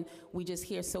 especially when we just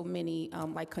hear so many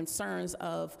like concerns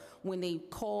of when they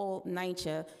call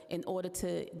NYCHA in order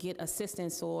to get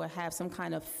assistance or have some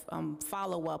kind of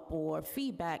follow-up or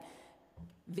feedback,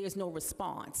 there's no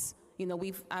response. You know,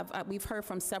 we've heard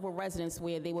from several residents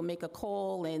where they will make a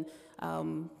call and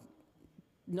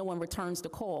no one returns the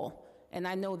call. And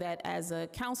I know that as a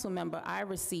council member, I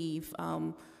receive,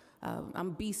 I'm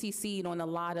BCC'd on a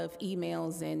lot of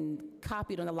emails and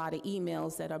copied on a lot of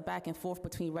emails that are back and forth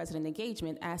between resident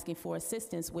engagement asking for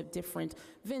assistance with different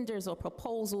vendors or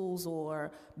proposals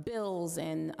or bills.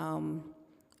 And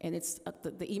it's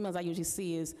the emails I usually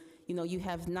see is, you know, you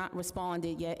have not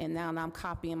responded yet, and now I'm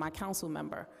copying my council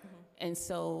member. And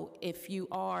so if you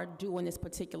are doing this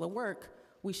particular work,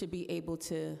 we should be able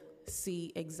to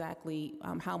see exactly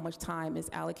how much time is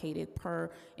allocated per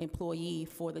employee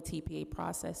for the TPA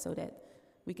process so that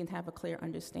we can have a clear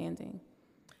understanding.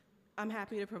 I'm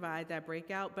happy to provide that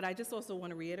breakout, but I just also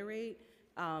want to reiterate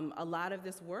A lot of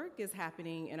this work is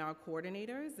happening in our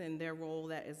coordinators and their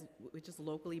role which is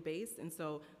locally based. And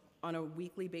so on a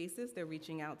weekly basis, they're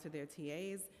reaching out to their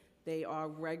TAs. They are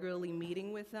regularly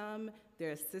meeting with them.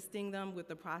 They're assisting them with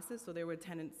the process. So there were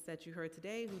tenants that you heard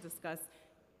today who discussed,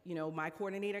 my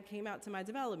coordinator came out to my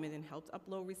development and helped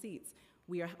upload receipts.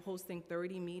 We are hosting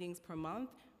 30 meetings per month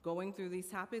going through these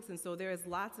topics. And so there is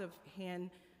lots of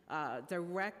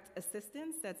direct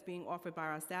assistance that's being offered by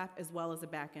our staff, as well as a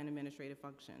back-end administrative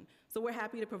function. So we're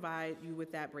happy to provide you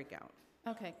with that breakout.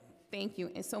 Okay, thank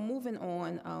you. And so moving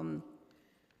on,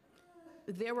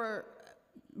 there were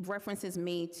references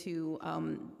made to,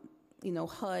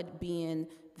 HUD being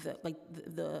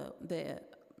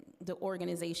the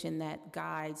organization that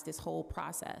guides this whole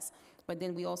process. But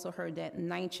then we also heard that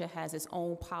NYCC has its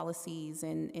own policies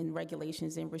and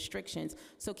regulations and restrictions.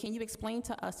 So can you explain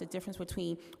to us the difference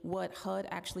between what HUD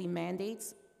actually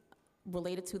mandates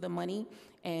related to the money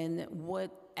and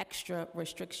what extra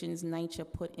restrictions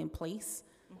NYCC put in place?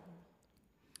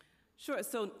 Sure.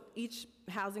 So each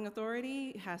housing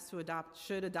authority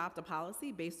should adopt a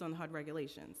policy based on HUD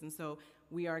regulations. And so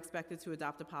we are expected to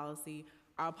adopt a policy.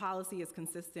 Our policy is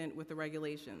consistent with the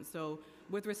regulations. So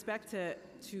with respect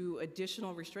to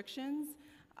additional restrictions,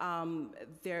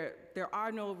 there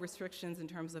are no restrictions in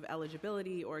terms of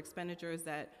eligibility or expenditures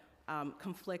that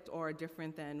conflict or are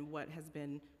different than what has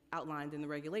been outlined in the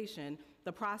regulation.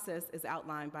 The process is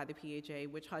outlined by the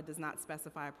PHA, which HUD does not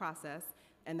specify a process,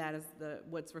 and that is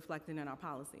what's reflected in our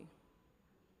policy.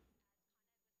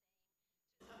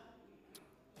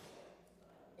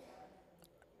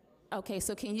 Okay,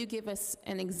 so can you give us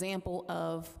an example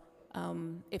of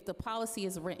if the policy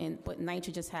is written, but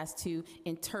NYCC just has to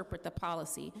interpret the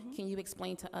policy? Can you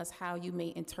explain to us how you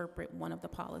may interpret one of the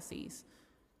policies?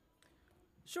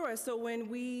 Sure. So when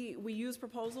we use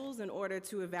proposals in order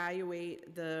to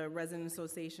evaluate the resident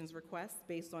association's requests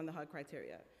based on the HUD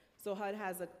criteria. So HUD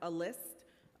has a list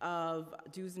of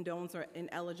do's and don'ts or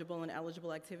ineligible and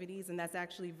eligible activities, and that's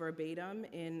actually verbatim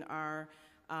in our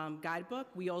guidebook.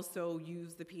 We also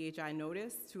use the PHI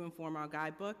notice to inform our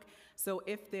guidebook. So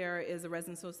if there is a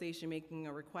resident association making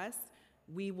a request,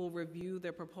 we will review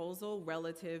the proposal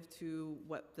relative to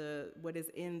what is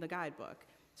in the guidebook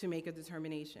to make a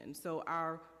determination. So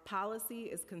our policy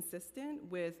is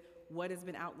consistent with what has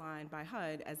been outlined by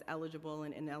HUD as eligible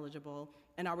and ineligible,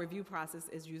 and our review process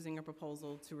is using a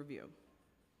proposal to review.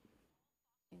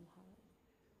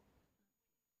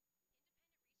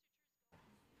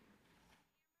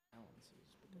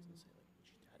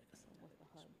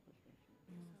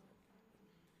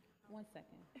 One second.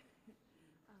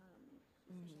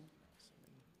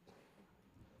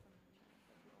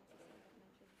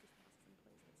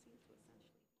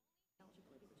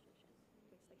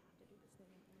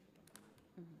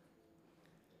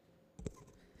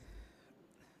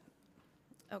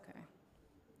 Okay.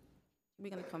 We're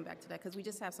going to come back to that because we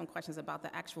just have some questions about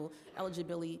the actual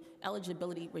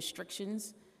eligibility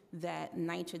restrictions that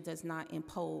NYCC does not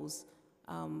impose.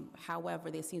 However,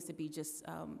 there seems to be just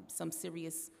some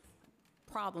serious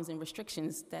problems and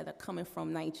restrictions that are coming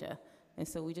from NYCC. And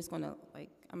so we're just going to, I'm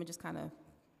going to just kind of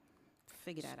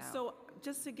figure that out. So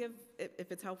just to give,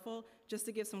 if it's helpful, just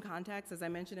to give some context, as I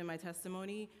mentioned in my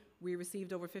testimony, we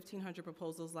received over 1,500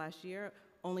 proposals last year.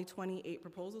 Only 28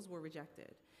 proposals were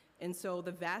rejected. And so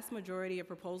the vast majority of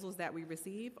proposals that we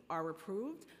receive are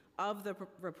approved. Of the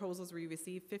proposals we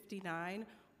received, 59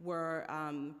 were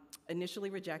initially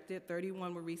rejected,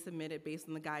 31 were resubmitted based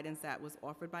on the guidance that was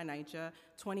offered by NYCC,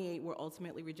 28 were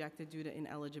ultimately rejected due to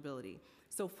ineligibility.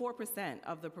 So 4%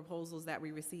 of the proposals that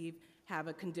we receive have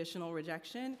a conditional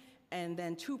rejection, and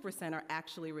then 2% are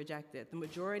actually rejected. The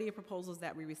majority of proposals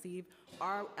that we receive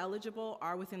are eligible,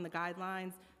 are within the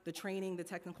guidelines. The training, the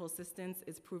technical assistance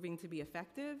is proving to be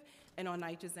effective, and on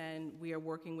NYCC's end, we are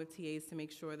working with TAs to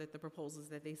make sure that the proposals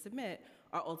that they submit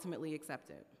are ultimately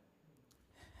accepted.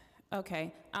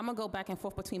 Okay, I'm gonna go back and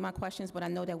forth between my questions, but I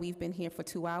know that we've been here for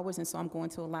 2 hours, and so I'm going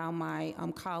to allow my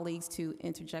colleagues to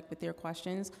interject with their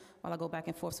questions while I go back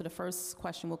and forth. So the first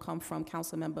question will come from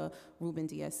Councilmember Ruben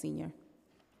Diaz Sr.,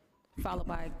 followed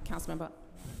by Councilmember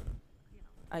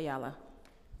Ayala.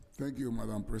 Thank you,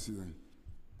 Madam President.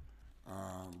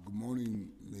 Good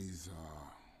morning, Ms.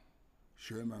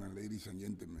 Chairman and ladies and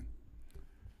gentlemen.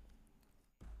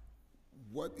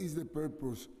 What is the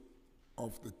purpose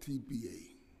of the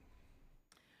TPA?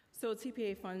 So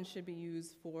TPA funds should be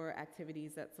used for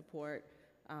activities that support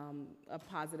a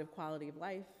positive quality of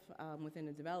life within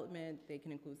a development. They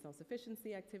can include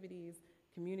self-sufficiency activities,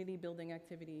 community building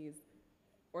activities,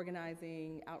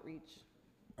 organizing, outreach.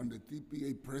 And the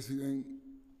TPA president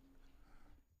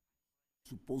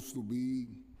supposed to be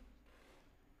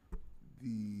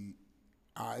the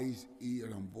eyes, ear,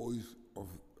 and voice of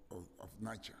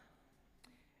NYCHA?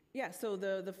 Yeah, so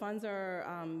the funds are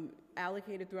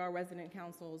allocated through our resident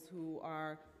councils, who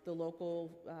are the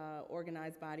local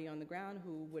organized body on the ground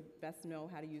who would best know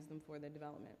how to use them for their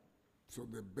development. So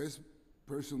the best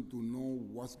person to know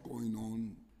what's going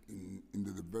on in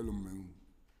the development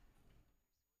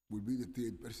will be the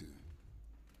TA president.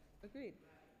 Agreed.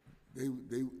 They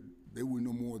will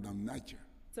know more than NYCHA.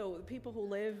 So the people who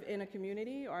live in a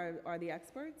community are the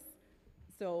experts.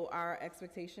 So our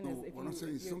expectation is if what I'm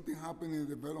saying, something happens in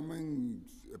development,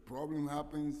 a problem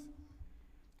happens,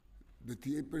 the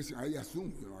TA president, I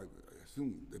assume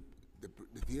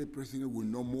the TA president will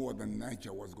know more than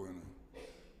NYCHA what's going on.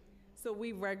 So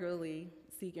we regularly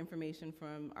seek information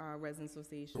from our resident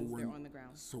associations. They're on the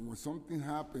ground. So when something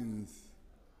happens,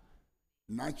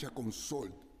 NYCHA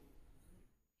consult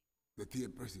the TA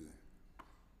president,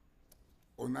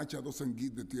 or NYCHA doesn't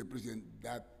give the TA president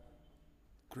that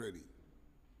credit.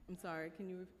 I'm sorry, can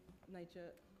you,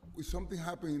 NYCHA? If something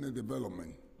happens in a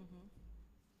development,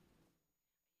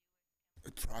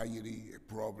 a tragedy, a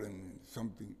problem,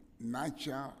 something,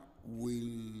 NYCHA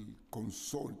will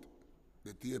consult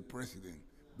the TA president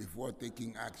before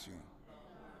taking action.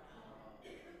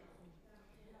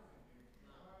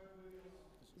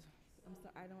 I'm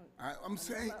sorry, I don't.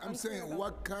 I'm saying,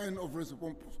 what kind of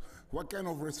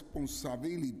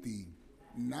responsibility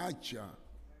NYCHA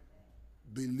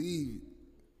believe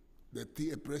the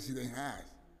TA president has?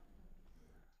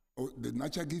 Or did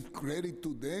NYCHA give credit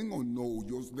to them, or no?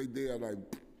 Just they are like.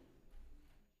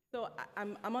 So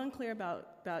I'm unclear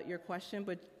about your question,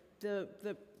 but the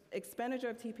expenditure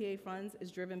of TPA funds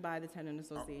is driven by the tenant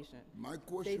association. My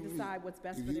question They decide what's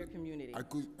best for their community. I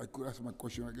could ask my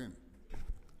question again.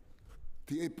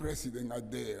 TA president are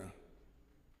there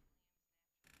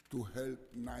to help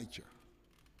NYCHA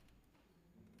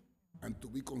and to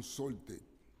be consulted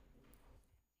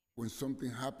when something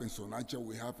happens, so NYCHA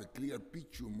will have a clear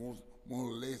picture, more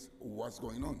or less, of what's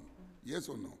going on. Yes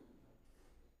or no?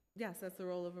 Yes, that's the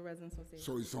role of a resident association.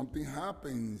 So if something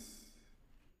happens,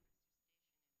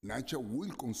 NYCHA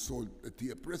will consult the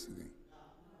TA president.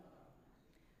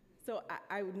 So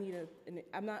I would need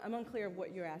I'm unclear of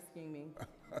what you're asking me.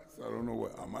 So I don't know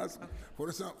what I'm asking. For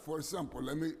example,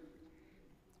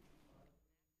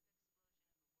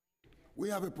 we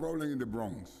have a problem in the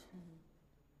Bronx.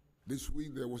 This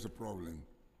week there was a problem.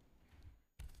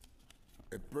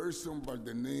 A person by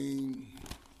the name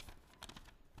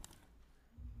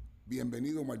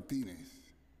Bienvenido Martinez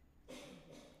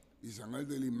is an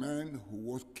elderly man who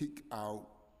was kicked out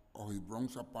of his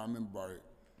Bronx apartment by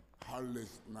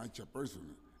heartless NYCHA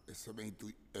person. A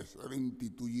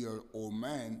 72-year-old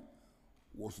man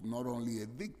was not only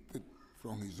evicted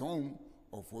from his home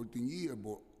of 14 years,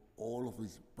 but all of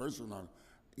his personal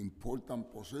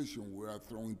important possessions were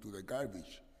thrown into the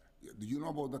garbage. Do you know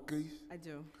about the case? I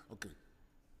do. Okay.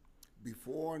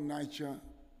 Before NYCHA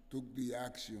took the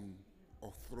action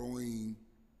of throwing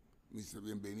Mr.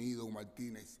 Bienvenido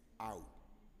Martinez out,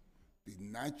 did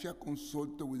NYCHA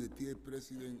consult with the TA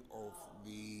president of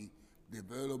the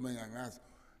development and ask,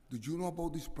 did you know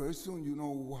about this person? You know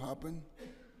what happened?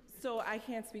 So I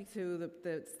can't speak to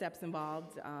the steps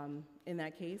involved in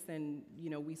that case, and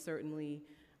we certainly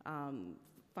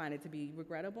find it to be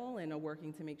regrettable and are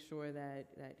working to make sure that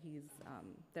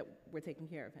that we're taking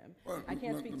care of him. Well, I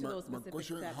can't speak to those my specific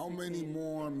question, steps. how many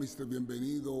more Mr.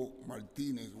 Bienvenido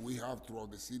Martinez we have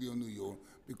throughout the city of New York,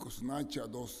 because NYCHA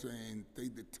doesn't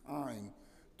take the time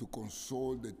to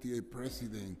consult the TA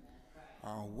president.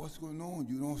 What's going on?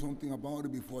 You know something about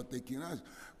it before taking action.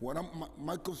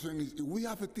 My concern is, if we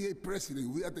have a TA president,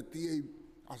 we have the TA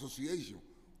association.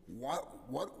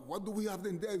 What do we have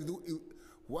them there?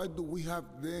 Why do we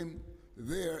have them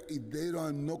there if they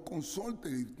are not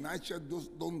consulted? If NYCHA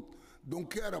don't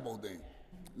care about them?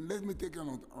 Let me take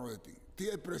another thing.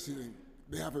 TA president,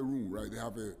 they have a room, right?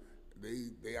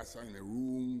 They assign a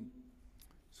room.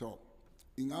 So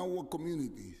in our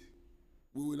communities,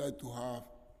 we would like to have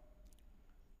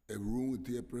a room with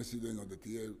TA president or the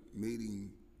TA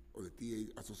meeting or the TA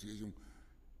association.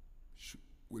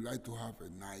 We like to have a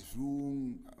nice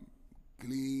room,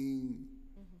 clean,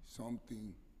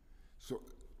 something. So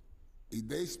if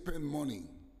they spend money,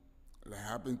 like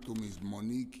happened to Ms.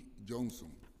 Monique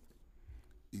Johnson,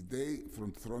 if they,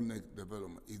 from Thronex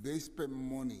Development, if they spend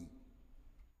money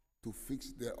to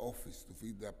fix their office, to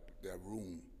fix their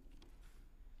room,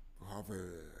 to have a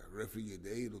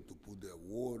refrigerator, to put their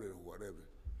water or whatever,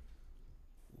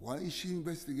 why is she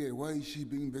investigated? Why is she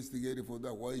being investigated for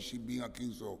that? Why is she being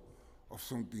accused of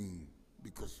something?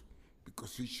 Because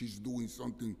she's doing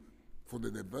something for the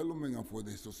development and for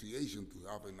the association to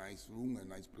have a nice room, a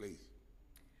nice place.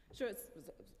 Sure.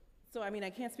 So, I mean, I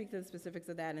can't speak to the specifics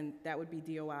of that, and that would be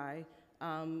DOI,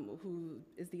 who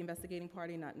is the investigating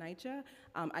party, not NYCHA.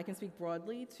 I can speak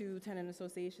broadly to tenant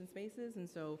association spaces, and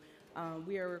so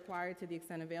we are required, to the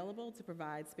extent available, to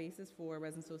provide spaces for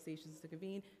resident associations to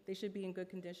convene. They should be in good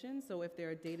condition, so if there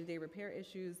are day-to-day repair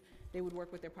issues, they would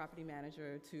work with their property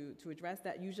manager to address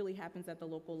that. Usually happens at the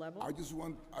local level. I just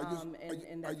want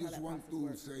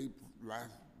to say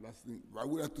last thing. I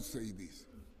would have to say this.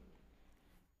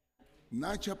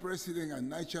 NYCHA president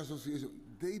and NYCHA association,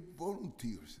 they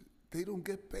volunteers. They don't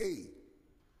get paid.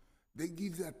 They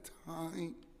give their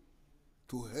time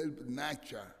to help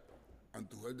NYCHA and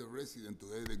to help the resident to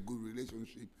have a good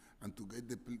relationship and to get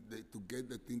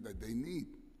the thing that they need.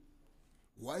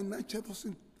 Why NYCHA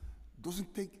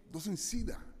doesn't see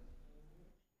that?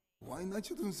 Why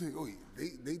NYCHA doesn't say, oh,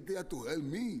 they there to help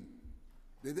me.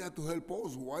 They're there to help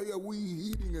us. Why are we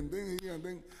eating and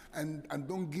then and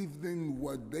don't give them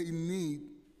what they need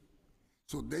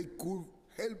so they could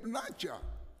help NYCHA?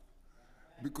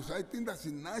 Because I think that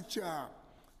in NYCHA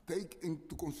take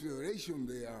into consideration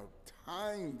their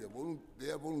time,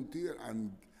 their volunteer,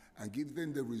 and give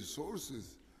them the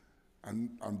resources,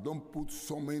 and don't put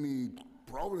so many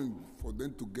problems for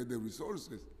them to get the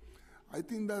resources. I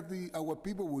think that our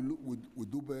people will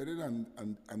do better,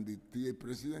 and the TA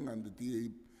president and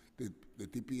the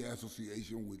TPA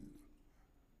association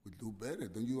will do better.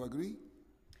 Don't you agree?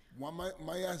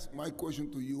 My question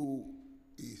to you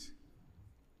is,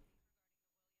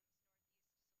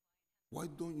 why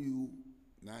don't you,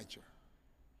 NYCHA,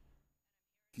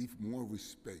 give more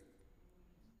respect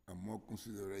and more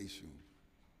consideration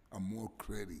and more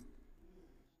credit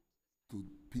to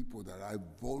people that I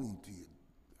volunteered?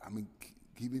 I mean,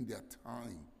 giving their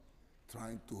time,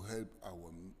 trying to help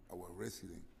our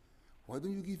residents. Why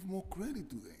don't you give more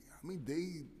credit to them? I mean,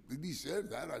 they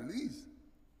deserve that at least.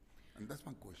 And that's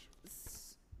my question.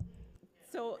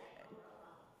 So,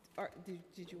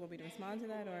 did you want me to respond to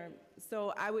that?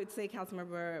 So I would say,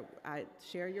 Councilmember, I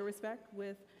share your respect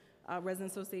with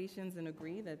resident associations and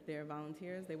agree that they're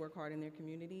volunteers. They work hard in their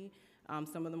community.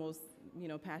 Some of the most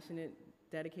passionate,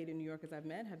 dedicated New Yorkers I've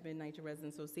met have been NYCHA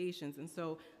resident associations. And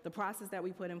so the process that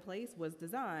we put in place was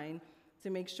designed to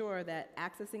make sure that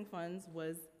accessing funds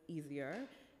was easier,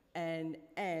 and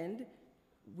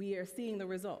we are seeing the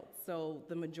results. So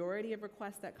the majority of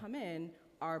requests that come in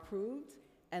are approved,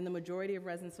 and the majority of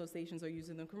resident associations are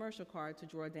using the commercial card to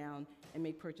draw down and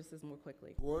make purchases more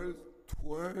quickly. 12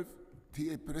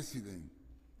 TA presidents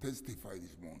testified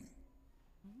this morning.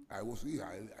 I was here.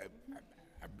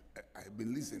 I've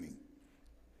been listening.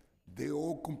 They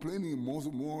all complaining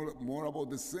more about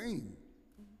the same.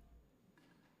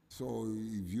 So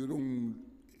if you don't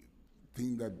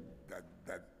think that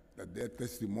their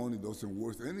testimony doesn't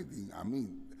worth anything, I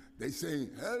mean, they say,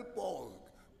 help us,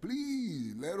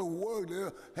 please, let us work,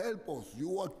 help us.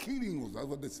 You are killing us. That's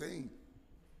what they're saying.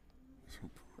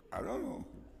 I don't know.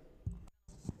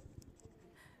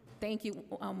 Thank you.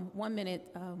 1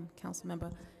 minute, council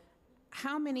member.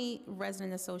 How many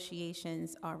resident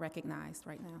associations are recognized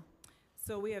right now?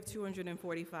 So we have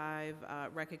 245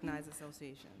 recognized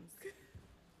associations.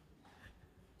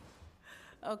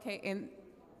 Okay, and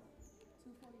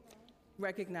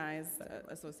recognized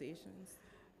associations.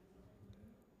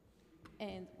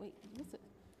 And wait, what's it?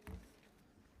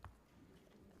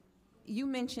 You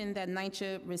mentioned that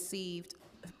NYCHA received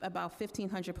about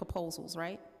 1,500 proposals,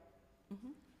 right?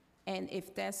 Mm-hmm. And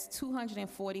if that's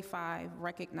 245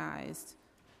 recognized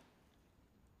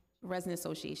resident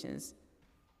associations,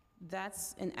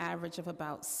 that's an average of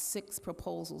about 6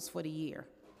 proposals for the year.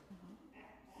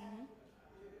 Mm-hmm.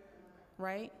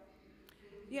 Right?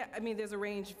 Yeah, I mean, there's a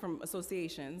range from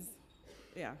associations.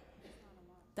 Yeah.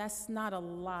 That's not a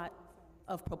lot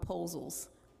of proposals,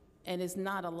 and it's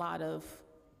not a lot of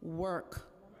work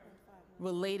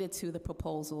related to the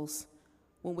proposals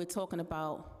when we're talking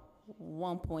about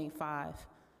 $1.5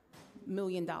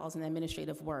 million in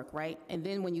administrative work, right? And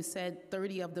then when you said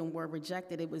 30 of them were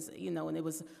rejected, it was, and it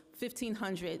was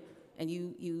 1,500, and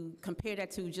you compare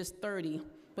that to just 30.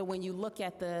 But when you look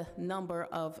at the number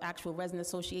of actual resident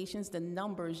associations, the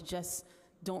numbers just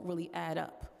don't really add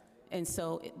up. And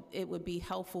so it would be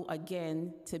helpful,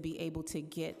 again, to be able to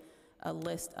get a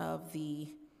list of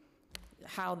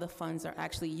how the funds are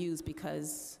actually used,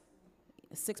 because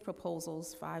 6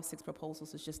 proposals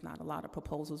is just not a lot of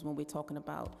proposals when we're talking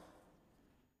about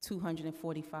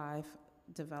 245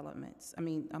 developments,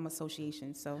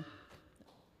 associations. So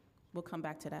we'll come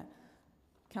back to that.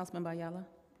 Councilmember Ayala,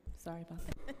 sorry about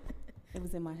that. It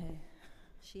was in my head.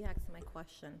 She asked my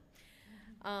question.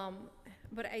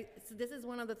 So this is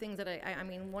one of the things that I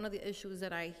mean, one of the issues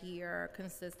that I hear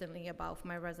consistently about from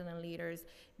my resident leaders.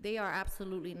 They are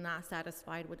absolutely not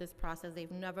satisfied with this process.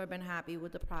 They've never been happy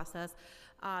with the process.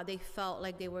 They felt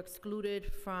like they were excluded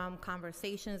from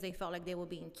conversations. They felt like they were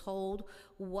being told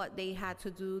what they had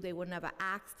to do. They were never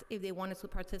asked if they wanted to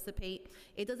participate.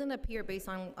 It doesn't appear, based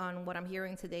on what I'm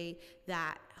hearing today,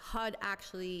 that HUD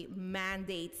actually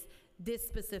mandates this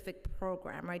specific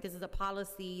program, right? This is a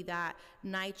policy that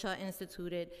NYCHA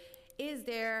instituted. Is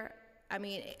there, I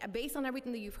mean, based on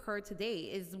everything that you've heard today,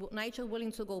 is NYCHA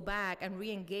willing to go back and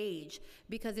re-engage?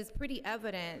 Because it's pretty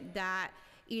evident that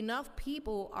enough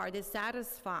people are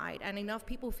dissatisfied and enough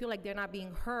people feel like they're not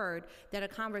being heard, that a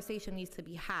conversation needs to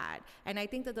be had. And I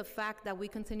think that the fact that we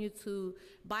continue to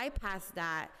bypass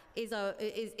that is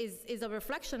a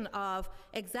reflection of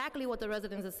exactly what the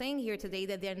residents are saying here today,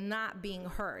 that they're not being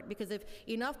heard. Because if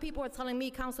enough people are telling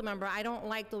me, council member, I don't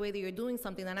like the way that you're doing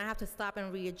something, then I have to stop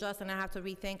and readjust, and I have to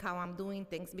rethink how I'm doing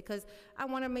things, because I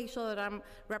want to make sure that I'm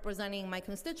representing my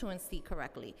constituency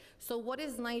correctly. So what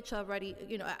is NYCHA ready,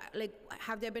 you know, like,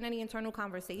 have there been any internal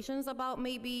conversations about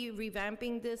maybe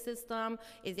revamping this system?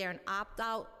 Is there an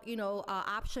opt-out, you know,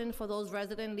 option for those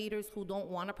resident leaders who don't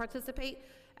want to participate?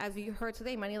 As you heard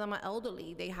today, many of them are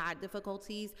elderly. They had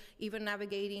difficulties even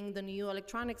navigating the new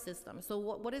electronic system. So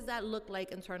what does that look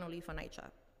like internally for NYCHA?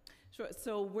 Sure.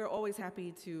 So we're always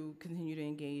happy to continue to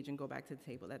engage and go back to the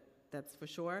table. That's for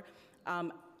sure.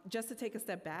 Just to take a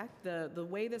step back, the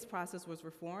way this process was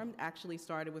reformed actually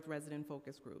started with resident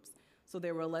focus groups. So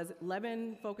there were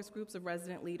 11 focus groups of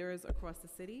resident leaders across the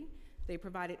city. They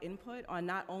provided input on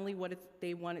not only what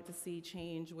they wanted to see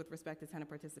change with respect to tenant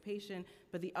participation,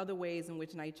 but the other ways in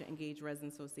which NYCHA engaged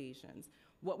resident associations.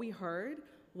 What we heard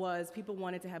was people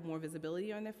wanted to have more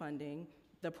visibility on their funding.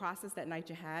 The process that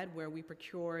NYCHA had, where we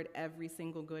procured every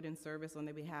single good and service on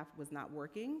their behalf, was not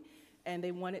working. And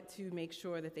they wanted to make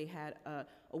sure that they had a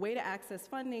way to access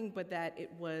funding, but that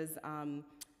it was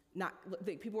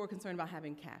people were concerned about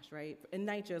having cash, right? And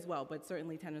NYCHA as well, but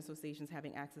certainly tenant associations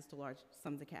having access to large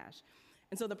sums of cash.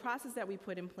 And so the process that we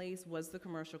put in place was the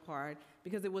commercial card,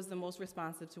 because it was the most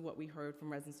responsive to what we heard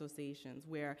from resident associations,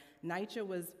 where NYCHA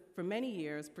was, for many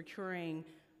years, procuring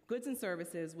goods and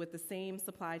services with the same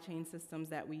supply chain systems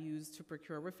that we use to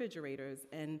procure refrigerators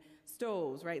and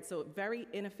stoves, right? So very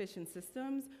inefficient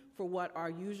systems for what are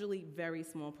usually very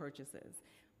small purchases.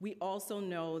 We also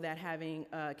know that having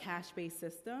a cash-based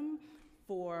system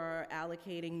for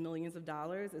allocating millions of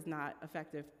dollars is not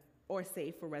effective or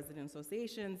safe for resident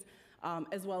associations,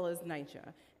 as well as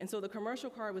NYCHA. And so the commercial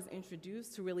card was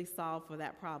introduced to really solve for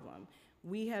that problem.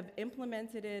 We have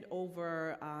implemented it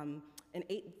over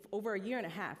a year and a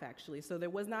half, actually. So there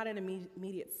was not an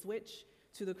immediate switch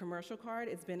to the commercial card.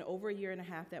 It's been over a year and a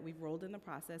half that we've rolled in the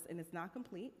process, and it's not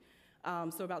complete.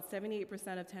 So about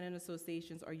 78% of tenant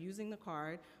associations are using the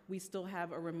card. We still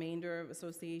have a remainder of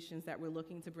associations that we're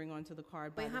looking to bring onto the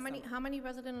card. Wait, how many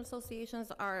resident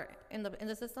associations are in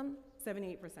the system?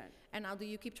 78%. And now, do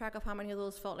you keep track of how many of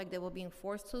those felt like they were being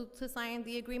forced to sign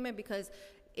the agreement? Because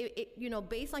you know,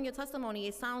 based on your testimony,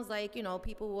 it sounds like, you know,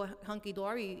 people were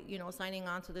hunky-dory, you know, signing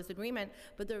on to this agreement.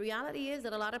 But the reality is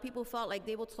that a lot of people felt like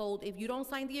they were told, if you don't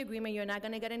sign the agreement, you're not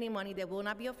going to get any money. There will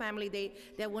not be a family day.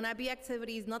 There will not be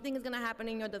activities. Nothing is going to happen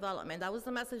in your development. That was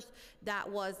the message that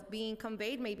was being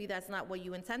conveyed. Maybe that's not what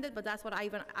you intended, but that's what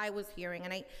I was hearing.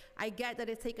 And I get that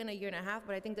it's taken a year and a half,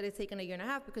 but I think that it's taken a year and a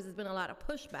half because there's been a lot of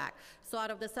pushback. So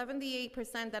out of the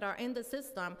 78% that are in the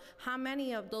system, how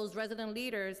many of those resident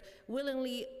leaders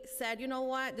willingly said, you know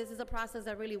what, this is a process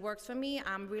that really works for me,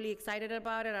 I'm really excited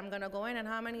about it, I'm going to go in? And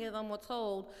how many of them were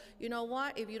told, you know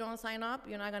what, if you don't sign up,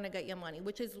 you're not going to get your money?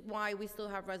 Which is why we still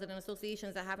have resident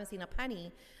associations that haven't seen a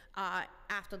penny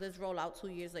after this rollout 2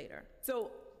 years later. So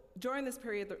during this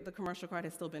period, the commercial card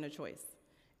has still been a choice.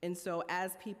 And so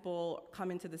as people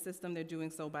come into the system, they're doing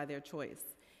so by their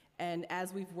choice. And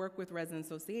as we've worked with resident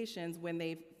associations, when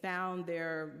they've found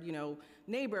their, you know,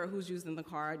 neighbor who's using the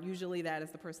card, usually that is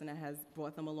the person that has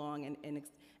brought them along and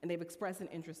they've expressed an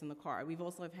interest in the card. We've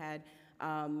also have had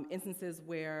instances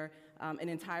where an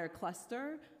entire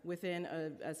cluster within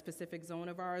a specific zone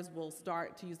of ours will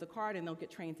start to use the card, and they'll get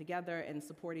trained together and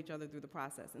support each other through the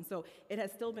process. And so it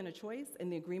has still been a choice,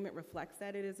 and the agreement reflects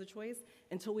that it is a choice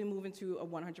until we move into a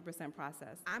 100%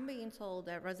 process. I'm being told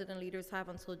that resident leaders have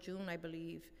until June, I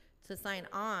believe, to sign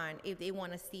on if they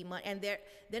want to see money. And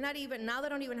they're not even, now they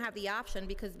don't even have the option,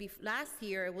 because last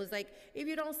year it was like, if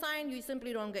you don't sign, you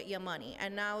simply don't get your money.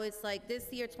 And now it's like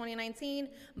this year, 2019,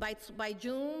 by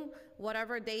June,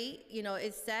 whatever date, you know,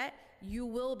 is set, you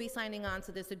will be signing on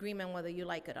to this agreement whether you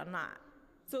like it or not.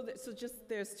 So just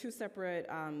there's two separate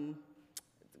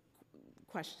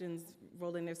questions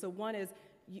rolled in there. So one is,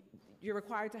 you're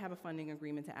required to have a funding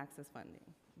agreement to access funding.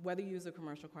 Whether you use a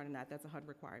commercial card or not, that's a HUD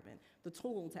requirement. The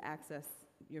tool to access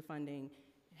your funding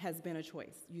has been a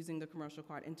choice, using the commercial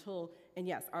card and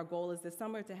yes, our goal is this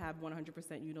summer to have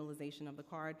 100% utilization of the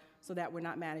card so that we're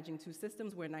not managing two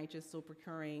systems where NYCHA is still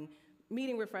procuring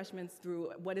meeting refreshments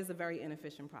through what is a very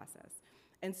inefficient process.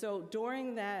 And so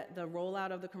during the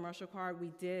rollout of the commercial card,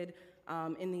 we did,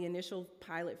 in the initial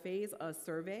pilot phase, a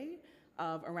survey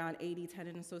of around 80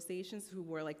 tenant associations who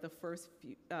were like the first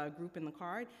group in the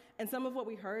card. And some of what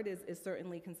we heard is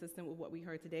certainly consistent with what we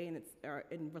heard today, and it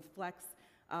reflects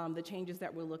the changes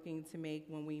that we're looking to make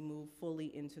when we move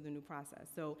fully into the new process.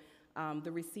 So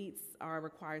the receipts are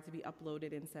required to be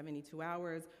uploaded in 72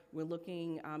 hours. We're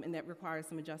looking, and that requires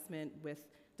some adjustment with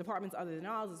departments other than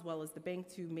ours, as well as the bank,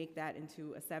 to make that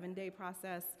into a 7-day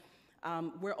process.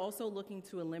 We're also looking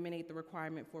to eliminate the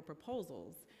requirement for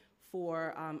proposals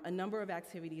for a number of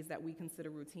activities that we consider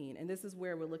routine. And this is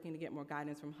where we're looking to get more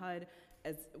guidance from HUD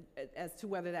as to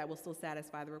whether that will still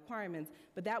satisfy the requirements,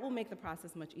 but that will make the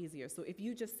process much easier. So if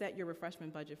you just set your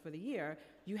refreshment budget for the year,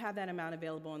 you have that amount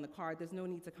available on the card. There's no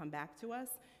need to come back to us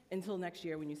until next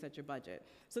year when you set your budget.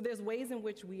 So there's ways in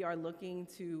which we are looking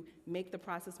to make the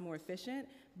process more efficient,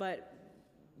 but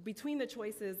between the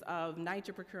choices of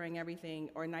NYCHA procuring everything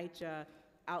or NYCHA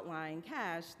outlying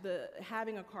cash,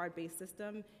 having a card-based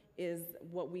system is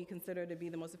what we consider to be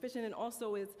the most efficient, and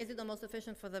also is... Is it the most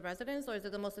efficient for the residents, or is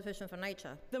it the most efficient for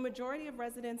NYCHA? The majority of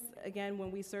residents, again,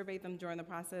 when we surveyed them during the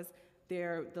process,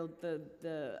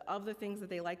 of the things that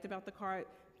they liked about the card,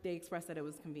 they expressed that it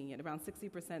was convenient. Around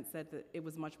 60% said that it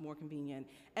was much more convenient,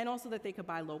 and also that they could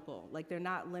buy local. Like, they're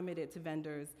not limited to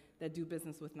vendors that do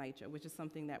business with NYCHA, which is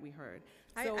something that we heard.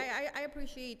 So, I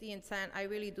appreciate the intent. I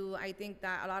really do. I think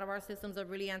that a lot of our systems are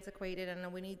really antiquated,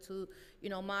 and we need to,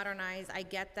 modernize. I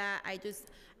get that.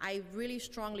 I really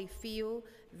strongly feel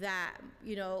that,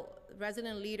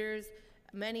 resident leaders,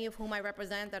 many of whom I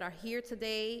represent that are here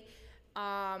today,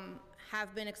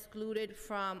 have been excluded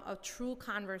from a true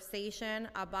conversation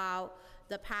about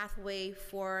the pathway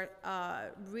for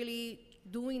really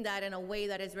doing that in a way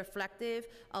that is reflective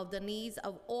of the needs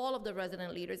of all of the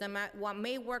resident leaders. And what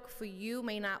may work for you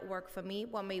may not work for me.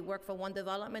 What may work for one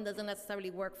development doesn't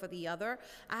necessarily work for the other.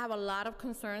 I have a lot of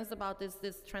concerns about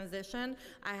this transition.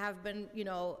 I have been,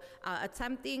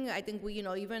 attempting. I think we,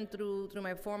 even through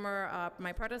my former,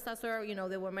 my predecessor,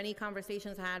 there were many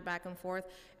conversations had back and forth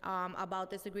about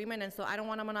this agreement. And so I don't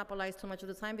want to monopolize too much of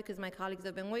the time because my colleagues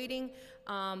have been waiting.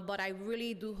 But I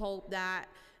really do hope that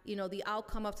the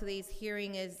outcome of today's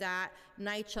hearing is that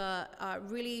NYCHA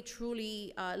really,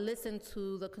 truly listen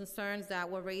to the concerns that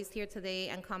were raised here today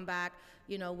and come back,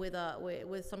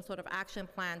 with some sort of action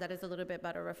plan that is a little bit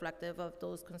better reflective of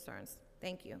those concerns.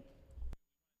 Thank you.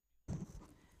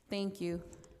 Thank you.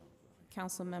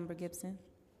 Councilmember Gibson.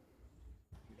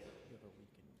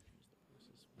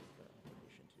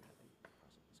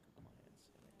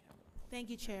 Thank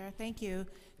you, Chair. Thank you.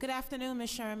 Good afternoon, Ms.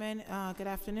 Sherman. Good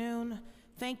afternoon.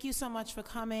 Thank you so much for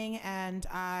coming, and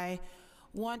I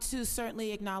want to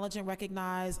certainly acknowledge and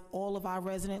recognize all of our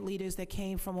resident leaders that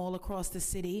came from all across the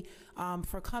city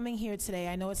for coming here today.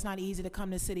 I know it's not easy to come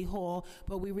to City Hall,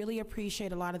 but we really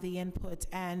appreciate a lot of the input.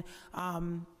 And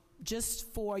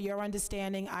just for your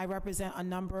understanding, I represent a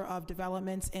number of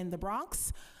developments in the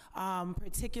Bronx,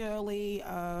 particularly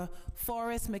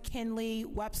Forest, McKinley,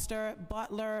 Webster,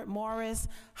 Butler, Morris,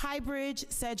 Highbridge,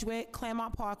 Sedgwick,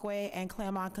 Claremont Parkway, and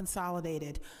Claremont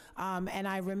Consolidated. And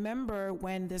I remember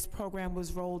when this program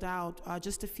was rolled out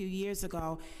just a few years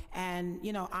ago, and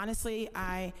honestly,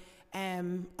 I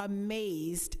am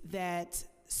amazed that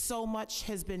so much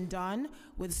has been done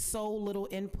with so little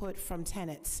input from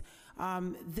tenants.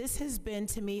 This has been,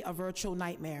 to me, a virtual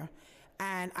nightmare.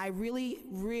 And I really,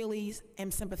 really am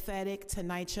sympathetic to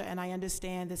NYCHA, and I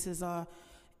understand this is a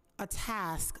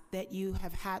task that you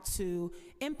have had to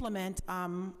implement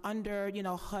under,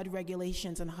 HUD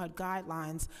regulations and HUD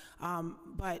guidelines,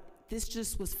 but this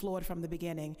just was flawed from the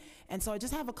beginning. And so I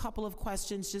just have a couple of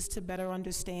questions just to better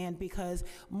understand, because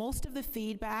most of the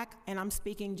feedback, and I'm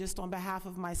speaking just on behalf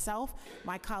of myself,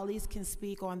 my colleagues can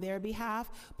speak on their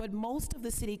behalf, but most of the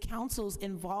City Council's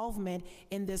involvement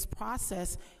in this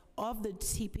process of the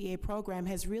TPA program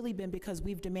has really been because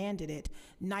we've demanded it.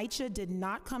 NYCHA did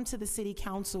not come to the City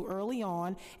Council early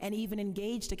on and even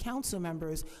engage the council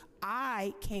members.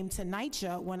 I came to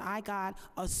NYCHA when I got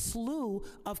a slew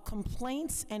of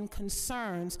complaints and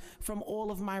concerns from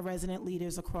all of my resident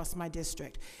leaders across my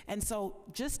district. And so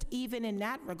just even in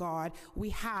that regard,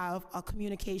 we have a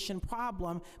communication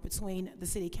problem between the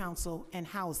City Council and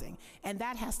housing, and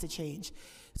that has to change.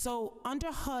 So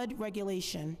under HUD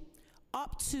regulation,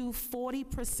 up to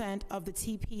 40% of the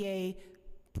TPA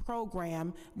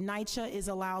program, NYCHA is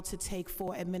allowed to take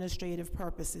for administrative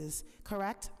purposes,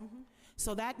 correct?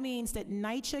 So that means that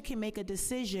NYCHA can make a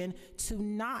decision to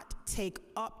not take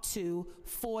up to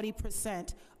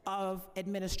 40% of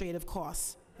administrative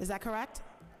costs. Is that correct?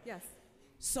 Yes.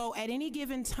 So at any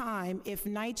given time, if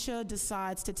NYCHA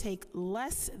decides to take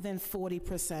less than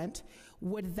 40%,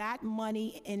 would that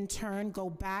money in turn go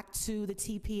back to the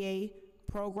TPA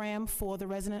program for the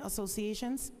resident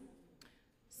associations?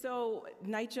 So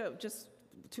NYCHA, just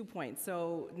 2 points.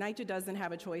 So NYCHA doesn't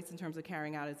have a choice in terms of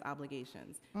carrying out its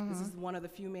obligations. This is one of the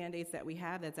few mandates that we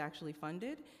have that's actually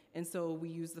funded. And so we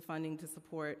use the funding to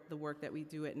support the work that we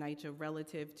do at NYCHA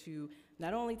relative to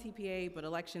not only TPA, but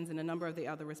elections and a number of the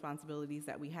other responsibilities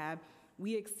that we have.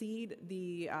 We exceed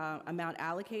the amount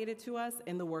allocated to us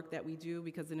in the work that we do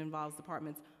because it involves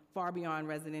departments far beyond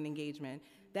resident engagement.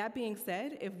 That being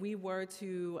said, if we were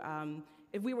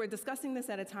discussing this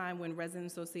at a time when resident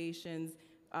associations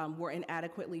were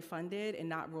inadequately funded and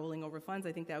not rolling over funds,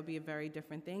 I think that would be a very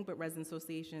different thing. But resident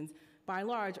associations, by and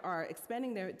large, are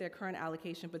expending their current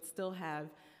allocation but still have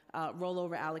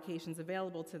rollover allocations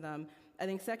available to them. I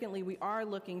think secondly, we are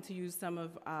looking to use some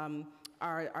of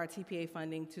our TPA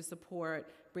funding to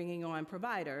support bringing on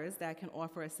providers that can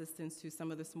offer assistance to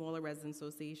some of the smaller resident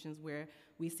associations where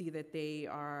we see that they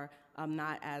are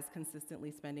not as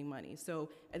consistently spending money. So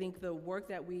I think the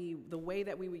way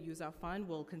that we would use our fund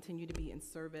will continue to be in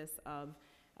service of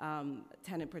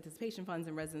tenant participation funds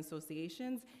and resident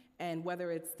associations, and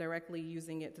whether it's directly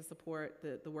using it to support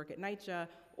the work at NYCHA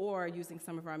or using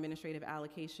some of our administrative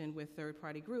allocation with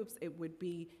third-party groups, it would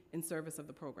be in service of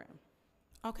the program.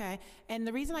 Okay, and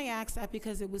the reason I ask that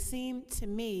because it would seem to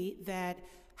me that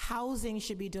housing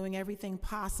should be doing everything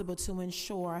possible to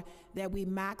ensure that we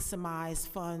maximize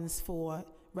funds for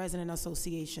resident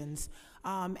associations.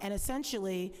 And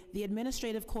essentially, the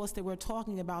administrative cost that we're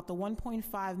talking about, the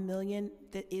 $1.5 million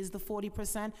that is the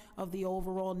 40% of the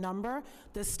overall number,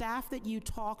 the staff that you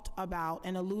talked about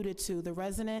and alluded to, the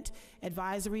resident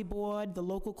advisory board, the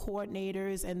local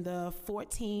coordinators, and the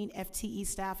 14 FTE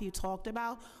staff you talked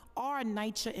about, are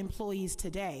NYCHA employees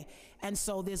today. And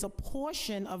so there's a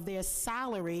portion of their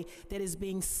salary that is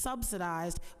being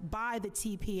subsidized by the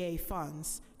TPA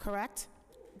funds, correct?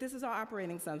 This is our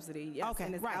operating subsidy, yes, okay,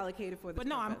 and it's right. allocated for this But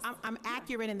no, purpose. I'm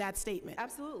accurate in that statement.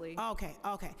 Absolutely. Okay.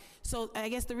 So I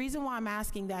guess the reason why I'm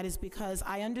asking that is because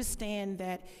I understand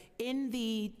that in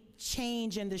the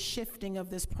change and the shifting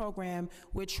of this program,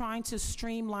 we're trying to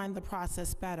streamline the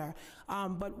process better.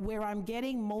 But where I'm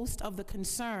getting most of the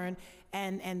concern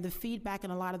and the feedback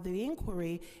and a lot of the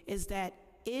inquiry is that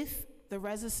if the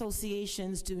res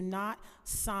associations do not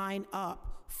sign up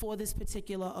for this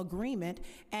particular agreement,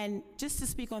 and just to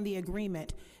speak on the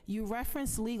agreement, you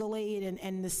referenced legal aid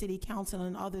and the city council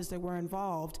and others that were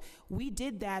involved. We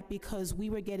did that because we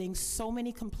were getting so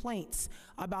many complaints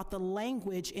about the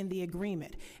language in the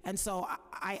agreement. And so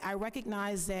I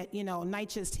recognize that,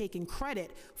 NYCHA is taking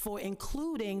credit for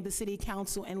including the city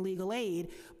council and legal aid,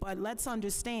 but let's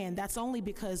understand that's only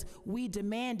because we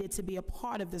demanded to be a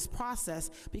part of this process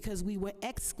because we were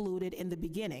excluded in the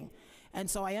beginning. And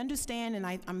so I understand, and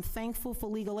I'm thankful for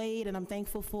legal aid, and I'm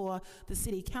thankful for the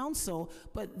city council,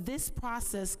 but this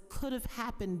process could have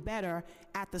happened better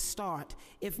at the start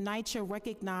if NYCHA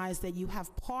recognized that you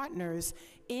have partners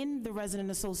in the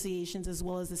resident associations as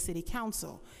well as the city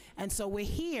council. And so we're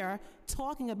here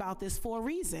talking about this for a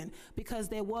reason, because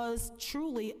there was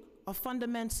truly a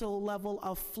fundamental level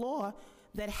of flaw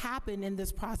that happened in this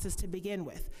process to begin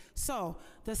with. So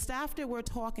the staff that we're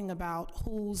talking about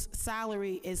whose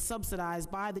salary is subsidized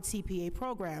by the TPA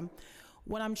program,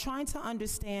 what I'm trying to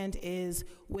understand is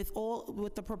with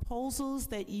the proposals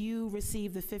that you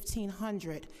received, the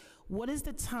 1,500, what is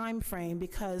the time frame?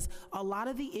 Because a lot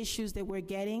of the issues that we're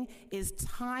getting is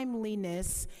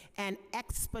timeliness and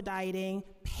expediting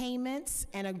payments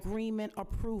and agreement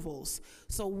approvals.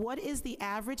 So what is the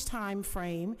average time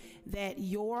frame that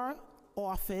your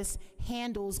office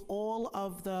handles all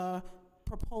of the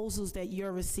proposals that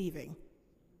you're receiving?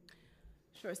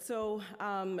 Sure. So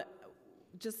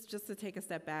just to take a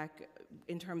step back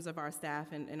in terms of our staff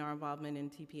and our involvement in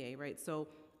TPA, right? So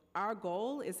our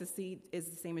goal is the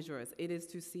same as yours. It is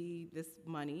to see this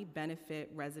money benefit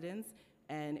residents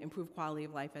and improve quality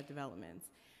of life at developments.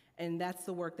 And that's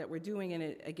the work that we're doing, and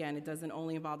it doesn't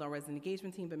only involve our resident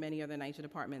engagement team, but many other NYCHA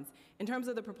departments. In terms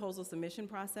of the proposal submission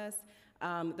process,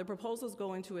 the proposals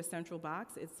go into a central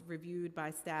box. It's reviewed by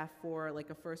staff for like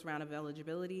a first round of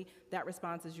eligibility. That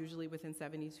response is usually within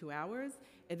 72 hours.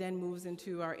 It then moves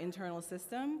into our internal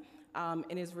system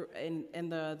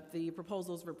and the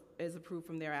proposals is approved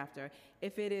from thereafter.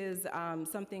 If it is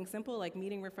something simple like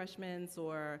meeting refreshments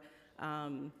or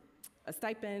a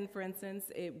stipend, for instance,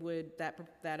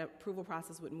 that approval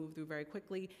process would move through very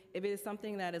quickly. If it is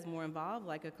something that is more involved,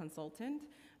 like a consultant,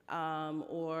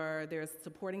 or there's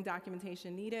supporting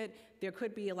documentation needed, there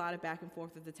could be a lot of back and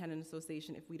forth with the tenant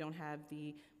association if we don't have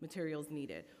the materials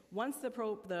needed. Once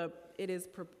it is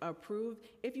approved,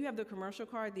 if you have the commercial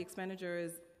card, the expenditure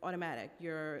is automatic.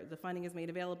 The funding is made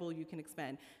available, you can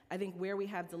expend. I think where we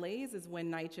have delays is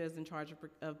when NYCHA is in charge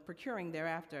of procuring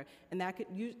thereafter, and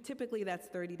typically that's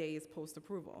 30 days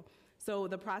post-approval. So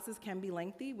the process can be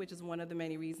lengthy, which is one of the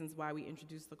many reasons why we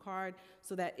introduced the card,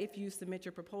 so that if you submit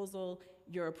your proposal,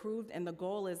 you're approved, and the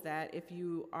goal is that if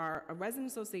you are a resident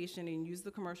association and use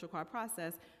the commercial card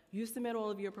process, you submit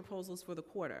all of your proposals for the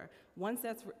quarter. Once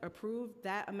that's approved,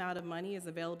 that amount of money is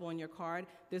available on your card.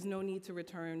 There's no need to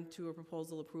return to a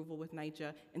proposal approval with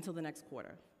NYCHA until the next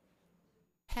quarter.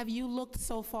 Have you looked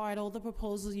so far at all the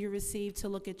proposals you received to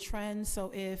look at trends?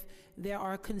 So if there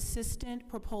are consistent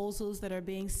proposals that are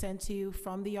being sent to you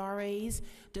from the RAs,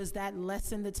 does that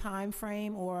lessen the time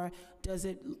frame, or does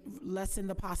it lessen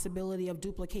the possibility of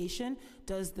duplication?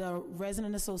 Does the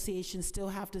resident association still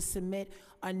have to submit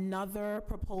another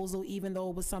proposal even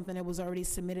though it was something that was already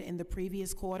submitted in the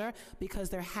previous quarter because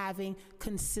they're having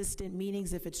consistent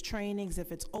meetings, if it's trainings,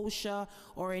 if it's OSHA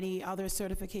or any other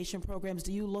certification programs?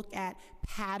 Do you look at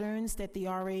patterns that the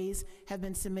RAs have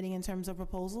been submitting in terms of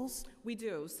proposals? We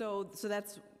do. So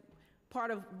that's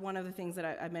part of one of the things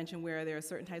that I mentioned, where there are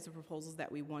certain types of proposals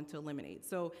that we want to eliminate.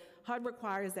 So HUD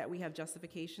requires that we have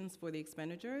justifications for the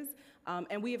expenditures,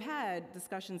 and we have had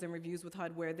discussions and reviews with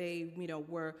HUD where they,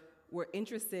 were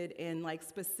interested in like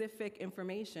specific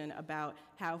information about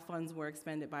how funds were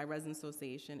expended by resident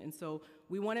association. And so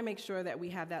we want to make sure that we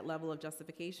have that level of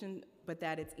justification, but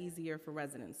that it's easier for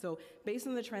residents. So based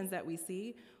on the trends that we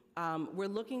see, we're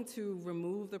looking to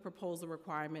remove the proposal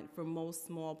requirement for most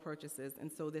small purchases. And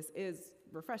so this is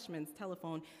refreshments,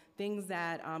 telephone, things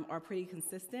that are pretty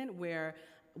consistent, where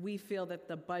we feel that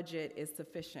the budget is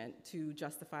sufficient to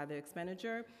justify the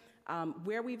expenditure.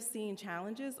 Where we've seen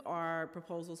challenges are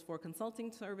proposals for consulting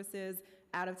services,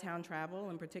 out-of-town travel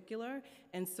in particular.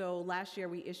 And so last year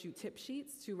we issued tip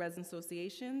sheets to resident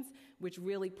associations, which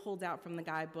really pulled out from the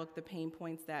guidebook the pain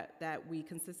points that we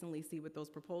consistently see with those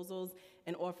proposals,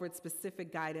 and offered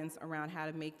specific guidance around how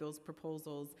to make those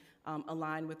proposals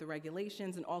align with the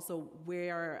regulations, and also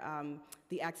where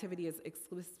the activity is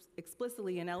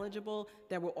explicitly ineligible,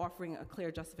 that we're offering a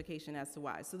clear justification as to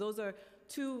why. So those are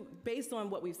two, based on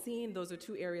what we've seen, those are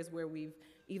two areas where we've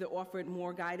either offered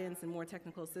more guidance and more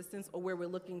technical assistance, or where we're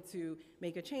looking to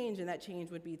make a change, and that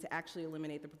change would be to actually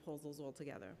eliminate the proposals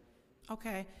altogether.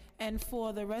 Okay, and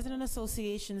for the resident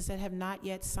associations that have not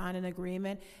yet signed an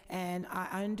agreement, and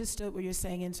I understood what you're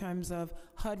saying in terms of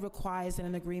HUD requires that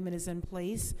an agreement is in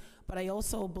place, but I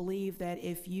also believe that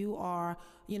if you are,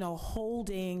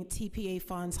 holding TPA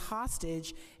funds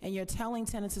hostage and you're telling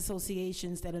tenants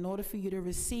associations that in order for you to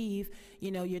receive,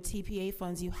 your TPA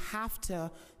funds, you have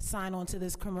to sign on to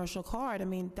this commercial card, I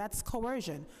mean, that's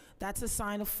coercion. That's a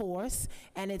sign of force,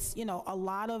 and it's, a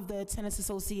lot of the tenants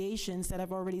associations that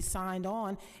have already signed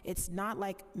on, it's not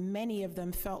like many of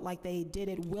them felt like they did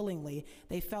it willingly.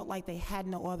 They felt like they had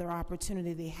no other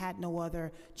opportunity, they had no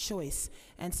other choice.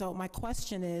 And so my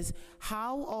question is,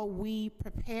 how are we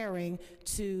preparing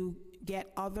to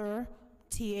get other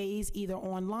TAs either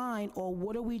online, or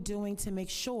what are we doing to make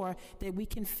sure that we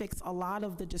can fix a lot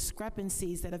of the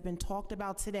discrepancies that have been talked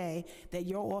about today, that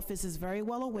your office is very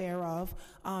well aware of,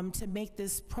 to make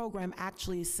this program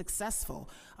actually successful?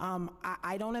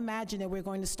 I don't imagine that we're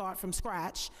going to start from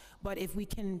scratch, but if we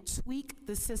can tweak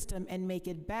the system and make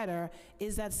it better,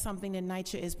 is that something that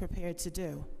NYCHA is prepared to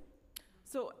do?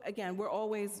 So again,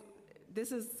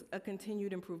 this is a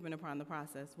continued improvement upon the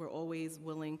process. We're always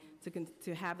willing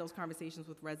to have those conversations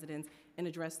with residents and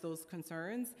address those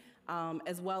concerns,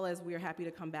 as well as we are happy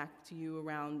to come back to you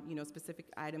around specific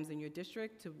items in your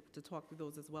district to talk through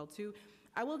those as well too.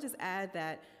 I will just add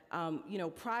that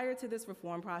prior to this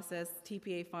reform process,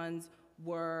 TPA funds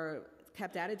were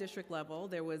kept at a district level.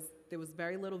 There was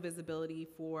very little visibility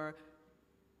for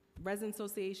resident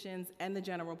associations and the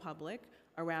general public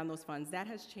around those funds. That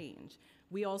has changed.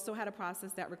 We also had a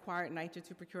process that required NYCHA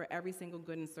to procure every single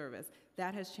good and service.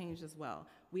 That has changed as well.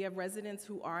 We have residents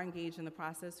who are engaged in the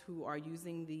process, who are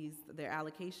using their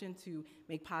allocation to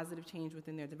make positive change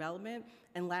within their development.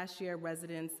 And last year,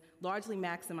 residents largely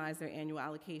maximize their annual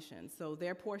allocation. So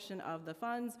their portion of the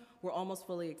funds were almost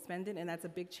fully expended, and that's a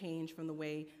big change from the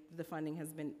way the funding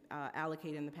has been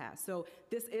allocated in the past. So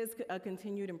this is a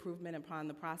continued improvement upon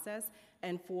the process,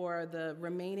 and for the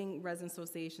remaining resident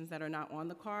associations that are not on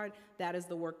the card, that is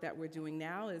the work that we're doing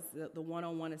now, is the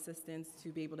one-on-one assistance to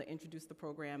be able to introduce the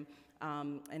program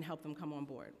and help them come on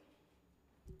board.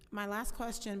 My last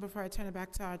question before I turn it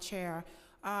back to our chair.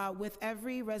 With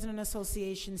every resident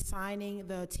association signing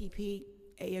the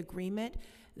TPA agreement,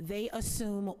 they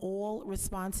assume all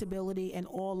responsibility and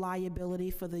all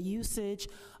liability for the usage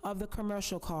of the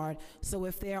commercial card. So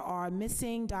if there are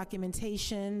missing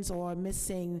documentations or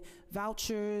missing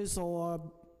vouchers or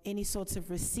any sorts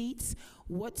of receipts,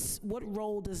 what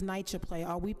role does NYCHA play?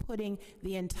 Are we putting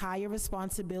the entire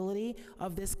responsibility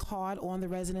of this card on the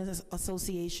resident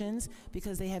associations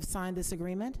because they have signed this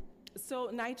agreement? So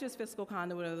NYCHA's fiscal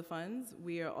conduit of the funds,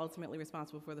 we are ultimately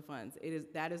responsible for the funds.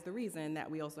 That is the reason that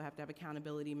we also have to have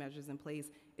accountability measures in place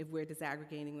if we're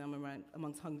disaggregating them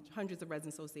amongst hundreds of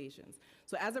resident associations.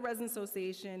 So as a resident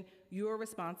association, you are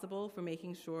responsible for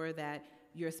making sure that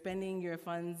you're spending your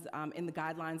funds in the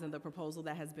guidelines of the proposal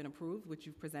that has been approved, which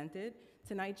you've presented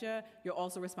to NYCHA. You're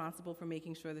also responsible for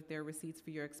making sure that there are receipts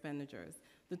for your expenditures.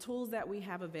 The tools that we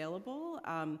have available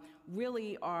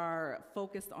really are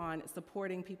focused on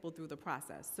supporting people through the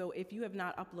process. So if you have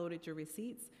not uploaded your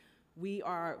receipts, we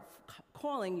are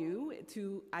calling you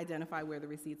to identify where the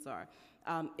receipts are.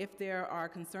 If there are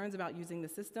concerns about using the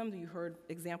system, you heard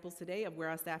examples today of where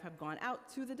our staff have gone out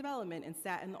to the development and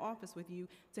sat in the office with you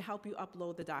to help you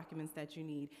upload the documents that you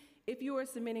need. If you are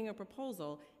submitting a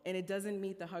proposal and it doesn't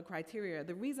meet the HUD criteria,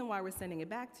 the reason why we're sending it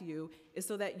back to you is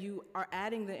so that you are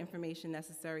adding the information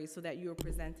necessary so that you are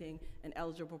presenting an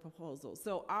eligible proposal.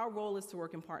 So our role is to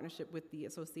work in partnership with the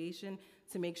association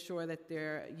to make sure that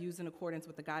they're used in accordance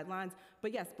with the guidelines.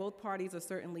 But yes, both parties are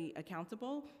certainly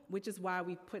accountable, which is why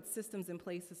we put systems in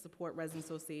place to support resident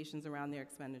associations around their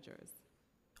expenditures.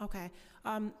 Okay.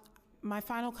 My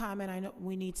final comment, I know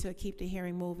we need to keep the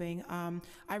hearing moving.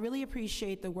 I really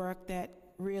appreciate the work that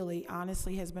really,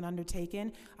 honestly, has been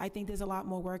undertaken. I think there's a lot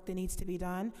more work that needs to be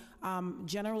done.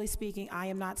 Generally speaking, I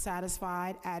am not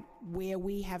satisfied at where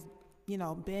we have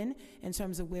been in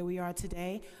terms of where we are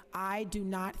today. I do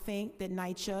not think that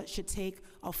NYCHA should take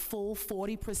a full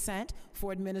 40%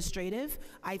 for administrative.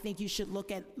 I think you should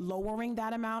look at lowering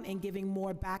that amount and giving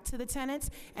more back to the tenants.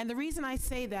 And the reason I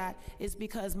say that is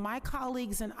because my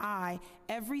colleagues and I,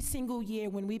 every single year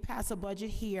when we pass a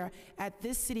budget here at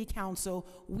this city council,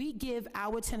 we give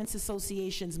our tenants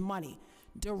associations money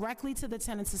directly to the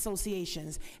tenants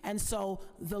associations. And so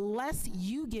the less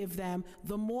you give them,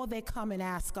 the more they come and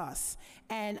ask us.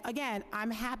 And again,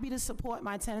 I'm happy to support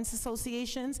my tenants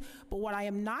associations, but what I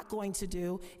am not going to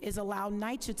do is allow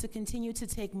NYCHA to continue to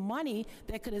take money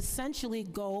that could essentially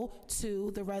go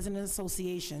to the resident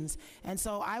associations. And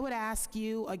so I would ask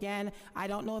you, again, I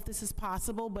don't know if this is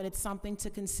possible, but it's something to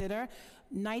consider.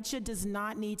 NYCHA does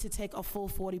not need to take a full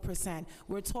 40%.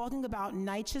 We're talking about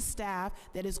NYCHA staff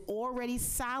that is already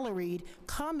salaried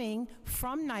coming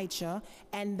from NYCHA,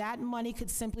 and that money could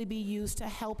simply be used to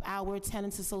help our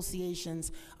tenants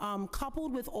associations.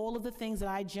 Coupled with all of the things that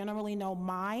I generally know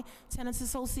my tenants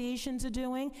associations are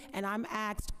doing, and I'm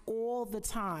asked all the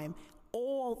time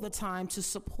to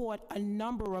support a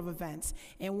number of events.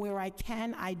 And where I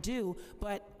can, I do,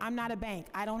 but I'm not a bank.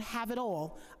 I don't have it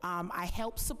all. I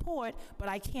help support, but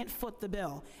I can't foot the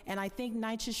bill. And I think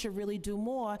NYCHA should really do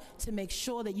more to make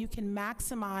sure that you can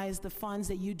maximize the funds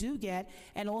that you do get,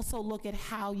 and also look at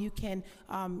how you can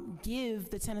give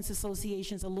the tenants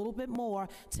associations a little bit more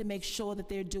to make sure that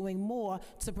they're doing more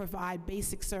to provide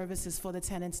basic services for the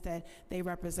tenants that they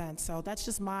represent. So that's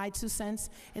just my 2 cents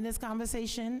in this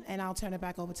conversation, and I'll turn it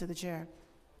back over to the chair.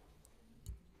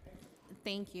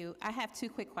 Thank you. I have 2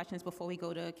 quick questions before we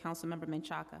go to Councilmember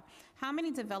Menchaca. How many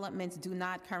developments do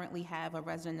not currently have a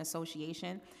resident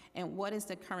association, and what is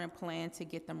the current plan to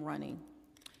get them running?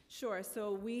 Sure.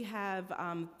 So we have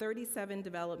 37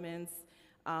 developments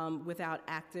without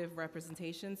active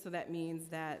representation. So that means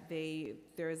that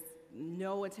there's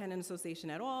no tenant association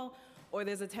at all, or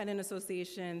there's a tenant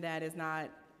association that is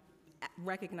not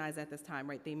recognized at this time,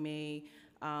 right? They may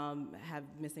have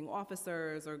missing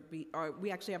officers, or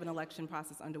we actually have an election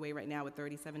process underway right now with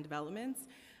 37 developments.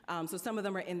 So some of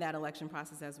them are in that election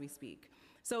process as we speak.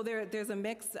 So there's a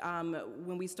mix.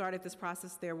 When we started this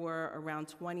process, there were around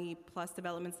 20 plus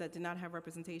developments that did not have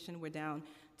representation. We're down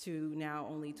to now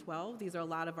only 12. These are a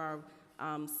lot of our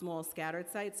small scattered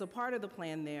sites. So part of the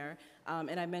plan there,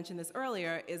 and I mentioned this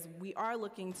earlier, is we are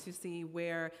looking to see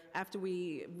where, after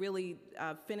we really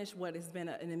finish what has been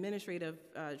an administrative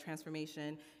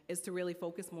transformation, is to really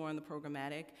focus more on the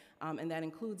programmatic, and that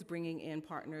includes bringing in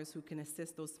partners who can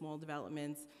assist those small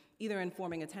developments, either in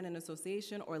forming a tenant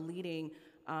association or leading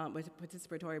a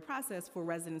participatory process for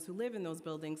residents who live in those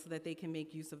buildings so that they can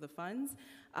make use of the funds.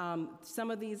 Some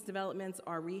of these developments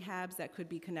are rehabs that could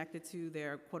be connected to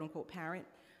their quote-unquote parent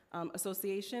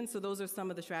association. So those are some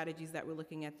of the strategies that we're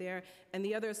looking at there. And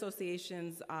the other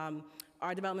associations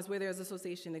are developments where there's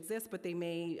association exists, but they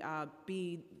may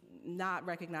be not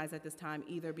recognized at this time,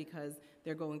 either because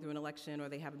they're going through an election or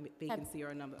they have a vacancy or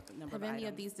a number of items. Have any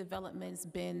of these developments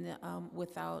been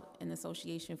without an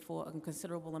association for a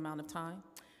considerable amount of time?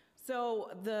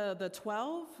 So the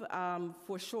 12,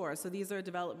 for sure. So these are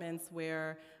developments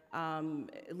where,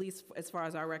 at least as far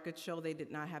as our records show, they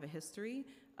did not have a history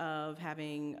of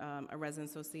having a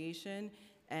resident association,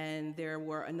 and there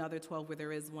were another 12 where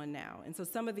there is one now. And so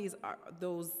some of these are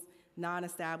those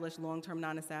non-established, long-term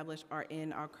non-established, are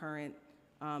in our current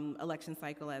election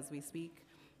cycle as we speak.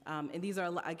 And these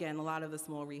are, again, a lot of the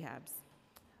small rehabs.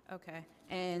 Okay.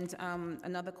 And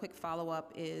another quick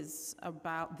follow-up is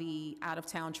about the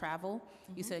out-of-town travel.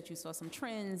 You said you saw some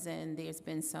trends, and there's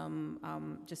been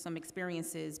some, just some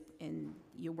experiences, and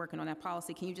you're working on that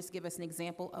policy. Can you just give us an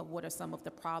example of what are some of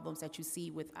the problems that you see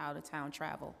with out-of-town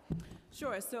travel?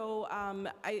 Sure. So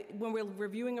when we're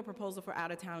reviewing a proposal for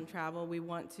out-of-town travel, we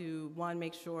want to, one,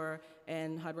 make sure,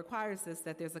 and HUD requires this,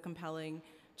 that there's a compelling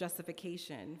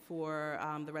justification for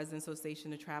the resident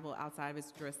association to travel outside of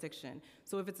its jurisdiction.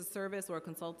 So if it's a service or a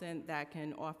consultant that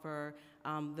can offer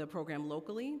the program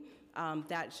locally,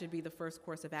 that should be the first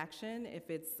course of action. If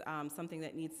it's something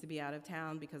that needs to be out of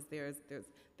town because there's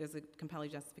a compelling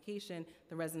justification,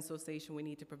 the resident association would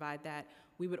need to provide that.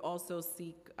 We would also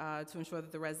seek to ensure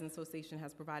that the resident association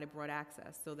has provided broad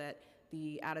access so that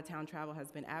the out-of-town travel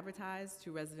has been advertised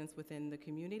to residents within the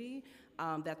community,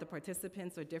 that the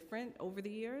participants are different over the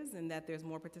years, and that there's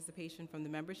more participation from the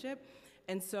membership.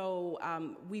 And so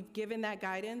we've given that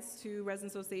guidance to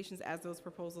resident associations as those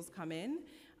proposals come in,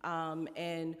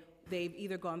 and they've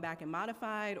either gone back and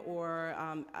modified or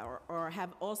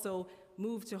have also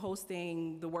moved to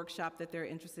hosting the workshop that they're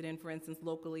interested in, for instance,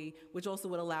 locally, which also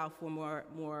would allow for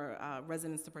more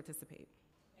residents to participate.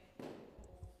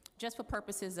 Just for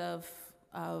purposes of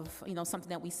something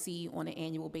that we see on an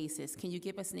annual basis, can you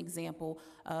give us an example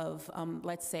of,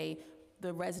 let's say,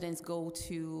 the residents go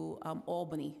to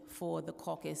Albany for the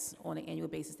caucus on an annual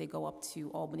basis. They go up to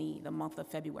Albany the month of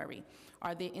February.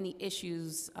 Are there any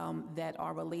issues that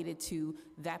are related to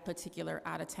that particular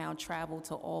out-of-town travel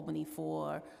to Albany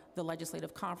for the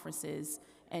legislative conferences?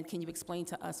 And can you explain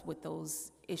to us what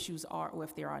those issues are, or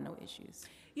if there are no issues?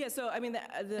 Yeah, so I mean,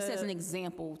 this is an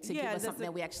example to give us something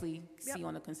that we actually see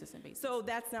on a consistent basis. So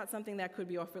that's not something that could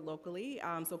be offered locally.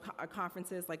 So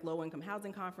conferences like Low-Income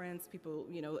Housing Conference, people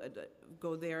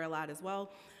go there a lot as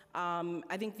well.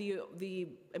 I think the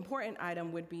important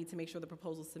item would be to make sure the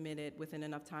proposal is submitted within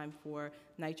enough time for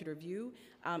NYCC to review.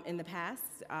 In the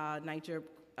past, NYCC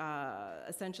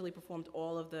essentially performed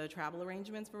all of the travel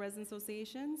arrangements for resident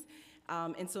associations.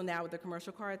 And so now with the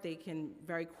commercial card, they can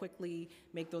very quickly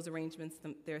make those arrangements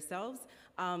themselves.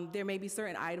 There may be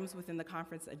certain items within the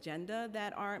conference agenda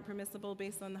that aren't permissible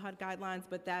based on the HUD guidelines,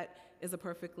 but that is a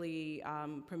perfectly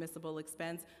permissible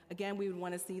expense. Again, we would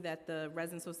want to see that the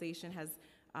resident association has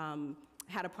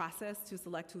had a process to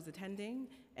select who's attending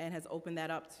and has opened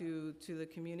that up to the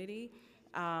community,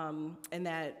 and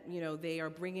that they are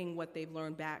bringing what they've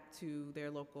learned back to their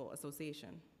local association.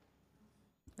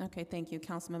 Okay, thank you.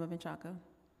 Councilmember Menchaca.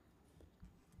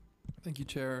 Thank you,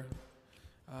 Chair.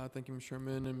 Thank you, Ms.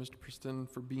 Sherman and Mr. Preston,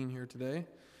 for being here today.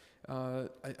 I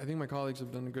think my colleagues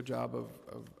have done a good job of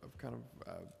kind of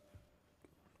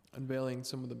unveiling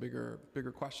some of the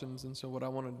bigger questions. And so what I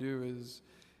want to do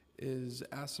is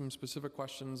ask some specific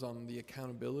questions on the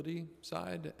accountability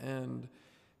side. And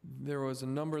there was a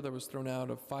number that was thrown out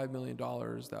of $5 million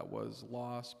that was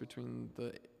lost between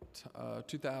the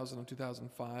 2000 and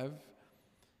 2005.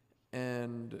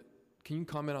 And can you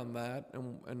comment on that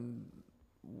and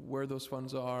where those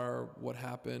funds are, what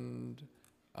happened,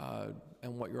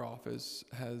 and what your office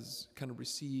has kind of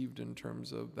received in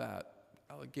terms of that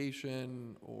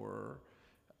allegation or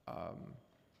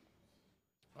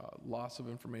loss of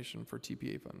information for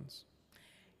TPA funds?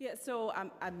 Yeah, so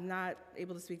I'm not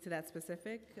able to speak to that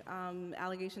specific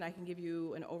allegation. I can give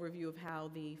you an overview of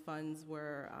how the funds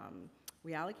were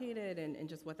reallocated and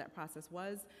just what that process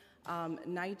was.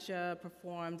 NYCC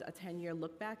performed a 10-year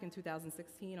look back in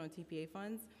 2016 on TPA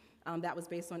funds. That was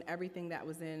based on everything that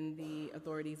was in the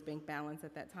authority's bank balance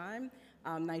at that time.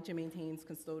 NYCHA maintains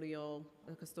a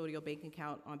custodial bank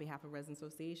account on behalf of resident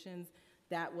associations.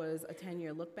 That was a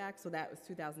 10-year look back, so that was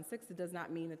 2006. It does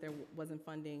not mean that there wasn't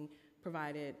funding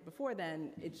provided before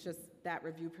then. It's just that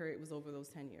review period was over those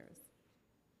 10 years.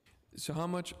 So how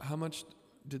much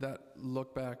did that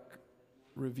look back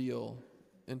reveal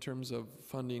in terms of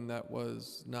funding that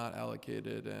was not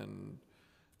allocated and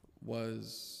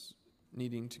was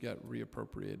needing to get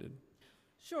reappropriated?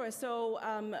 Sure. So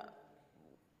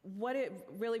what it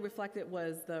really reflected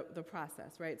was the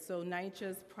process, right? So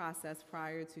NYCHA's process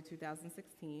prior to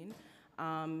 2016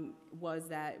 was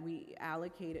that we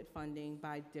allocated funding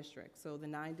by district. So the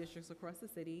 9 districts across the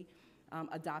city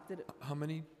adopted. How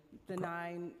many? The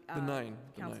nine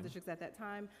council districts at that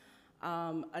time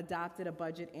adopted a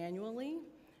budget annually.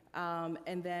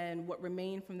 And then what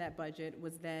remained from that budget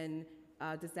was then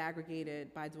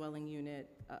disaggregated by dwelling unit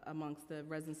amongst the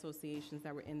resident associations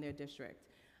that were in their district.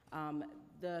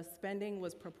 The spending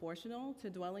was proportional to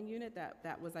dwelling unit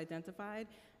that was identified,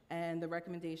 and the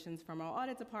recommendations from our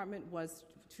audit department was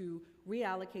to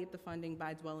reallocate the funding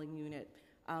by dwelling unit,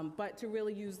 but to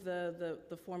really use the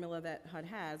formula that HUD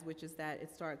has, which is that it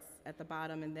starts at the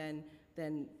bottom and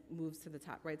then moves to the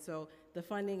top, right? So the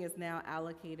funding is now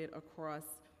allocated across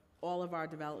all of our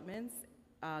developments.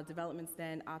 Developments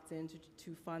then opt in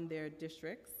to fund their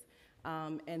districts,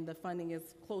 and the funding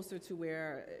is closer to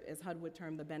where, as HUD would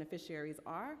term, the beneficiaries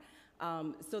are.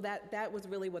 So that was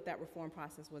really what that reform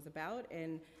process was about,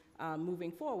 and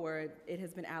moving forward, it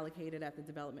has been allocated at the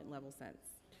development level since.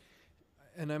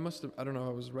 And I don't know,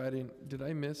 I was writing, did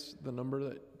I miss the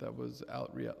number that was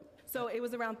out? So it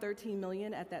was around 13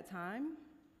 million at that time.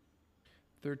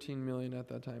 13 million at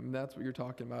that time. And that's what you're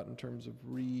talking about in terms of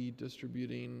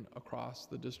redistributing across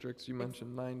the districts. You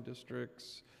mentioned 9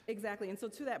 districts. Exactly. And so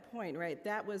to that point, right,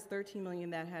 that was 13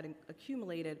 million that had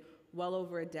accumulated well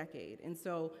over a decade. And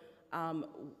so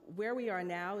where we are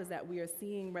now is that we are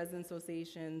seeing resident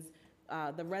associations,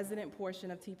 the resident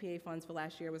portion of TPA funds for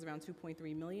last year was around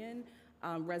 2.3 million.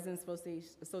 Resident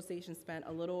associations spent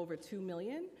a little over 2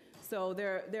 million. So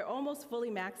they're almost fully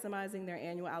maximizing their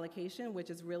annual allocation, which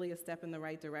is really a step in the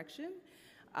right direction.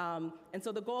 And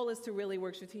so the goal is to really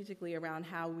work strategically around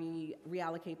how we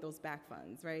reallocate those back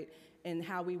funds, right? And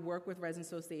how we work with resident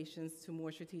associations to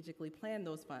more strategically plan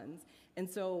those funds. And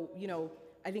so, you know,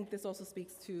 I think this also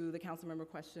speaks to the council member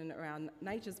question around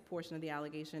NYCHA's portion of the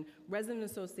allocation. Resident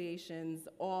associations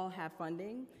all have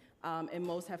funding, and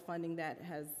most have funding that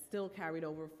has still carried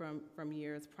over from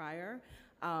years prior.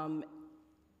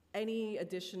 Any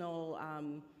additional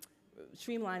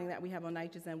streamlining that we have on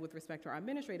NYCHA's end with respect to our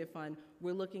administrative fund,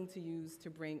 we're looking to use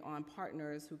to bring on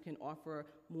partners who can offer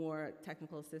more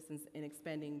technical assistance in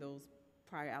expending those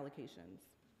prior allocations.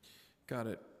 Got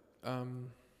it.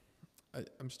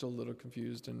 I'm still a little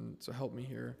confused, and so help me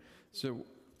here. So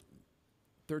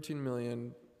 13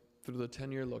 million through the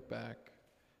 10-year look back,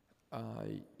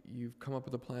 you've come up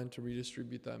with a plan to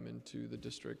redistribute them into the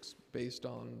districts based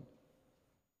on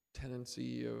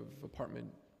tenancy of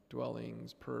apartment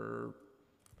dwellings per,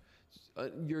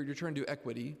 you're trying to do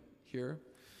equity here.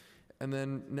 And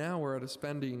then now we're at a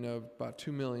spending of about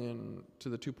 2 million to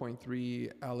the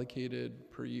 2.3 allocated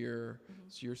per year.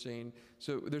 So you're saying,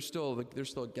 so there's still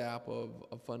a gap of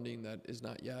funding that is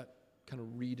not yet kind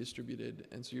of redistributed,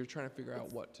 and so you're trying to figure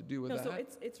out what to do with that? So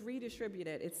it's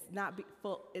redistributed. It's not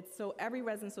full. So every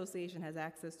resident association has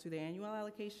access to the annual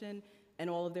allocation and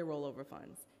all of their rollover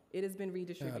funds. It has been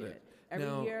redistributed.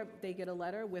 Every year they get a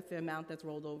letter with the amount that's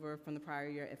rolled over from the prior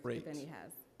year, if any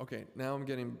has. Okay, now I'm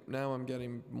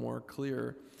getting more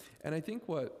clear, and I think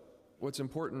what's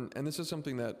important, and this is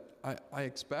something that I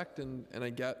expect and I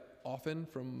get often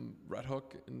from Red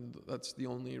Hook, and that's the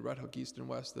only Red Hook East and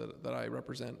West that I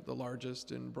represent, the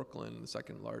largest in Brooklyn, the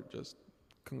second largest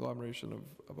conglomeration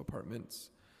of apartments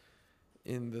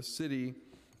in the city.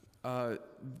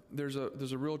 There's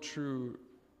a real true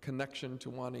connection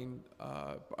to wanting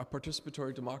a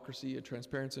participatory democracy, a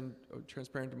transparent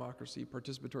democracy.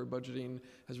 Participatory budgeting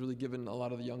has really given a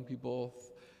lot of the young people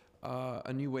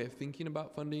a new way of thinking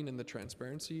about funding and the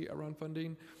transparency around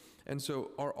funding. And so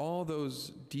are all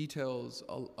those details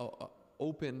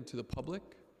open to the public?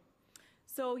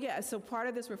 So yeah, so part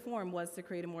of this reform was to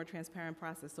create a more transparent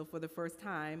process. So for the first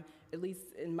time, at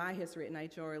least in my history at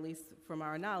NYCHA, or at least from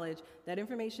our knowledge, that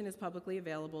information is publicly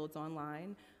available, it's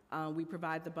online. We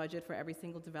provide the budget for every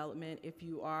single development. If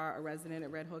you are a resident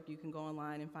at Red Hook, you can go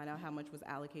online and find out how much was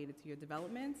allocated to your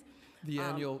developments. The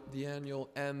annual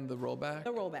and the rollback?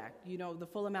 The rollback, the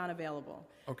full amount available.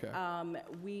 Okay.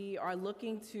 We are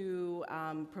looking to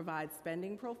provide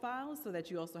spending profiles so that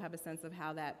you also have a sense of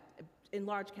how that, in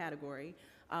large category,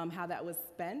 how that was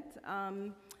spent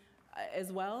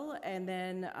as well. And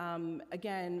then,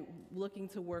 again, looking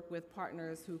to work with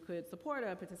partners who could support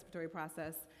a participatory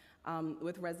process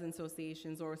with resident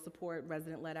associations or support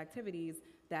resident-led activities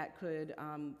that could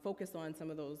focus on some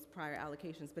of those prior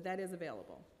allocations, but that is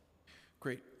available.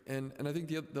 Great. And I think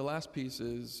the last piece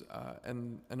is,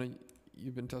 and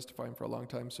you've been testifying for a long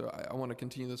time, so I want to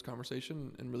continue this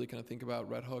conversation and really kind of think about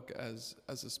Red Hook as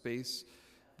a space.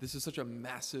 This is such a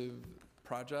massive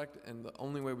project, and the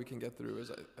only way we can get through is,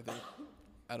 I think,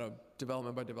 at a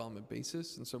development by development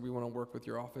basis, and so we want to work with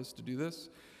your office to do this.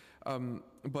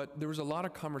 But there was a lot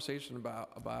of conversation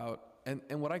about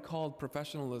and what I called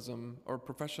professionalism or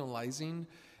professionalizing,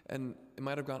 and it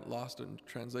might have gotten lost in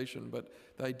translation, but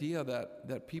the idea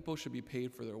that people should be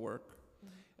paid for their work.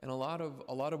 And a lot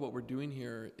of what we're doing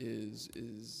here is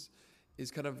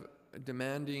kind of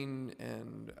demanding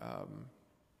and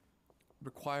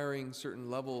requiring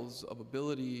certain levels of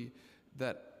ability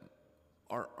that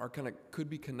are kind of could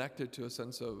be connected to a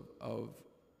sense of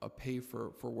a pay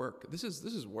for work. This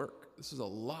is work. This is a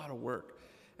lot of work,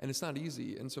 and it's not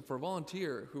easy. And so for a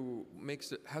volunteer who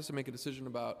has to make a decision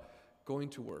about going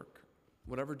to work,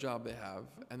 whatever job they have,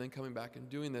 and then coming back and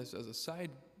doing this as a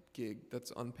side gig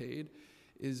that's unpaid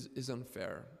is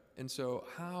unfair. And so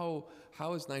how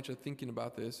is NYCHA thinking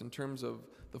about this in terms of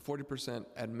the 40%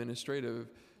 administrative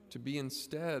to be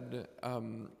instead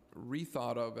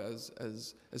rethought of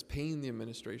as paying the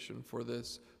administration for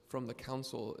this from the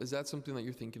council? Is that something that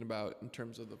you're thinking about in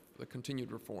terms of the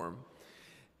continued reform?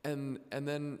 And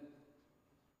then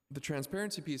the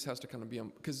transparency piece has to kind of be,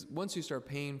 because once you start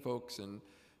paying folks, and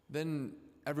then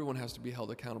everyone has to be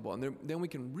held accountable, and then we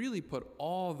can really put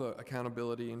all the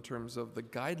accountability in terms of the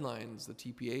guidelines, the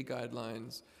TPA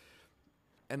guidelines,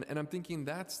 and I'm thinking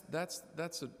that's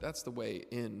the way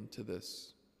into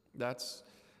this. That's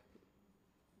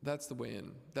the way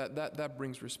in. That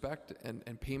brings respect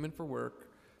and payment for work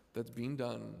that's being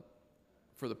done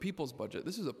for the people's budget.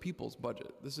 This is a people's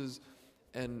budget. This is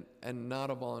and not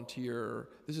a volunteer.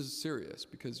 This is serious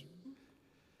because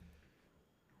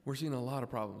we're seeing a lot of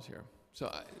problems here. So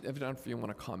if you want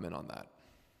to comment on that.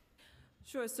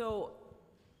 Sure. So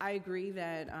I agree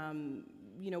that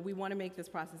we want to make this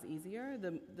process easier.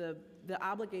 The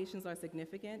obligations are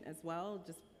significant as well,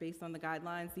 just based on the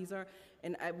guidelines. These are,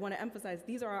 and I want to emphasize,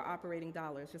 these are our operating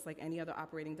dollars, just like any other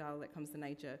operating dollar that comes to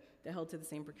NYCHA. They're held to the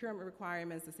same procurement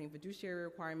requirements, the same fiduciary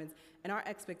requirements, and our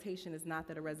expectation is not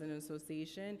that a resident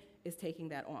association is taking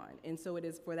that on. And so it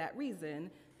is for that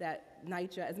reason that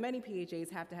NYCHA, as many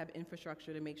PHAs, have to have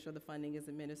infrastructure to make sure the funding is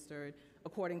administered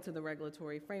according to the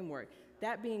regulatory framework.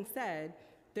 That being said,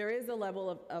 there is a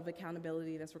level of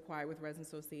accountability that's required with resident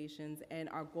associations, and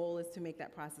our goal is to make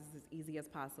that process as easy as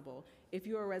possible. If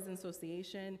you're a resident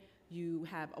association, you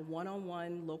have a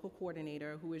one-on-one local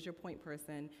coordinator who is your point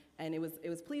person, and it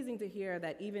was pleasing to hear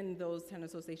that even those 10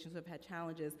 associations who have had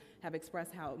challenges have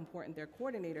expressed how important their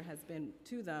coordinator has been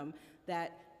to them,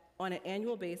 that on an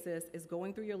annual basis is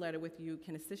going through your letter with you,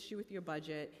 can assist you with your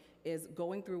budget, is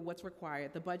going through what's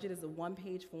required. The budget is a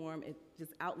one-page form. It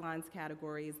just outlines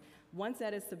categories. Once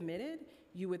that is submitted,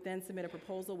 you would then submit a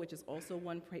proposal, which is also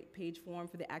one-page form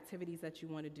for the activities that you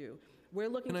want to do. We're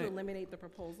looking to eliminate the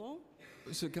proposal.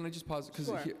 So can I just pause? Because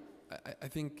sure. I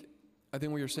think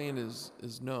what you're saying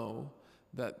is no,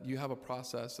 that you have a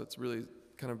process that's really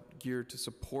kind of geared to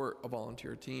support a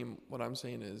volunteer team. What I'm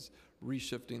saying is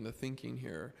reshifting the thinking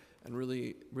here and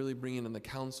really bringing in the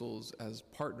councils as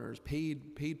partners,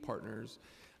 paid partners,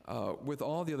 with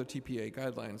all the other TPA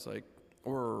guidelines,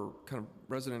 or kind of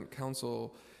resident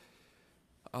council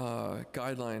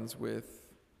guidelines with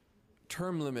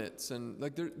term limits, and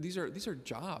these are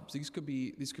jobs. These could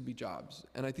be jobs,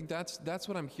 and I think that's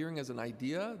what I'm hearing as an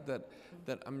idea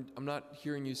that I'm not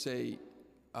hearing you say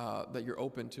that you're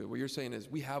open to. What you're saying is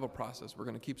we have a process. We're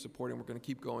going to keep supporting. We're going to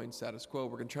keep going status quo.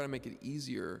 We're going to try to make it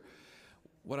easier.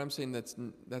 What I'm saying that's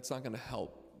not going to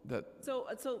help. So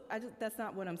that's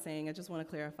not what I'm saying. I just want to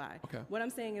clarify. Okay. What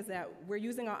I'm saying is that we're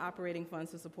using our operating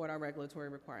funds to support our regulatory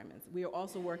requirements. We are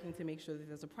also working to make sure that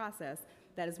there's a process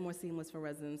that is more seamless for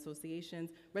resident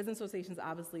associations. Resident associations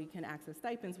obviously can access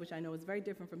stipends, which I know is very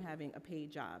different from having a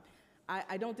paid job.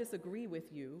 I don't disagree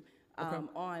with you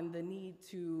on the need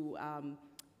to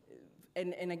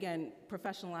and again,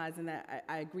 professionalizing that,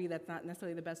 I agree that's not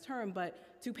necessarily the best term,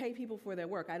 but to pay people for their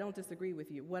work. I don't disagree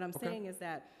with you. What I'm saying is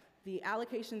that the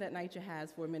allocation that NYCHA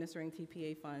has for administering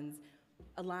TPA funds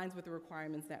aligns with the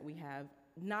requirements that we have,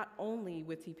 not only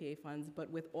with TPA funds, but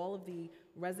with all of the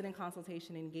resident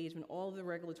consultation and engagement, all of the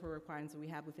regulatory requirements that we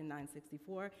have within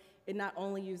 964. It not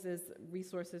only uses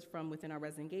resources from within our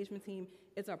resident engagement team,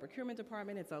 it's our procurement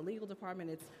department, it's our legal department,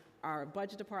 it's our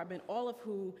budget department, all of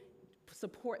who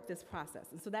support this process.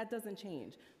 And so that doesn't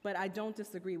change. But I don't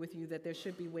disagree with you that there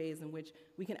should be ways in which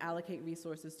we can allocate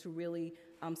resources to really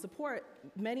support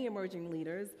many emerging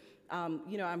leaders.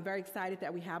 You know, I'm very excited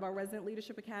that we have our Resident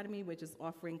Leadership Academy, which is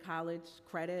offering college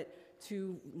credit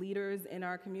to leaders in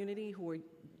our community who are,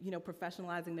 you know,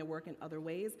 professionalizing their work in other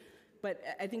ways. But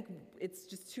I think it's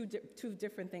just two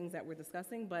different things that we're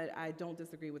discussing, but I don't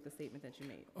disagree with the statement that you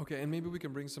made. Okay, and maybe we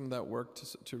can bring some of that work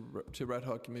to Red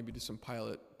Hook and maybe do some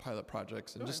pilot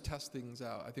projects and just test things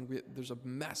out. I think there's a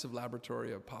massive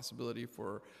laboratory of possibility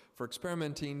for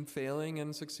experimenting, failing,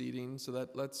 and succeeding. So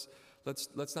that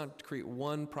let's not create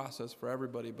one process for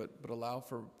everybody, but allow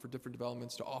for different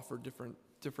developments to offer different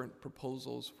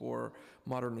proposals for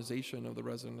modernization of the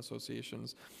resident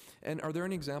associations. And are there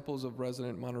any examples of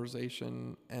resident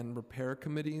modernization and repair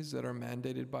committees that are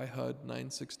mandated by HUD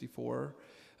 964?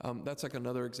 That's like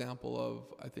another example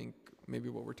of, I think, maybe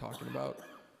what we're talking about.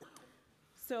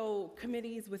 So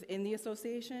committees within the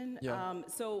association. Yeah.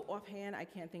 So offhand, I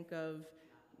can't think of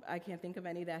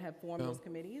any that have formed those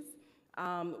committees.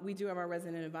 We do have our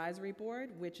resident advisory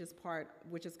board, which is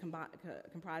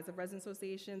comprised of resident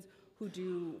associations who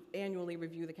do annually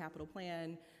review the capital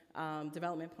plan,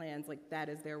 development plans, like that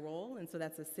is their role. And so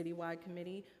that's a citywide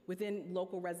committee. Within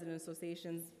local resident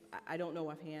associations, I don't know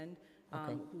offhand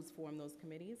who's formed those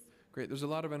committees. Great. There's a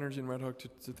lot of energy in Red Hook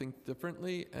to think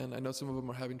differently, and I know some of them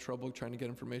are having trouble trying to get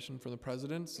information from the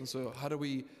presidents. And so how do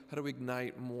we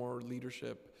ignite more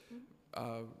leadership,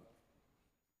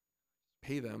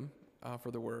 pay them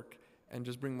for the work, and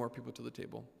just bring more people to the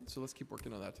table? So let's keep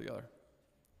working on that together.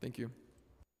 Thank you.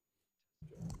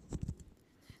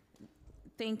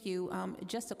 Thank you.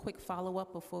 Just a quick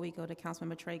follow-up before we go to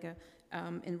Councilmember Traeger.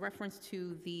 In reference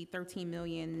to the $13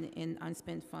 million in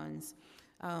unspent funds,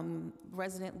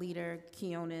 resident leader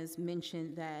Keona's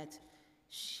mentioned that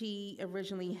she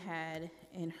originally had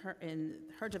in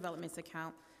her developments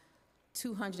account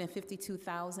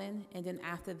 $252,000, and then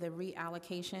after the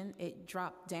reallocation, it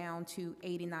dropped down to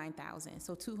 $89,000.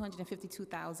 So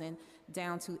 $252,000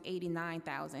 down to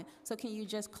 $89,000. So can you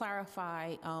just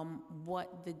clarify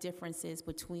what the difference is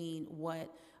between what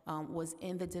was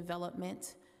in the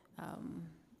development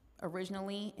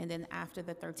originally, and then after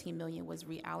the $13 million was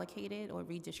reallocated or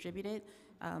redistributed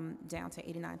down to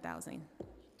 $89,000?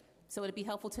 So it'd be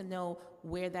helpful to know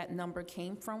where that number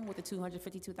came from with the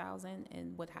 $252,000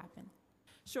 and what happened.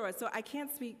 Sure. So I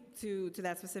can't speak to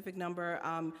that specific number.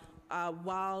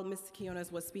 While Ms.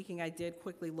 Keonas was speaking, I did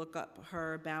quickly look up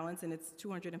her balance, and it's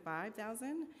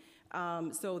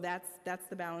 $205,000. So that's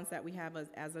the balance that we have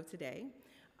as of today.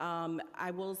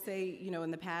 I will say, you know, in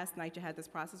the past, NYCHA had this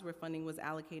process where funding was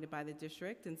allocated by the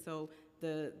district, and so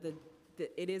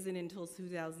it isn't until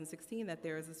 2016 that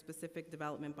there is a specific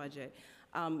development budget.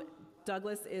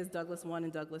 Douglas is Douglas 1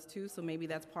 and Douglas 2, so maybe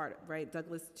that's part, right?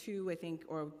 Douglas 2, I think,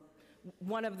 or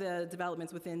one of the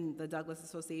developments within the Douglas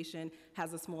Association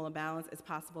has a smaller balance. It's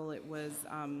possible it was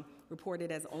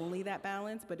reported as only that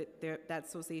balance, but that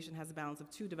association has a balance of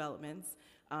 2 developments,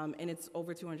 and it's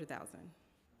over $200,000.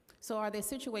 So are there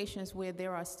situations where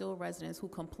there are still residents who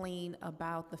complain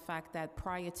about the fact that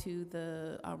prior to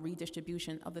the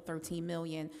redistribution of the $13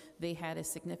 million, they had a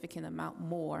significant amount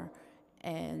more,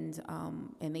 and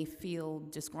they feel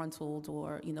disgruntled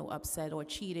or, you know, upset or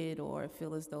cheated, or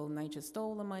feel as though NYCHA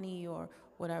stole the money or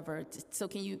whatever? So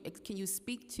can you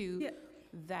speak to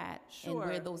that and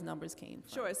where those numbers came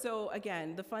from? Sure. So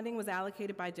again, the funding was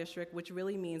allocated by district, which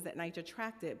really means that NYCHA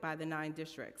tracked it by the 9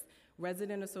 districts.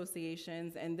 Resident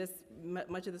associations, and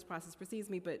much of this process precedes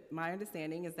me, but my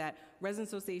understanding is that resident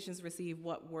associations receive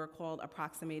what were called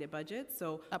approximated budgets.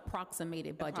 So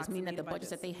approximated budgets, meaning that the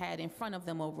budgets that they had in front of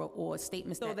them or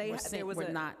statements that were sent were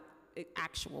not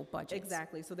actual budgets.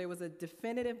 Exactly. So there was a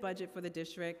definitive budget for the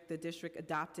district. The district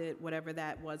adopted whatever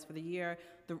that was for the year.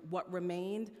 What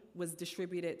remained was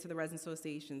distributed to the resident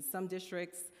associations. Some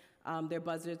districts, their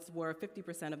budgets were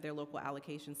 50% of their local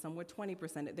allocation. Some were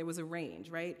 20%. There was a range,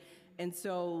 right? And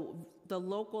so the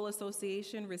local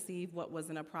association received what was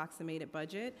an approximated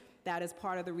budget. That is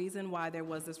part of the reason why there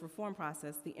was this reform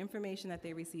process. The information that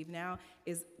they receive now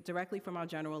is directly from our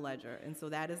general ledger. And so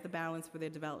that is the balance for their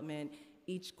development.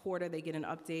 Each quarter they get an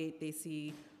update. They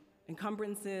see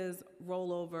encumbrances,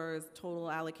 rollovers,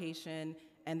 total allocation,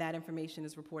 and that information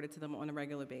is reported to them on a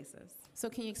regular basis. So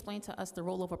can you explain to us the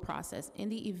rollover process? In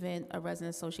the event a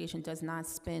resident association does not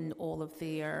spend all of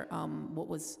their, what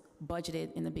was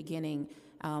budgeted in the beginning,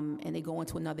 and they go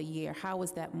into another year, how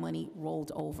is that money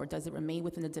rolled over? Does it remain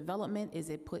within the development? Is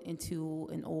it put into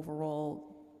an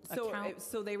overall account?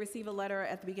 So they receive a letter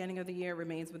at the beginning of the year,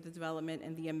 remains with the development,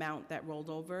 and the amount that rolled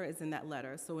over is in that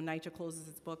letter. So NYCHA closes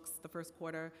its books the first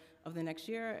quarter of the next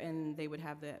year, and they would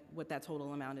have what that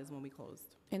total amount is when we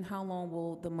closed. And how long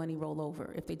will the money roll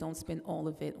over if they don't spend all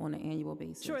of it on an annual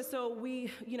basis? Sure. So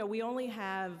we only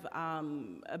have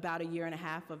about a year and a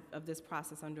half of this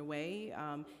process underway,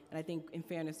 and I think, in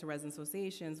fairness to resident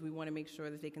associations, we want to make sure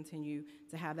that they continue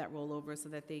to have that rollover so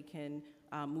that they can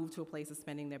move to a place of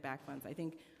spending their back funds. I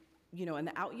think, in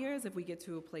the out years, if we get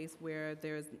to a place where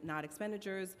there's not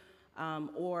expenditures,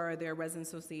 or there are resident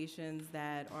associations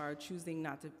that are choosing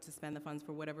not to spend the funds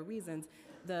for whatever reasons,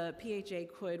 the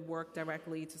PHA could work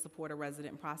directly to support a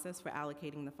resident process for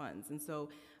allocating the funds. And so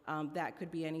that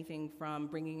could be anything from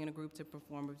bringing in a group to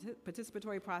perform a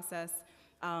participatory process,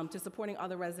 to supporting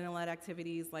other resident-led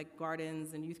activities like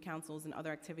gardens and youth councils and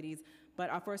other activities. But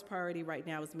our first priority right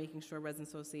now is making sure resident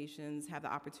associations have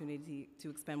the opportunity to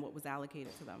expend what was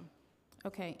allocated to them.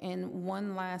 Okay, and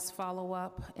one last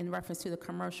follow-up in reference to the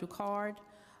commercial card.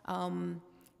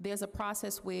 There's a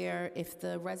process where if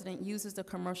the resident uses the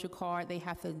commercial card, they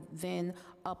have to then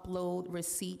upload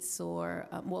receipts or,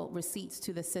 receipts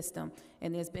to the system.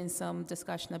 And there's been some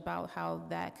discussion about how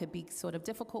that could be sort of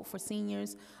difficult for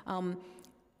seniors.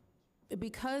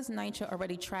 Because NYCHA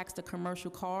already tracks the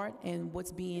commercial card and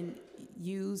what's being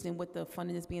used and what the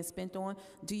funding is being spent on,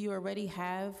 do you already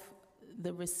have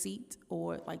the receipt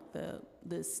or like the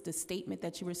statement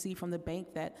that you received from the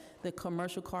bank that the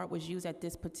commercial card was used at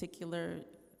this particular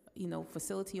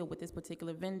facility or with this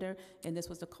particular vendor, and this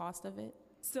was the cost of it?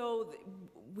 So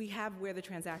we have where the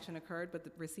transaction occurred, but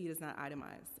the receipt is not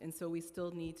itemized. And so we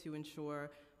still need to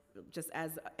ensure, just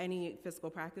as any fiscal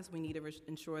practice, we need to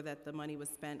ensure that the money was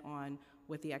spent on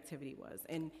what the activity was.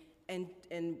 And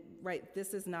right,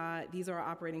 these are our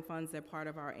operating funds. They're part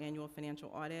of our annual financial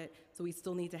audit. So we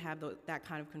still need to have that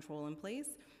kind of control in place.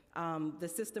 The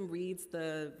system reads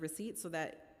the receipt so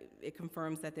that it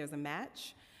confirms that there's a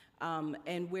match.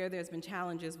 And where there's been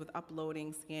challenges with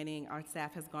uploading, scanning, our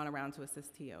staff has gone around to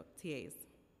assist TAs.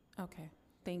 Okay,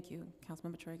 thank you.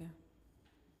 Councilmember Trega.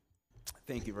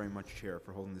 Thank you very much, Chair,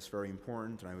 for holding this very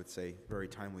important and I would say very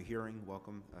timely hearing.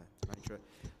 Welcome, NYCHA.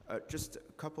 Just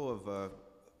a couple of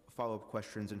follow-up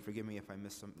questions, and forgive me if I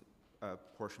missed some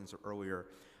portions earlier.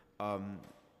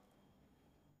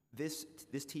 This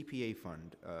TPA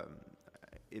fund,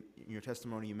 in your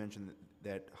testimony you mentioned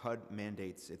that HUD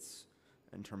mandates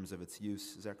in terms of its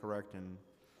use, is that correct? And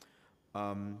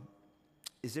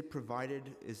is it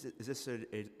provided, is this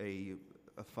a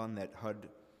fund that HUD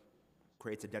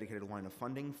creates a dedicated line of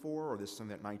funding for, or is this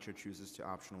something that NYCHA chooses to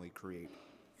optionally create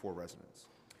for residents?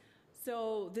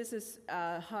 So this is,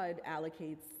 HUD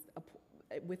allocates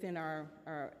within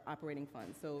our operating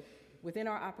fund. So within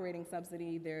our operating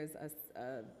subsidy, there's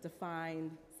a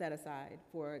defined set aside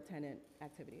for tenant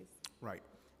activities. Right.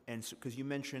 And so, because you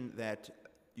mentioned that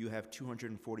you have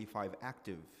 245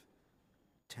 active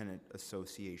tenant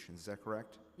associations, is that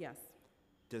correct? Yes.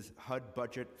 Does HUD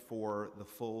budget for the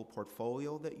full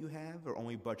portfolio that you have, or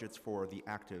only budgets for the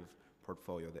active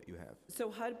portfolio that you have?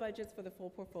 So HUD budgets for the full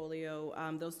portfolio.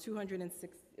 Those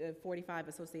 245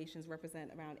 associations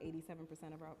represent around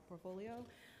 87% of our portfolio.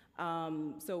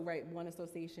 So right, one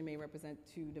association may represent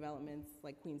two developments,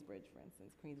 like Queensbridge, for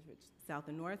instance, Queensbridge South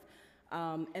and North.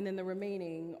 And then the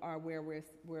remaining are where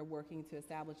we're working to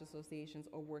establish associations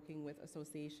or working with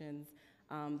associations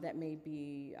that may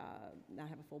be not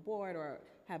have a full board or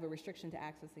have a restriction to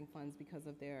accessing funds because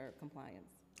of their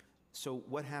compliance. So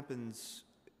what happens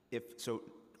so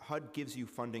HUD gives you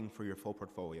funding for your full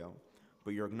portfolio,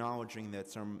 but you're acknowledging that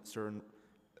some certain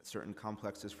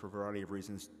complexes, for a variety of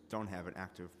reasons, don't have an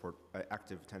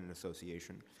active tenant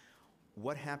association.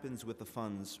 What happens with the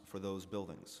funds for those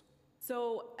buildings?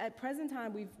 So at present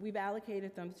time, we've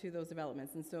allocated them to those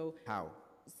developments, and so how?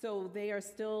 So they are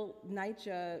still,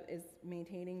 NYCHA is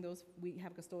maintaining those. We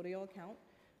have a custodial account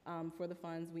for the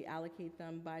funds. We allocate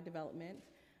them by development.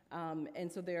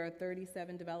 And so there are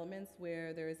 37 developments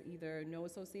where there is either no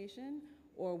association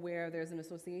or where there's an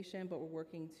association, but we're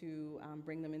working to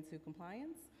bring them into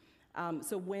compliance.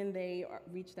 So when they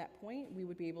reach that point, we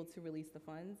would be able to release the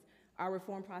funds. Our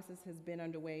reform process has been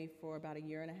underway for about a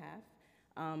year and a half.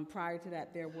 Prior to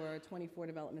that, there were 24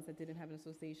 developments that didn't have an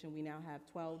association. We now have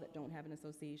 12 that don't have an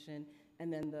association,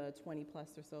 and then the 20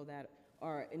 plus or so that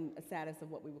are in a status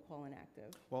of what we would call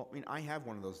inactive. Well, I mean, I have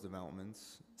one of those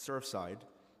developments, Surfside,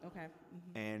 Okay.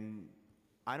 and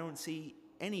I don't see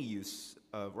any use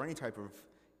of, or any type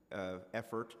of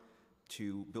effort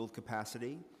to build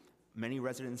capacity. Many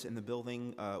residents in the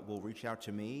building will reach out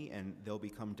to me and they'll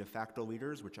become de facto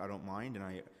leaders, which I don't mind and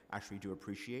I actually do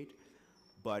appreciate.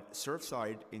 But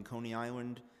Surfside in Coney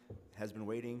Island has been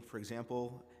waiting, for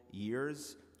example,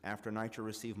 years after NYCHA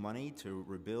received money to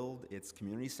rebuild its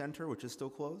community center, which is still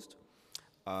closed.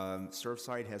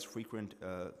 Surfside has frequent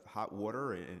hot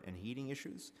water and heating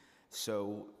issues.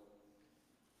 So,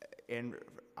 and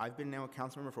I've been now a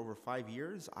council member for over 5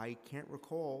 years. I can't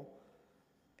recall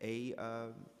a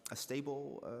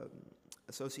stable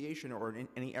association or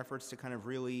any efforts to kind of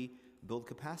really build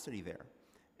capacity there.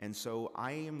 And so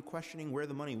I am questioning where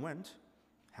the money went,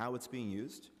 how it's being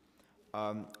used.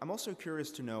 I'm also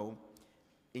curious to know,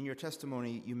 in your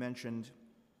testimony, you mentioned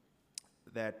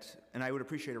that, and I would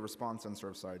appreciate a response on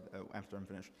Surfside after I'm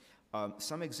finished.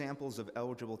 Some examples of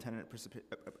eligible tenant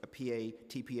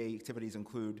TPA activities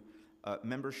include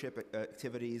membership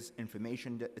activities,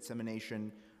 information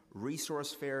dissemination,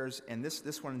 resource fairs, and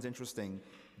this one is interesting,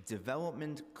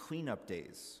 development cleanup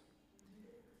days.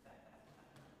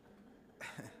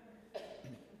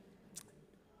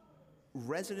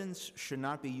 Residents should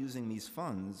not be using these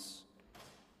funds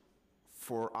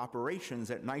for operations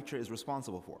that NYCHA is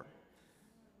responsible for.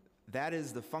 That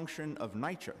is the function of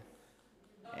NYCHA.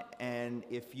 And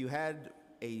if you had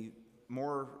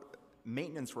more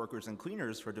maintenance workers and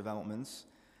cleaners for developments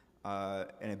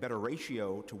and a better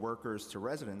ratio to workers to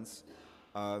residents,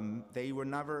 they would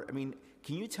never, I mean,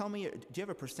 can you tell me, do you have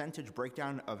a percentage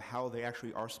breakdown of how they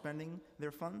actually are spending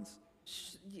their funds?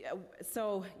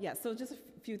 So just a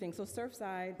few things. So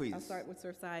Surfside, Please. I'll start with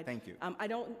Surfside. Thank you. I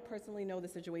don't personally know the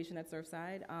situation at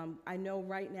Surfside. I know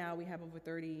right now we have over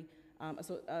 30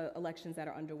 elections that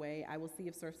are underway. I will see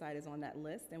if Surfside is on that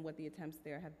list and what the attempts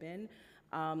there have been.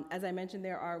 As I mentioned,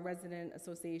 there are resident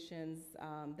associations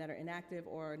that are inactive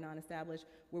or non-established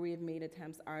where we have made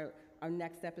attempts. Our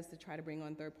next step is to try to bring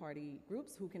on third-party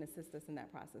groups who can assist us in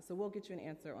that process. So we'll get you an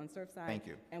answer on Surfside. Thank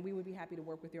you. And we would be happy to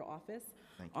work with your office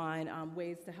Thank you. on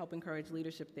ways to help encourage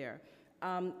leadership there.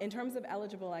 In terms of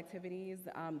eligible activities,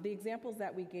 the examples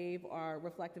that we gave are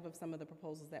reflective of some of the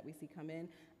proposals that we see come in.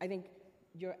 I think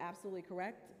you're absolutely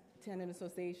correct. Tenant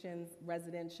associations,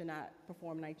 residents should not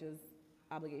perform NYCHA's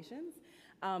obligations.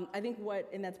 I think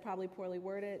and that's probably poorly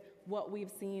worded, what we've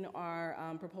seen are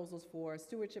proposals for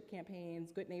stewardship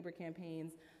campaigns, good neighbor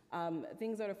campaigns,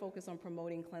 things that are focused on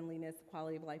promoting cleanliness,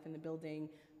 quality of life in the building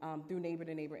through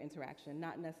neighbor-to-neighbor interaction,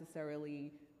 not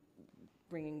necessarily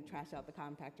bringing trash out the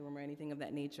compactor room or anything of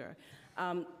that nature.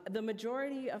 The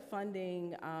majority of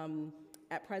funding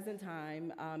at present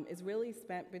time is really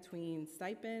spent between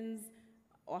stipends,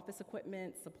 office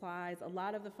equipment, supplies. A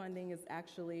lot of the funding is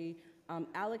actually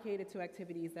allocated to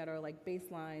activities that are like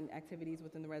baseline activities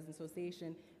within the resident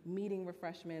association, meeting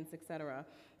refreshments, et cetera.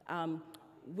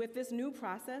 With this new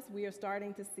process, we are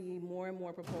starting to see more and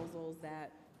more proposals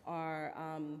that are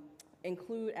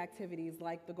include activities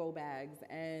like the go bags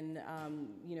and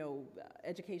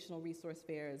educational resource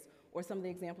fairs, or some of the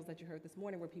examples that you heard this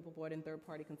morning where people brought in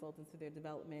third-party consultants to their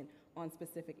development on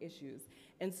specific issues.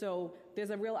 And so there's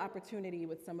a real opportunity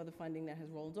with some of the funding that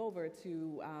has rolled over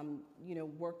to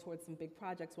work towards some big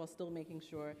projects while still making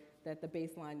sure that the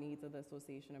baseline needs of the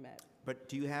association are met. But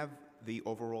do you have the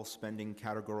overall spending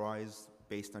categorized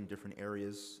based on different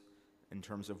areas in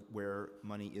terms of where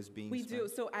money is being spent? We do.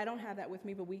 So I don't have that with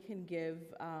me, but we can give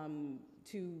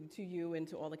to you and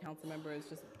to all the council members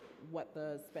just what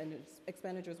the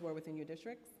expenditures were within your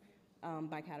districts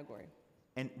by category.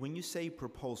 And when you say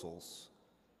proposals,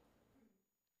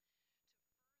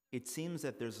 it seems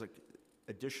that there's like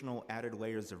additional added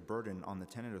layers of burden on the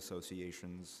tenant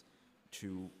associations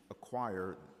to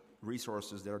acquire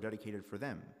resources that are dedicated for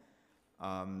them.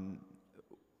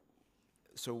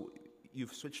 So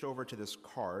you've switched over to this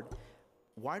card.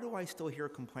 Why do I still hear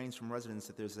complaints from residents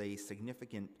that there's a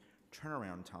significant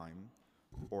turnaround time,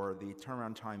 or the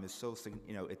turnaround time is so,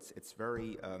 it's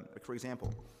very, for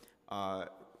example, I'm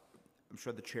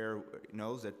sure the chair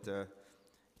knows that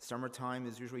summertime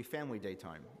is usually family day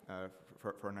time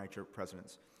for NYCHA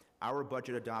presidents. Our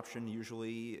budget adoption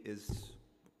usually is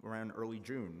around early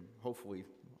June, hopefully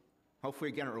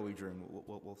again early June,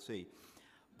 we'll see.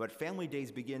 But family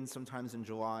days begin sometimes in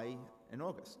July and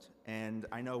August. And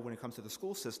I know when it comes to the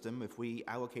school system, if we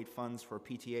allocate funds for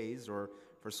PTAs or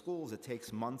for schools, it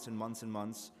takes months and months and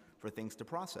months for things to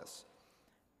process.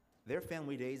 Their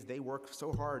family days, they work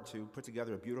so hard to put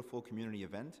together a beautiful community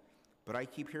event, but I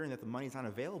keep hearing that the money's not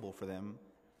available for them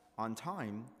on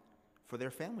time for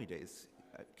their family days.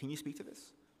 Can you speak to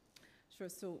this? Sure,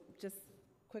 so just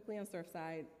quickly on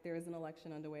Surfside, there is an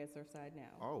election underway at Surfside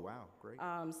now. Oh, wow, great.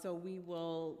 So we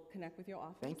will connect with your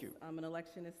office. Thank you. An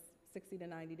election is 60 to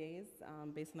 90 days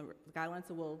based on the guidelines,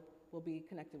 so we'll be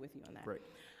connected with you on that. Great.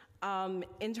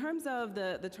 In terms of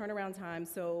the turnaround time,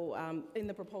 so in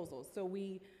the proposals, so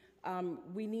we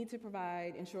need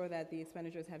to ensure that the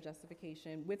expenditures have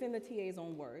justification within the TA's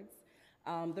own words.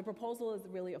 The proposal is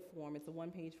really a form. It's a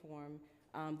one-page form.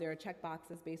 There are check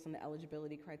boxes based on the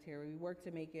eligibility criteria. We work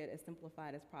to make it as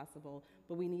simplified as possible,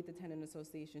 but we need the tenant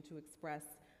association to express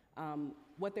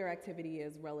what their activity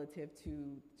is relative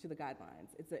to the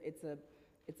guidelines.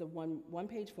 It's a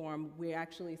one-page form. We're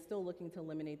actually still looking to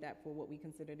eliminate that for what we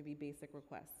consider to be basic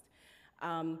requests.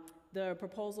 The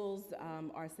proposals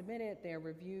are submitted, they're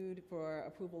reviewed for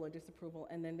approval or disapproval,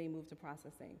 and then they move to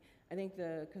processing. I think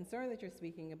the concern that you're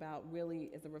speaking about really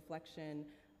is a reflection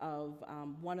of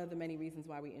one of the many reasons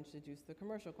why we introduced the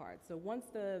commercial card. So once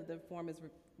the form is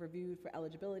reviewed for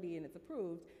eligibility and it's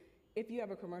approved, if you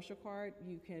have a commercial card,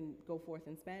 you can go forth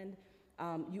and spend.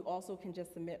 You also can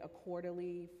just submit a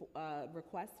quarterly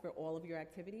request for all of your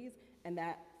activities, and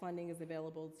that funding is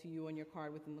available to you on your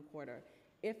card within the quarter.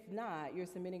 If not, you're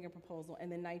submitting a proposal,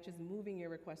 and then NYCHA is moving your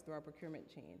request through our procurement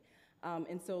chain.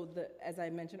 And so, as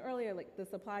I mentioned earlier, like the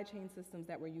supply chain systems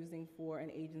that we're using for an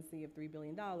agency of $3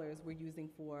 billion, we're using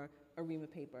for a ream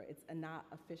of paper. It's not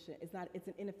efficient. It's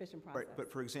an inefficient process. Right,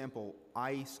 but for example,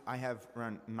 I have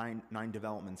around nine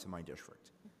developments in my district.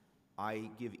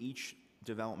 I give each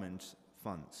development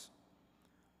funds.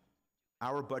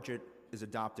 Our budget is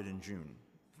adopted in June.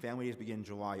 Family days begin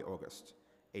July, August.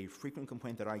 A frequent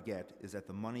complaint that I get is that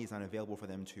the money is not available for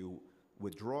them to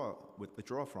withdraw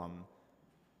from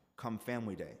come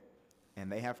Family Day. And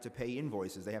they have to pay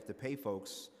invoices, they have to pay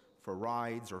folks for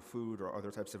rides or food or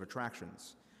other types of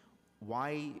attractions.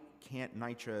 Why can't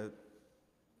NYCHA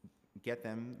get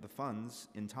them the funds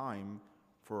in time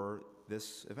for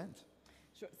this event?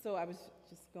 Sure. So I was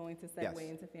just going to segue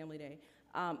into Family Day.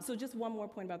 So just one more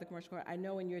point about the commercial card. I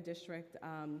know in your district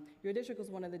was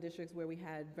one of the districts where we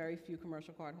had very few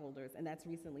commercial card holders, and that's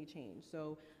recently changed.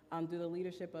 So through the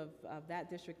leadership of that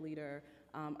district leader,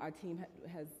 our team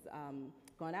has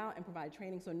gone out and provided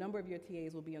training. So a number of your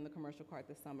TAs will be on the commercial card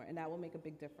this summer, and that will make a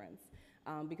big difference.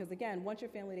 Because again, once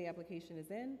your Family Day application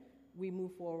is in, we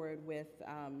move forward with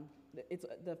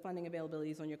the funding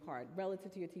availabilities on your card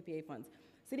relative to your TPA funds.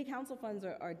 City council funds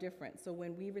are different. So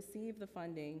when we receive the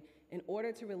funding, in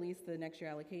order to release the next year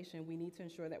allocation, we need to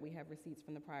ensure that we have receipts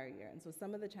from the prior year. And so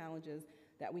some of the challenges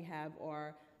that we have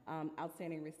are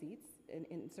outstanding receipts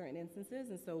in certain instances.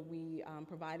 And so we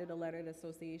provided a letter to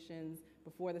associations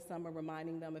before the summer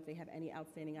reminding them if they have any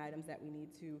outstanding items that we need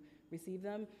to receive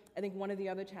them. I think one of the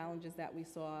other challenges that we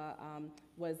saw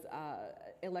was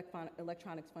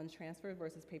electronic funds transfer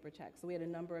versus paper checks. So we had a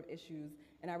number of issues,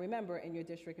 and I remember in your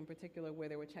district in particular where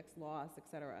there were checks lost, et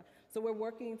cetera. So we're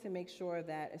working to make sure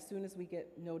that as soon as we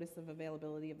get notice of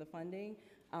availability of the funding,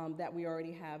 that we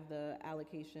already have the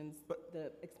allocations,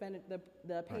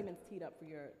 the payments teed up for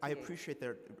your TAs. I appreciate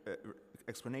their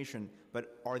explanation,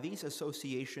 but are these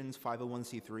associations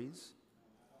 501c3s?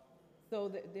 So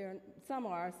some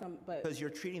are, but... Because you're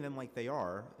treating them like they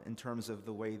are in terms of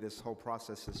the way this whole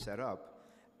process is set up.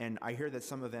 And I hear that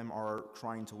some of them are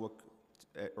trying to look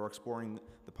or exploring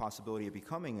the possibility of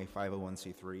becoming a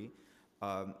 501c3.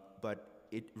 But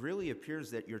it really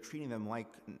appears that you're treating them like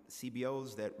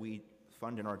CBOs that we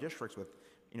fund in our districts with,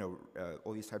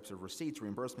 all these types of receipts,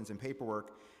 reimbursements, and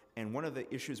paperwork. And one of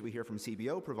the issues we hear from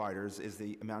CBO providers is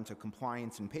the amount of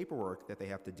compliance and paperwork that they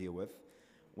have to deal with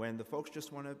when the folks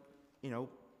just want to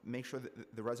make sure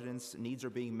that the residents' needs are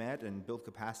being met and build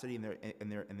capacity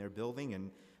in their building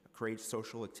and create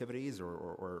social activities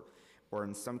or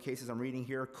in some cases I'm reading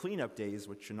here, cleanup days,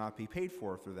 which should not be paid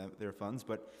for through their funds.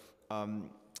 But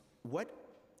what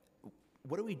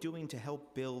are we doing to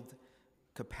help build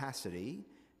capacity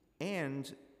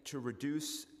and to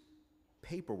reduce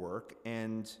paperwork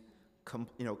and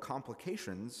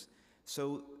complications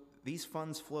so these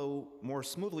funds flow more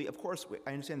smoothly? Of course,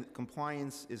 I understand that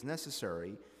compliance is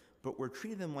necessary, but we're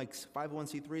treating them like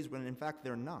 501c3s when in fact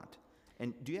they're not.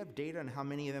 And do you have data on how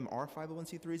many of them are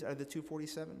 501c3s out of the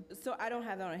 247? So I don't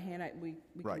have that on hand. We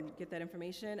can get that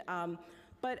information.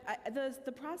 But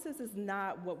the process is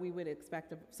not what we would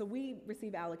expect. So we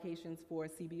receive allocations for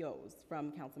CBOs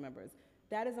from council members.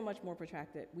 That is a much more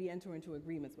protracted. We enter into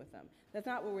agreements with them. That's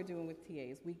not what we're doing with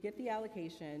TAs. We get the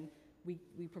allocation.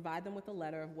 We provide them with a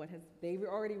letter of they've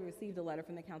already received a letter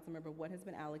from the council member of what has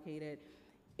been allocated.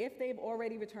 If they've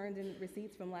already returned in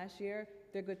receipts from last year,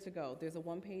 they're good to go. There's a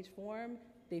one-page form,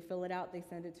 they fill it out, they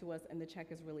send it to us, and the check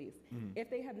is released.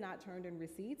 If they have not turned in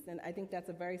receipts, and I think that's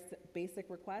a very basic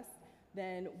request,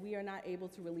 then we are not able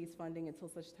to release funding until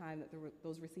such time that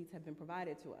those receipts have been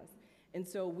provided to us. And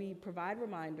so we provide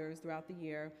reminders throughout the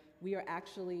year. We are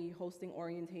actually hosting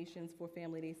orientations for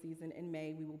Family Day season in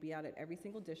May. We will be out at every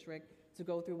single district to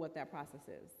go through what that process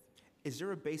is. Is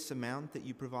there a base amount that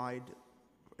you provide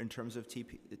in terms of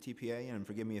TPA? And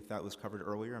forgive me if that was covered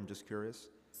earlier, I'm just curious.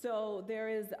 So there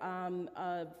is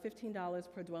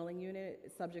 $15 per dwelling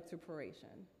unit, subject to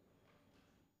proration.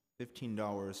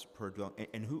 $15 per dwelling,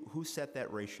 and who set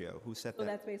that ratio? Who set that? So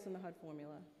that's based on the HUD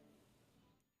formula.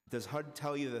 Does HUD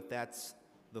tell you that that's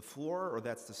the floor or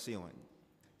that's the ceiling?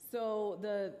 So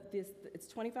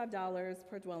it's $25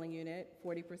 per dwelling unit,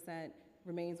 40%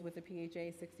 remains with the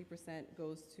PHA, 60%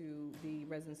 goes to the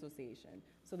resident association.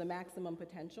 So the maximum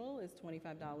potential is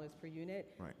 $25 per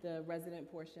unit. Right. The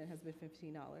resident portion has been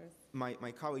 $15.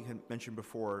 My colleague had mentioned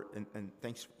before, and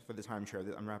thanks for the time, Chair,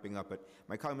 I'm wrapping up, but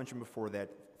my colleague mentioned before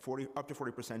that up to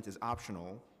 40% is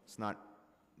optional, it's not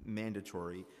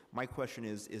mandatory. My question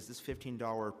is this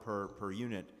 $15 per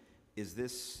unit, is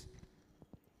this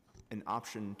an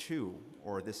option too,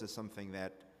 or this is something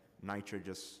that NYCHA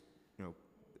just,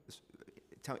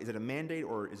 is it a mandate,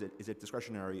 or is it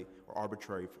discretionary or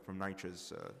arbitrary from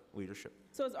NYCHA's leadership?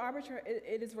 So it's arbitrary.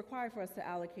 It is required for us to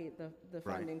allocate the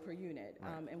funding per unit,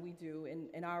 Right. and we do,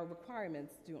 and our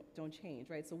requirements don't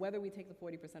change, right? So whether we take the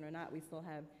 40% or not, we still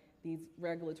have these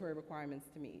regulatory requirements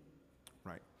to meet.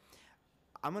 Right.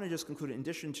 I'm going to just conclude. In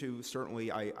addition to,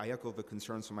 certainly, I echo the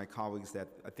concerns from my colleagues that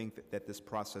I think that this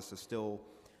process is still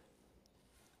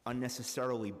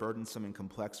unnecessarily burdensome and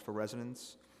complex for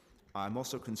residents. I'm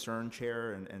also concerned,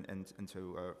 Chair, and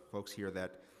to folks here,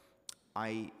 that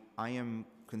I am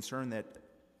concerned that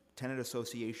tenant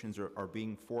associations are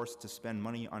being forced to spend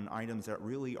money on items that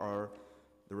really are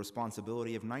the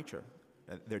responsibility of NYCHA,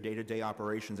 their day-to-day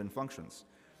operations and functions.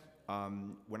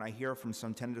 When I hear from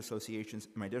some tenant associations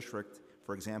in my district,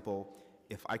 for example,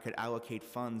 if I could allocate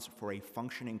funds for a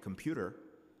functioning computer,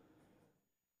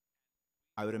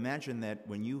 I would imagine that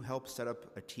when you help set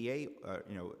up a TA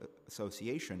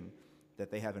association, that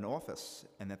they have an office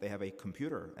and that they have a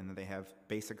computer and that they have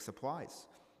basic supplies.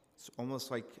 It's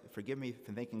almost like, forgive me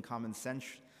for thinking common sense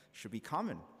should be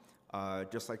common.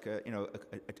 Just like a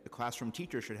classroom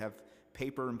teacher should have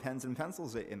paper and pens and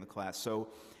pencils in the class. So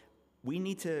we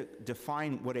need to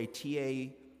define what a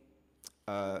TA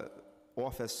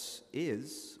office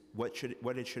is, what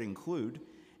it should include,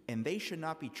 and they should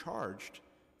not be charged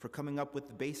for coming up with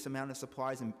the base amount of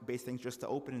supplies and base things just to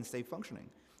open and stay functioning.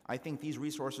 I think these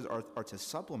resources are to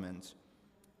supplement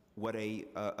what a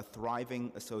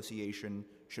thriving association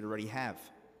should already have.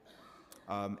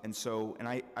 And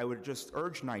I would just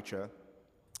urge NYCHA,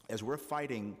 as we're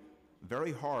fighting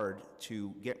very hard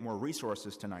to get more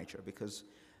resources to NYCHA, because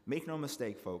make no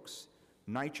mistake, folks,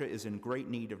 NYCHA is in great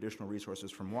need of additional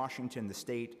resources from Washington, the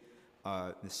state,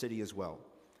 the city as well.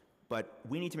 But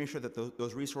we need to make sure that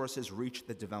those resources reach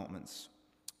the developments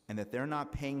and that they're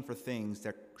not paying for things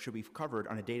that should be covered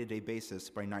on a day-to-day basis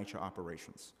by NYCHA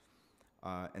operations.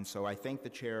 And so I thank the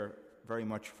Chair very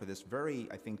much for this very,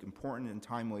 I think, important and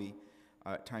timely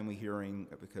hearing,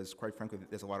 because quite frankly,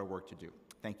 there's a lot of work to do.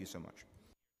 Thank you so much.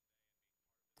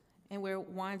 And we're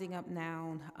winding up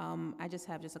now. I just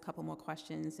have a couple more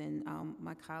questions, and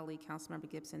my colleague, Councilmember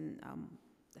Gibson,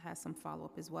 has some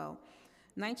follow-up as well.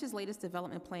 NYCHA's latest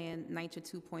development plan,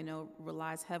 NYCHA 2.0,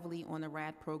 relies heavily on the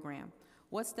RAD program.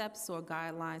 What steps or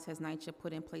guidelines has NYCHA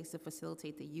put in place to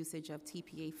facilitate the usage of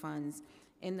TPA funds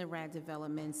in the RAD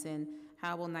developments, and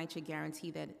how will NYCHA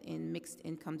guarantee that in mixed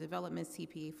income developments,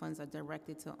 TPA funds are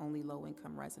directed to only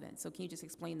low-income residents? So can you just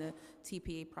explain the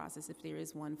TPA process, if there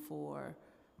is one for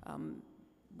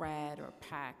RAD or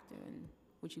PACT, and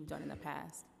what you've done in the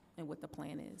past, and what the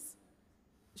plan is?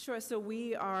 Sure. So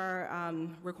we are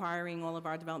requiring all of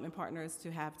our development partners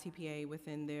to have TPA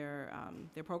within their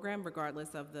program,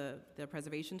 regardless of the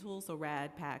preservation tools. So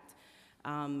RAD, PACT,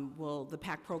 the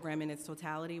PACT program in its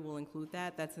totality will include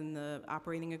that. That's in the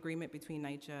operating agreement between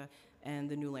NYCHA and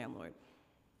the new landlord.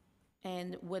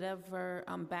 And whatever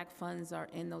back funds are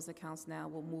in those accounts now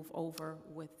will move over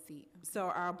with the... So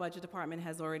our budget department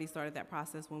has already started that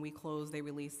process. When we close, they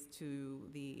release to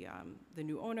the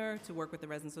new owner to work with the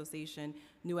resident association.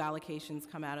 New allocations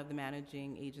come out of the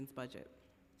managing agent's budget.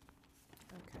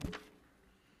 Okay.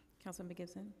 Councilmember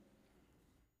Gibson?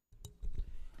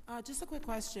 Just a quick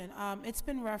question. It's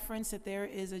been referenced that there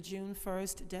is a June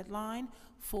 1st deadline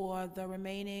for the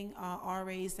remaining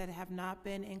RAs that have not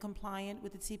been in compliant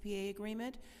with the TPA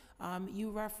agreement. You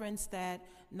referenced that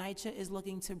NYCHA is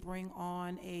looking to bring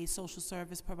on a social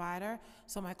service provider.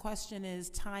 So my question is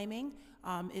timing.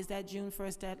 Is that June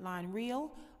 1st deadline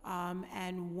real?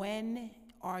 And when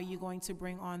are you going to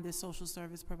bring on this social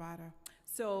service provider?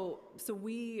 So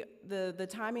the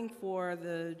timing for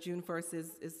the June 1st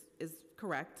is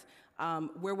correct.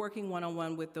 We're working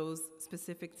one-on-one with those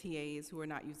specific TAs who are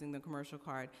not using the commercial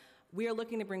card. We are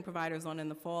looking to bring providers on in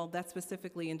the fall. That's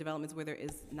specifically in developments where there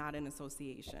is not an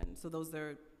association. So those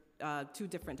are two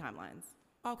different timelines.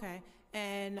 Okay,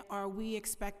 and are we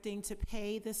expecting to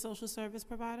pay this social service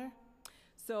provider?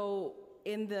 So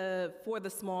for the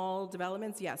small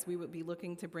developments, yes, we would be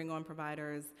looking to bring on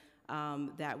providers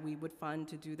that we would fund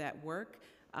to do that work.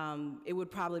 It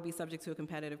would probably be subject to a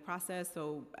competitive process,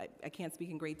 so I can't speak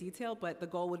in great detail, but the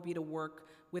goal would be to work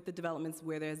with the developments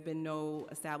where there's been no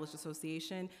established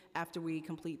association after we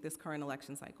complete this current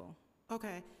election cycle.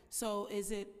 Okay, so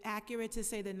is it accurate to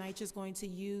say that NYCHA is going to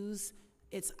use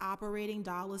its operating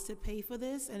dollars to pay for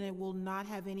this, and it will not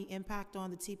have any impact on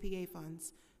the TPA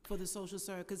funds for the social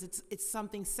service, because it's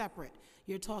something separate?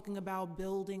 You're talking about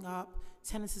building up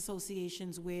tenants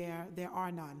associations where there are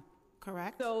none,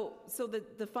 correct? So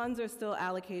the funds are still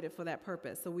allocated for that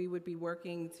purpose. So we would be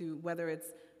working to, whether it's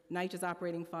NYCHA's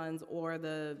operating funds or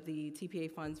the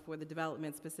TPA funds for the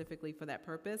development specifically for that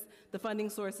purpose. The funding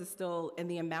source is still, and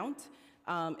the amount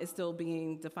is still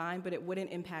being defined, but it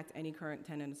wouldn't impact any current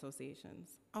tenant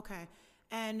associations. Okay,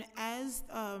 and as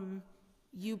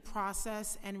you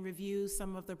process and review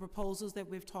some of the proposals that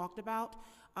we've talked about,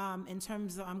 in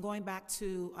terms of, I'm going back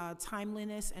to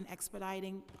timeliness and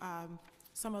expediting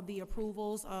some of the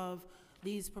approvals of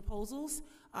these proposals.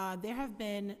 There have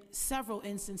been several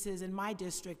instances in my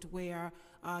district where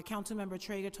Councilmember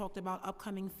Traeger talked about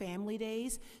upcoming family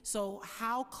days. So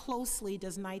how closely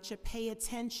does NYCHA pay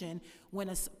attention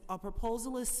when a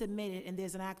proposal is submitted and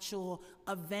there's an actual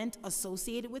event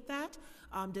associated with that?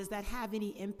 Does that have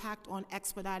any impact on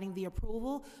expediting the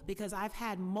approval? Because I've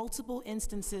had multiple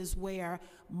instances where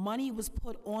money was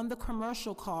put on the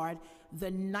commercial card the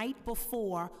night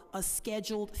before a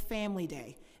scheduled family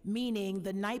day, meaning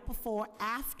the night before,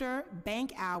 after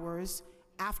bank hours,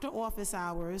 after office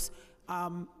hours,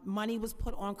 money was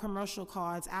put on commercial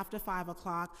cards after 5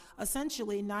 o'clock,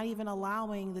 essentially not even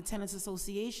allowing the tenants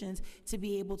associations to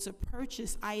be able to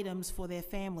purchase items for their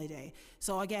family day.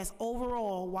 So I guess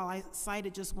overall, while I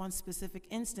cited just one specific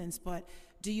instance, but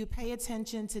do you pay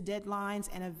attention to deadlines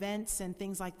and events and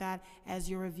things like that as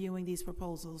you're reviewing these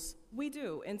proposals? We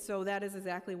do, and so that is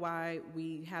exactly why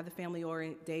we have the Family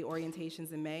Day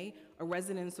orientations in May. A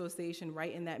resident association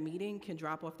right in that meeting can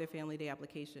drop off their Family Day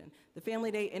application. The Family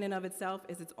Day in and of itself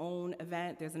is its own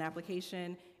event. There's an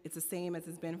application. It's the same as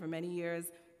it's been for many years.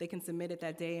 They can submit it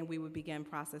that day and we would begin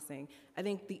processing. I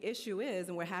think the issue is,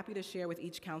 and we're happy to share with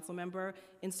each council member,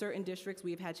 in certain districts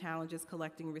we've had challenges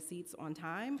collecting receipts on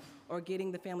time or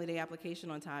getting the Family Day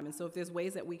application on time. And so if there's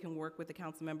ways that we can work with the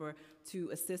council member to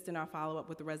assist in our follow-up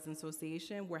with the resident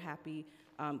association, we're happy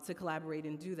to collaborate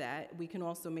and do that. We can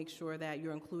also make sure that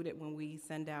you're included when we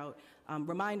send out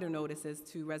reminder notices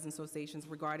to resident associations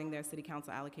regarding their city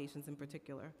council allocations in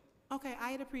particular. Okay,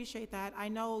 I'd appreciate that. I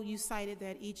know you cited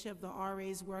that each of the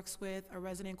RAs works with a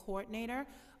resident coordinator.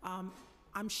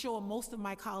 I'm sure most of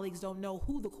my colleagues don't know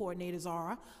who the coordinators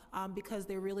are because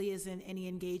there really isn't any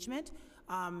engagement.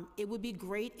 It would be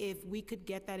great if we could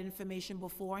get that information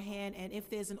beforehand, and if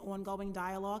there's an ongoing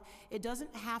dialogue, it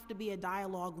doesn't have to be a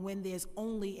dialogue when there's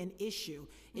only an issue.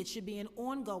 It should be an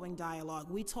ongoing dialogue.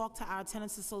 We talk to our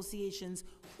tenants associations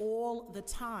all the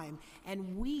time,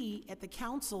 and we at the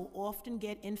council often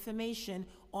get information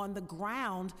on the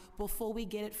ground before we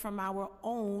get it from our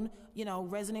own,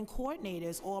 resident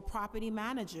coordinators or property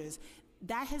managers.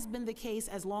 That has been the case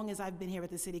as long as I've been here at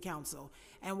the City Council.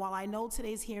 And while I know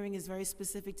today's hearing is very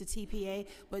specific to TPA,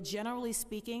 but generally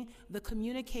speaking, the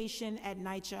communication at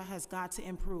NYCHA has got to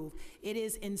improve. It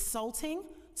is insulting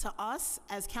to us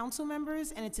as council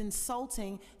members, and it's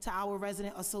insulting to our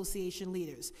resident association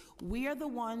leaders. We are the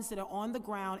ones that are on the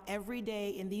ground every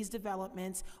day in these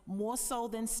developments, more so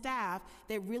than staff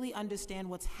that really understand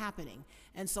what's happening.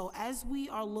 And so as we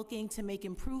are looking to make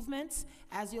improvements,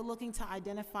 as you're looking to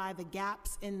identify the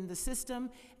gaps in the system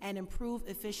and improve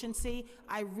efficiency,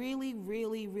 I really,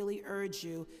 really, really urge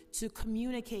you to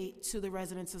communicate to the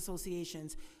residents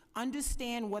associations.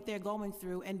 Understand what they're going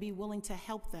through and be willing to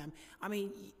help them. I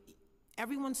mean,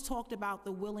 everyone's talked about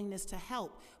the willingness to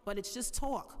help, but it's just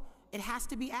talk. It has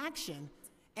to be action.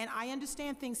 And I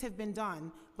understand things have been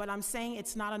done, but I'm saying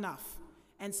it's not enough.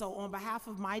 And so on behalf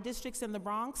of my districts in the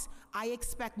Bronx, I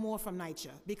expect more from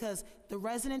NYCHA because the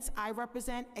residents I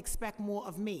represent expect more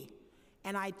of me.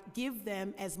 And I give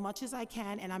them as much as I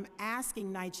can, and I'm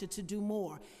asking NYCHA to do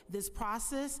more. This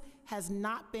process has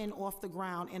not been off the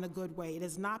ground in a good way. It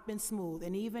has not been smooth.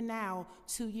 And even now,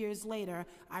 2 years later,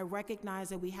 I recognize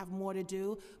that we have more to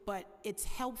do, but it's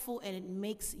helpful and it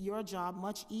makes your job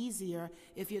much easier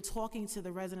if you're talking to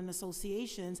the resident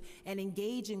associations and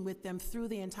engaging with them through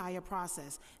the entire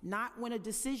process. Not when a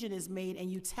decision is made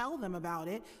and you tell them about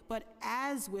it, but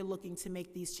as we're looking to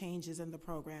make these changes in the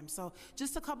program. So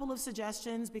just a couple of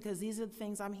suggestions, because these are the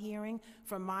things I'm hearing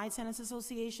from my tenants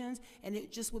associations, and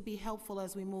it just would be helpful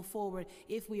as we move forward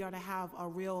if we are to have a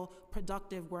real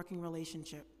productive working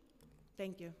relationship.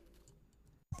 Thank you.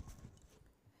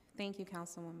 Thank you,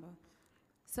 Councilwoman.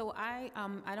 So I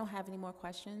don't have any more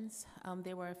questions.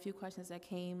 There were a few questions that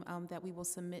came that we will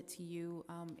submit to you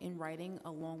in writing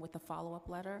along with the follow-up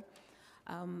letter.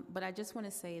 But I just want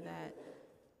to say that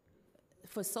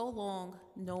for so long,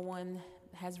 no one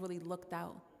has really looked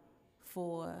out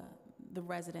for the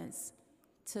residents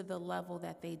to the level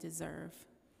that they deserve.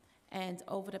 And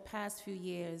over the past few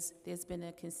years, there's been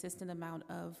a consistent amount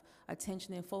of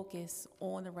attention and focus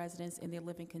on the residents and their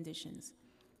living conditions.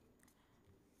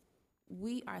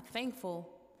 We are thankful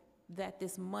that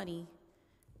this money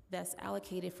that's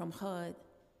allocated from HUD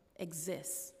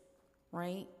exists,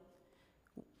 right?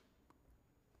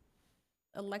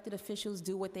 Elected officials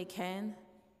do what they can,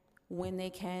 when they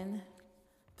can,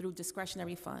 through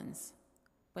discretionary funds.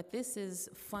 But this is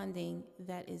funding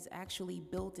that is actually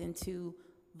built into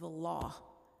the law,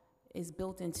 is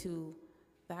built into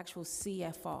the actual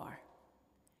CFR.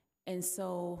 And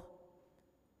so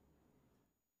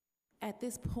at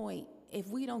this point, if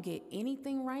we don't get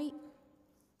anything right,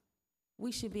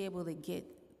 we should be able to get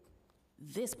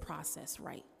this process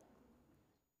right.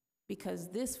 Because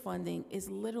this funding is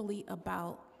literally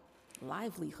about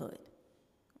livelihood,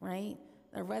 right?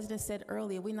 The resident said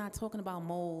earlier, we're not talking about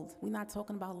mold, we're not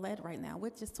talking about lead right now, we're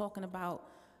just talking about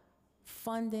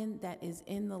funding that is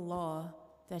in the law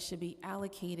that should be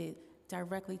allocated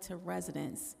directly to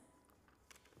residents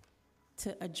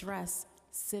to address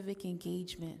civic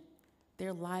engagement,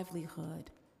 their livelihood,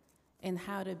 and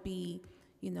how to be,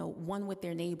 one with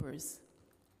their neighbors.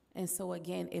 And so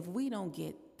again, if we don't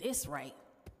get this right,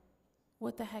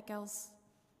 what the heck else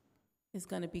is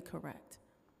going to be correct?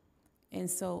 And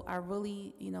so I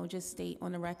really, just state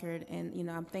on the record,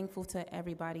 and, I'm thankful to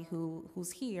everybody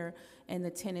who's here and the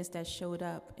tenants that showed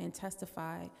up and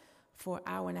testified for an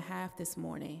hour and a half this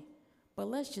morning. But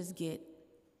let's just get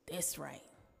this right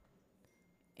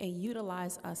and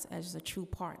utilize us as a true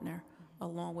partner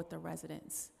along with the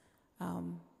residents.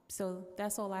 So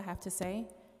that's all I have to say.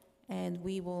 And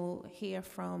we will hear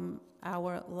from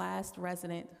our last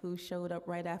resident who showed up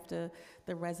right after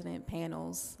the resident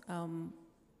panels.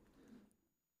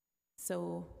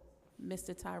 So,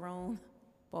 Mr. Tyrone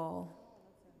Ball.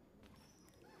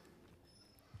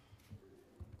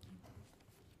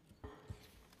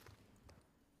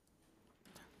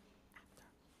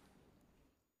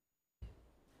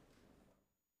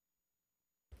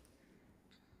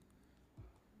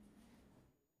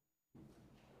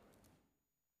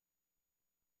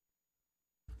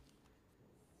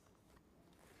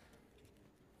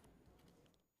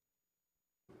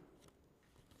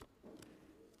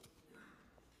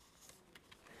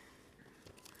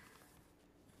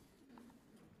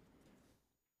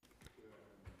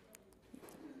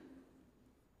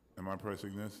 Am I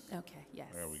pressing this? Okay, yes.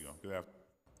 There we go.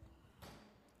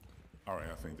 All right,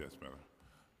 I think that's better.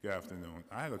 Good afternoon.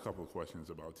 I had a couple of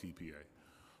questions about TPA.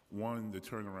 One, the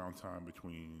turnaround time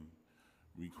between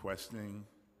requesting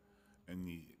and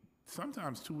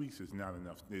sometimes 2 weeks is not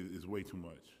enough, is way too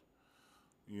much.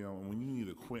 When you need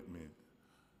equipment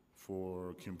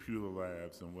for computer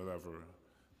labs and whatever,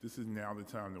 this is now the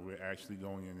time that we're actually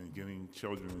going in and getting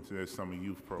children into their summer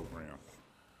youth program.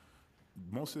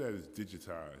 Most of that is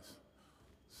digitized.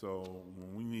 So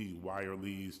when we need wire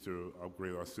leads to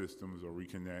upgrade our systems or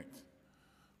reconnect,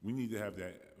 we need to have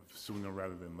that sooner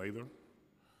rather than later.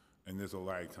 And there's a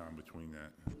lag time between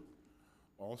that.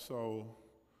 Also,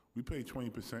 we pay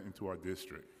 20% into our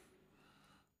district.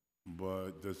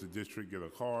 But does the district get a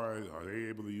card? Are they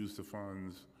able to use the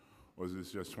funds? Or is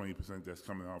this just 20% that's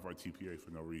coming out of our TPA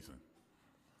for no reason?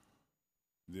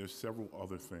 There's several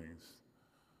other things.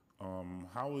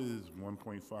 How is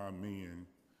 1.5 million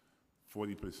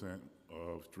 40%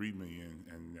 of 3 million,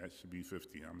 and that should be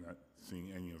 50? I'm not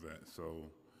seeing any of that. So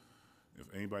if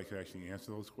anybody could actually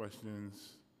answer those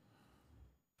questions,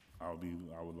 I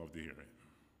would love to hear it.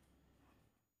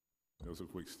 That was a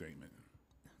quick statement.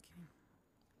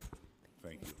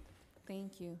 Thank you.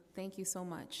 Thank you. Thank you so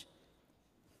much.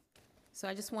 So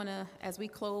I just want to, as we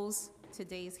close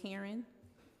today's hearing,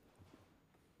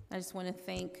 I just want to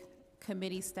thank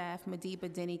committee staff,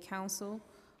 Madiba Denny, counsel,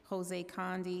 Jose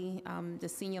Condi, the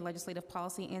senior legislative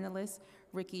policy analyst,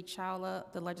 Ricky Chawla,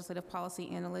 the legislative policy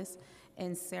analyst,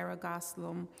 and Sarah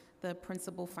Goslam, the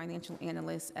principal financial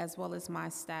analyst, as well as my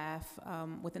staff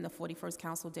within the 41st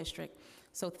Council District.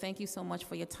 So thank you so much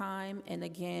for your time. And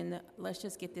again, let's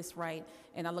just get this right.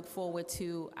 And I look forward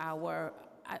to our,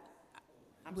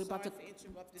 I'm we're sorry about to, for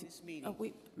interrupting this meeting,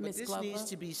 but but this Glover? needs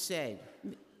to be said.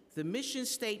 The mission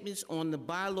statements on the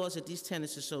bylaws of these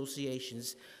tenants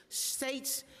associations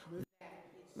states that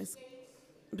it states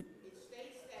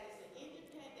that it's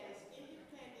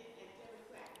independent and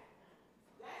democratic.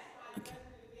 That's why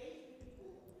resident engagement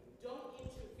people don't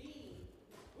intervene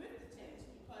with the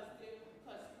tenants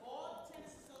because all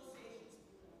tenants associations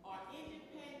are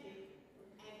independent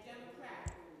and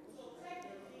democratic. So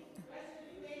technically,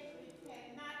 resident engagement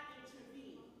cannot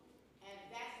intervene, and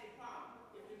that's the problem.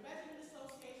 If the resident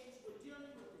associations were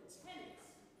dealing with the tenants,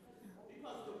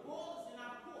 because the ball is in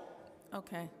our court.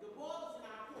 Okay. The ball is in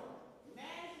our court.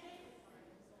 Management,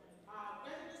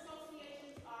 resident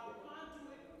associations are the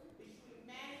conduit between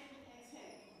management and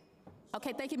tenant.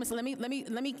 Okay, thank you, Mr.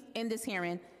 Let me end this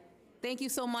hearing. Thank you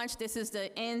so much. This is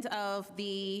the end of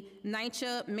the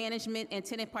NYCHA Management and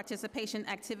Tenant Participation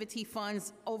Activity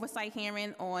Funds Oversight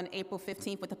Hearing on April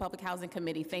 15th with the Public Housing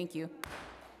Committee. Thank you.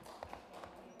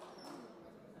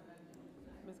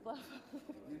 Ms. Glover.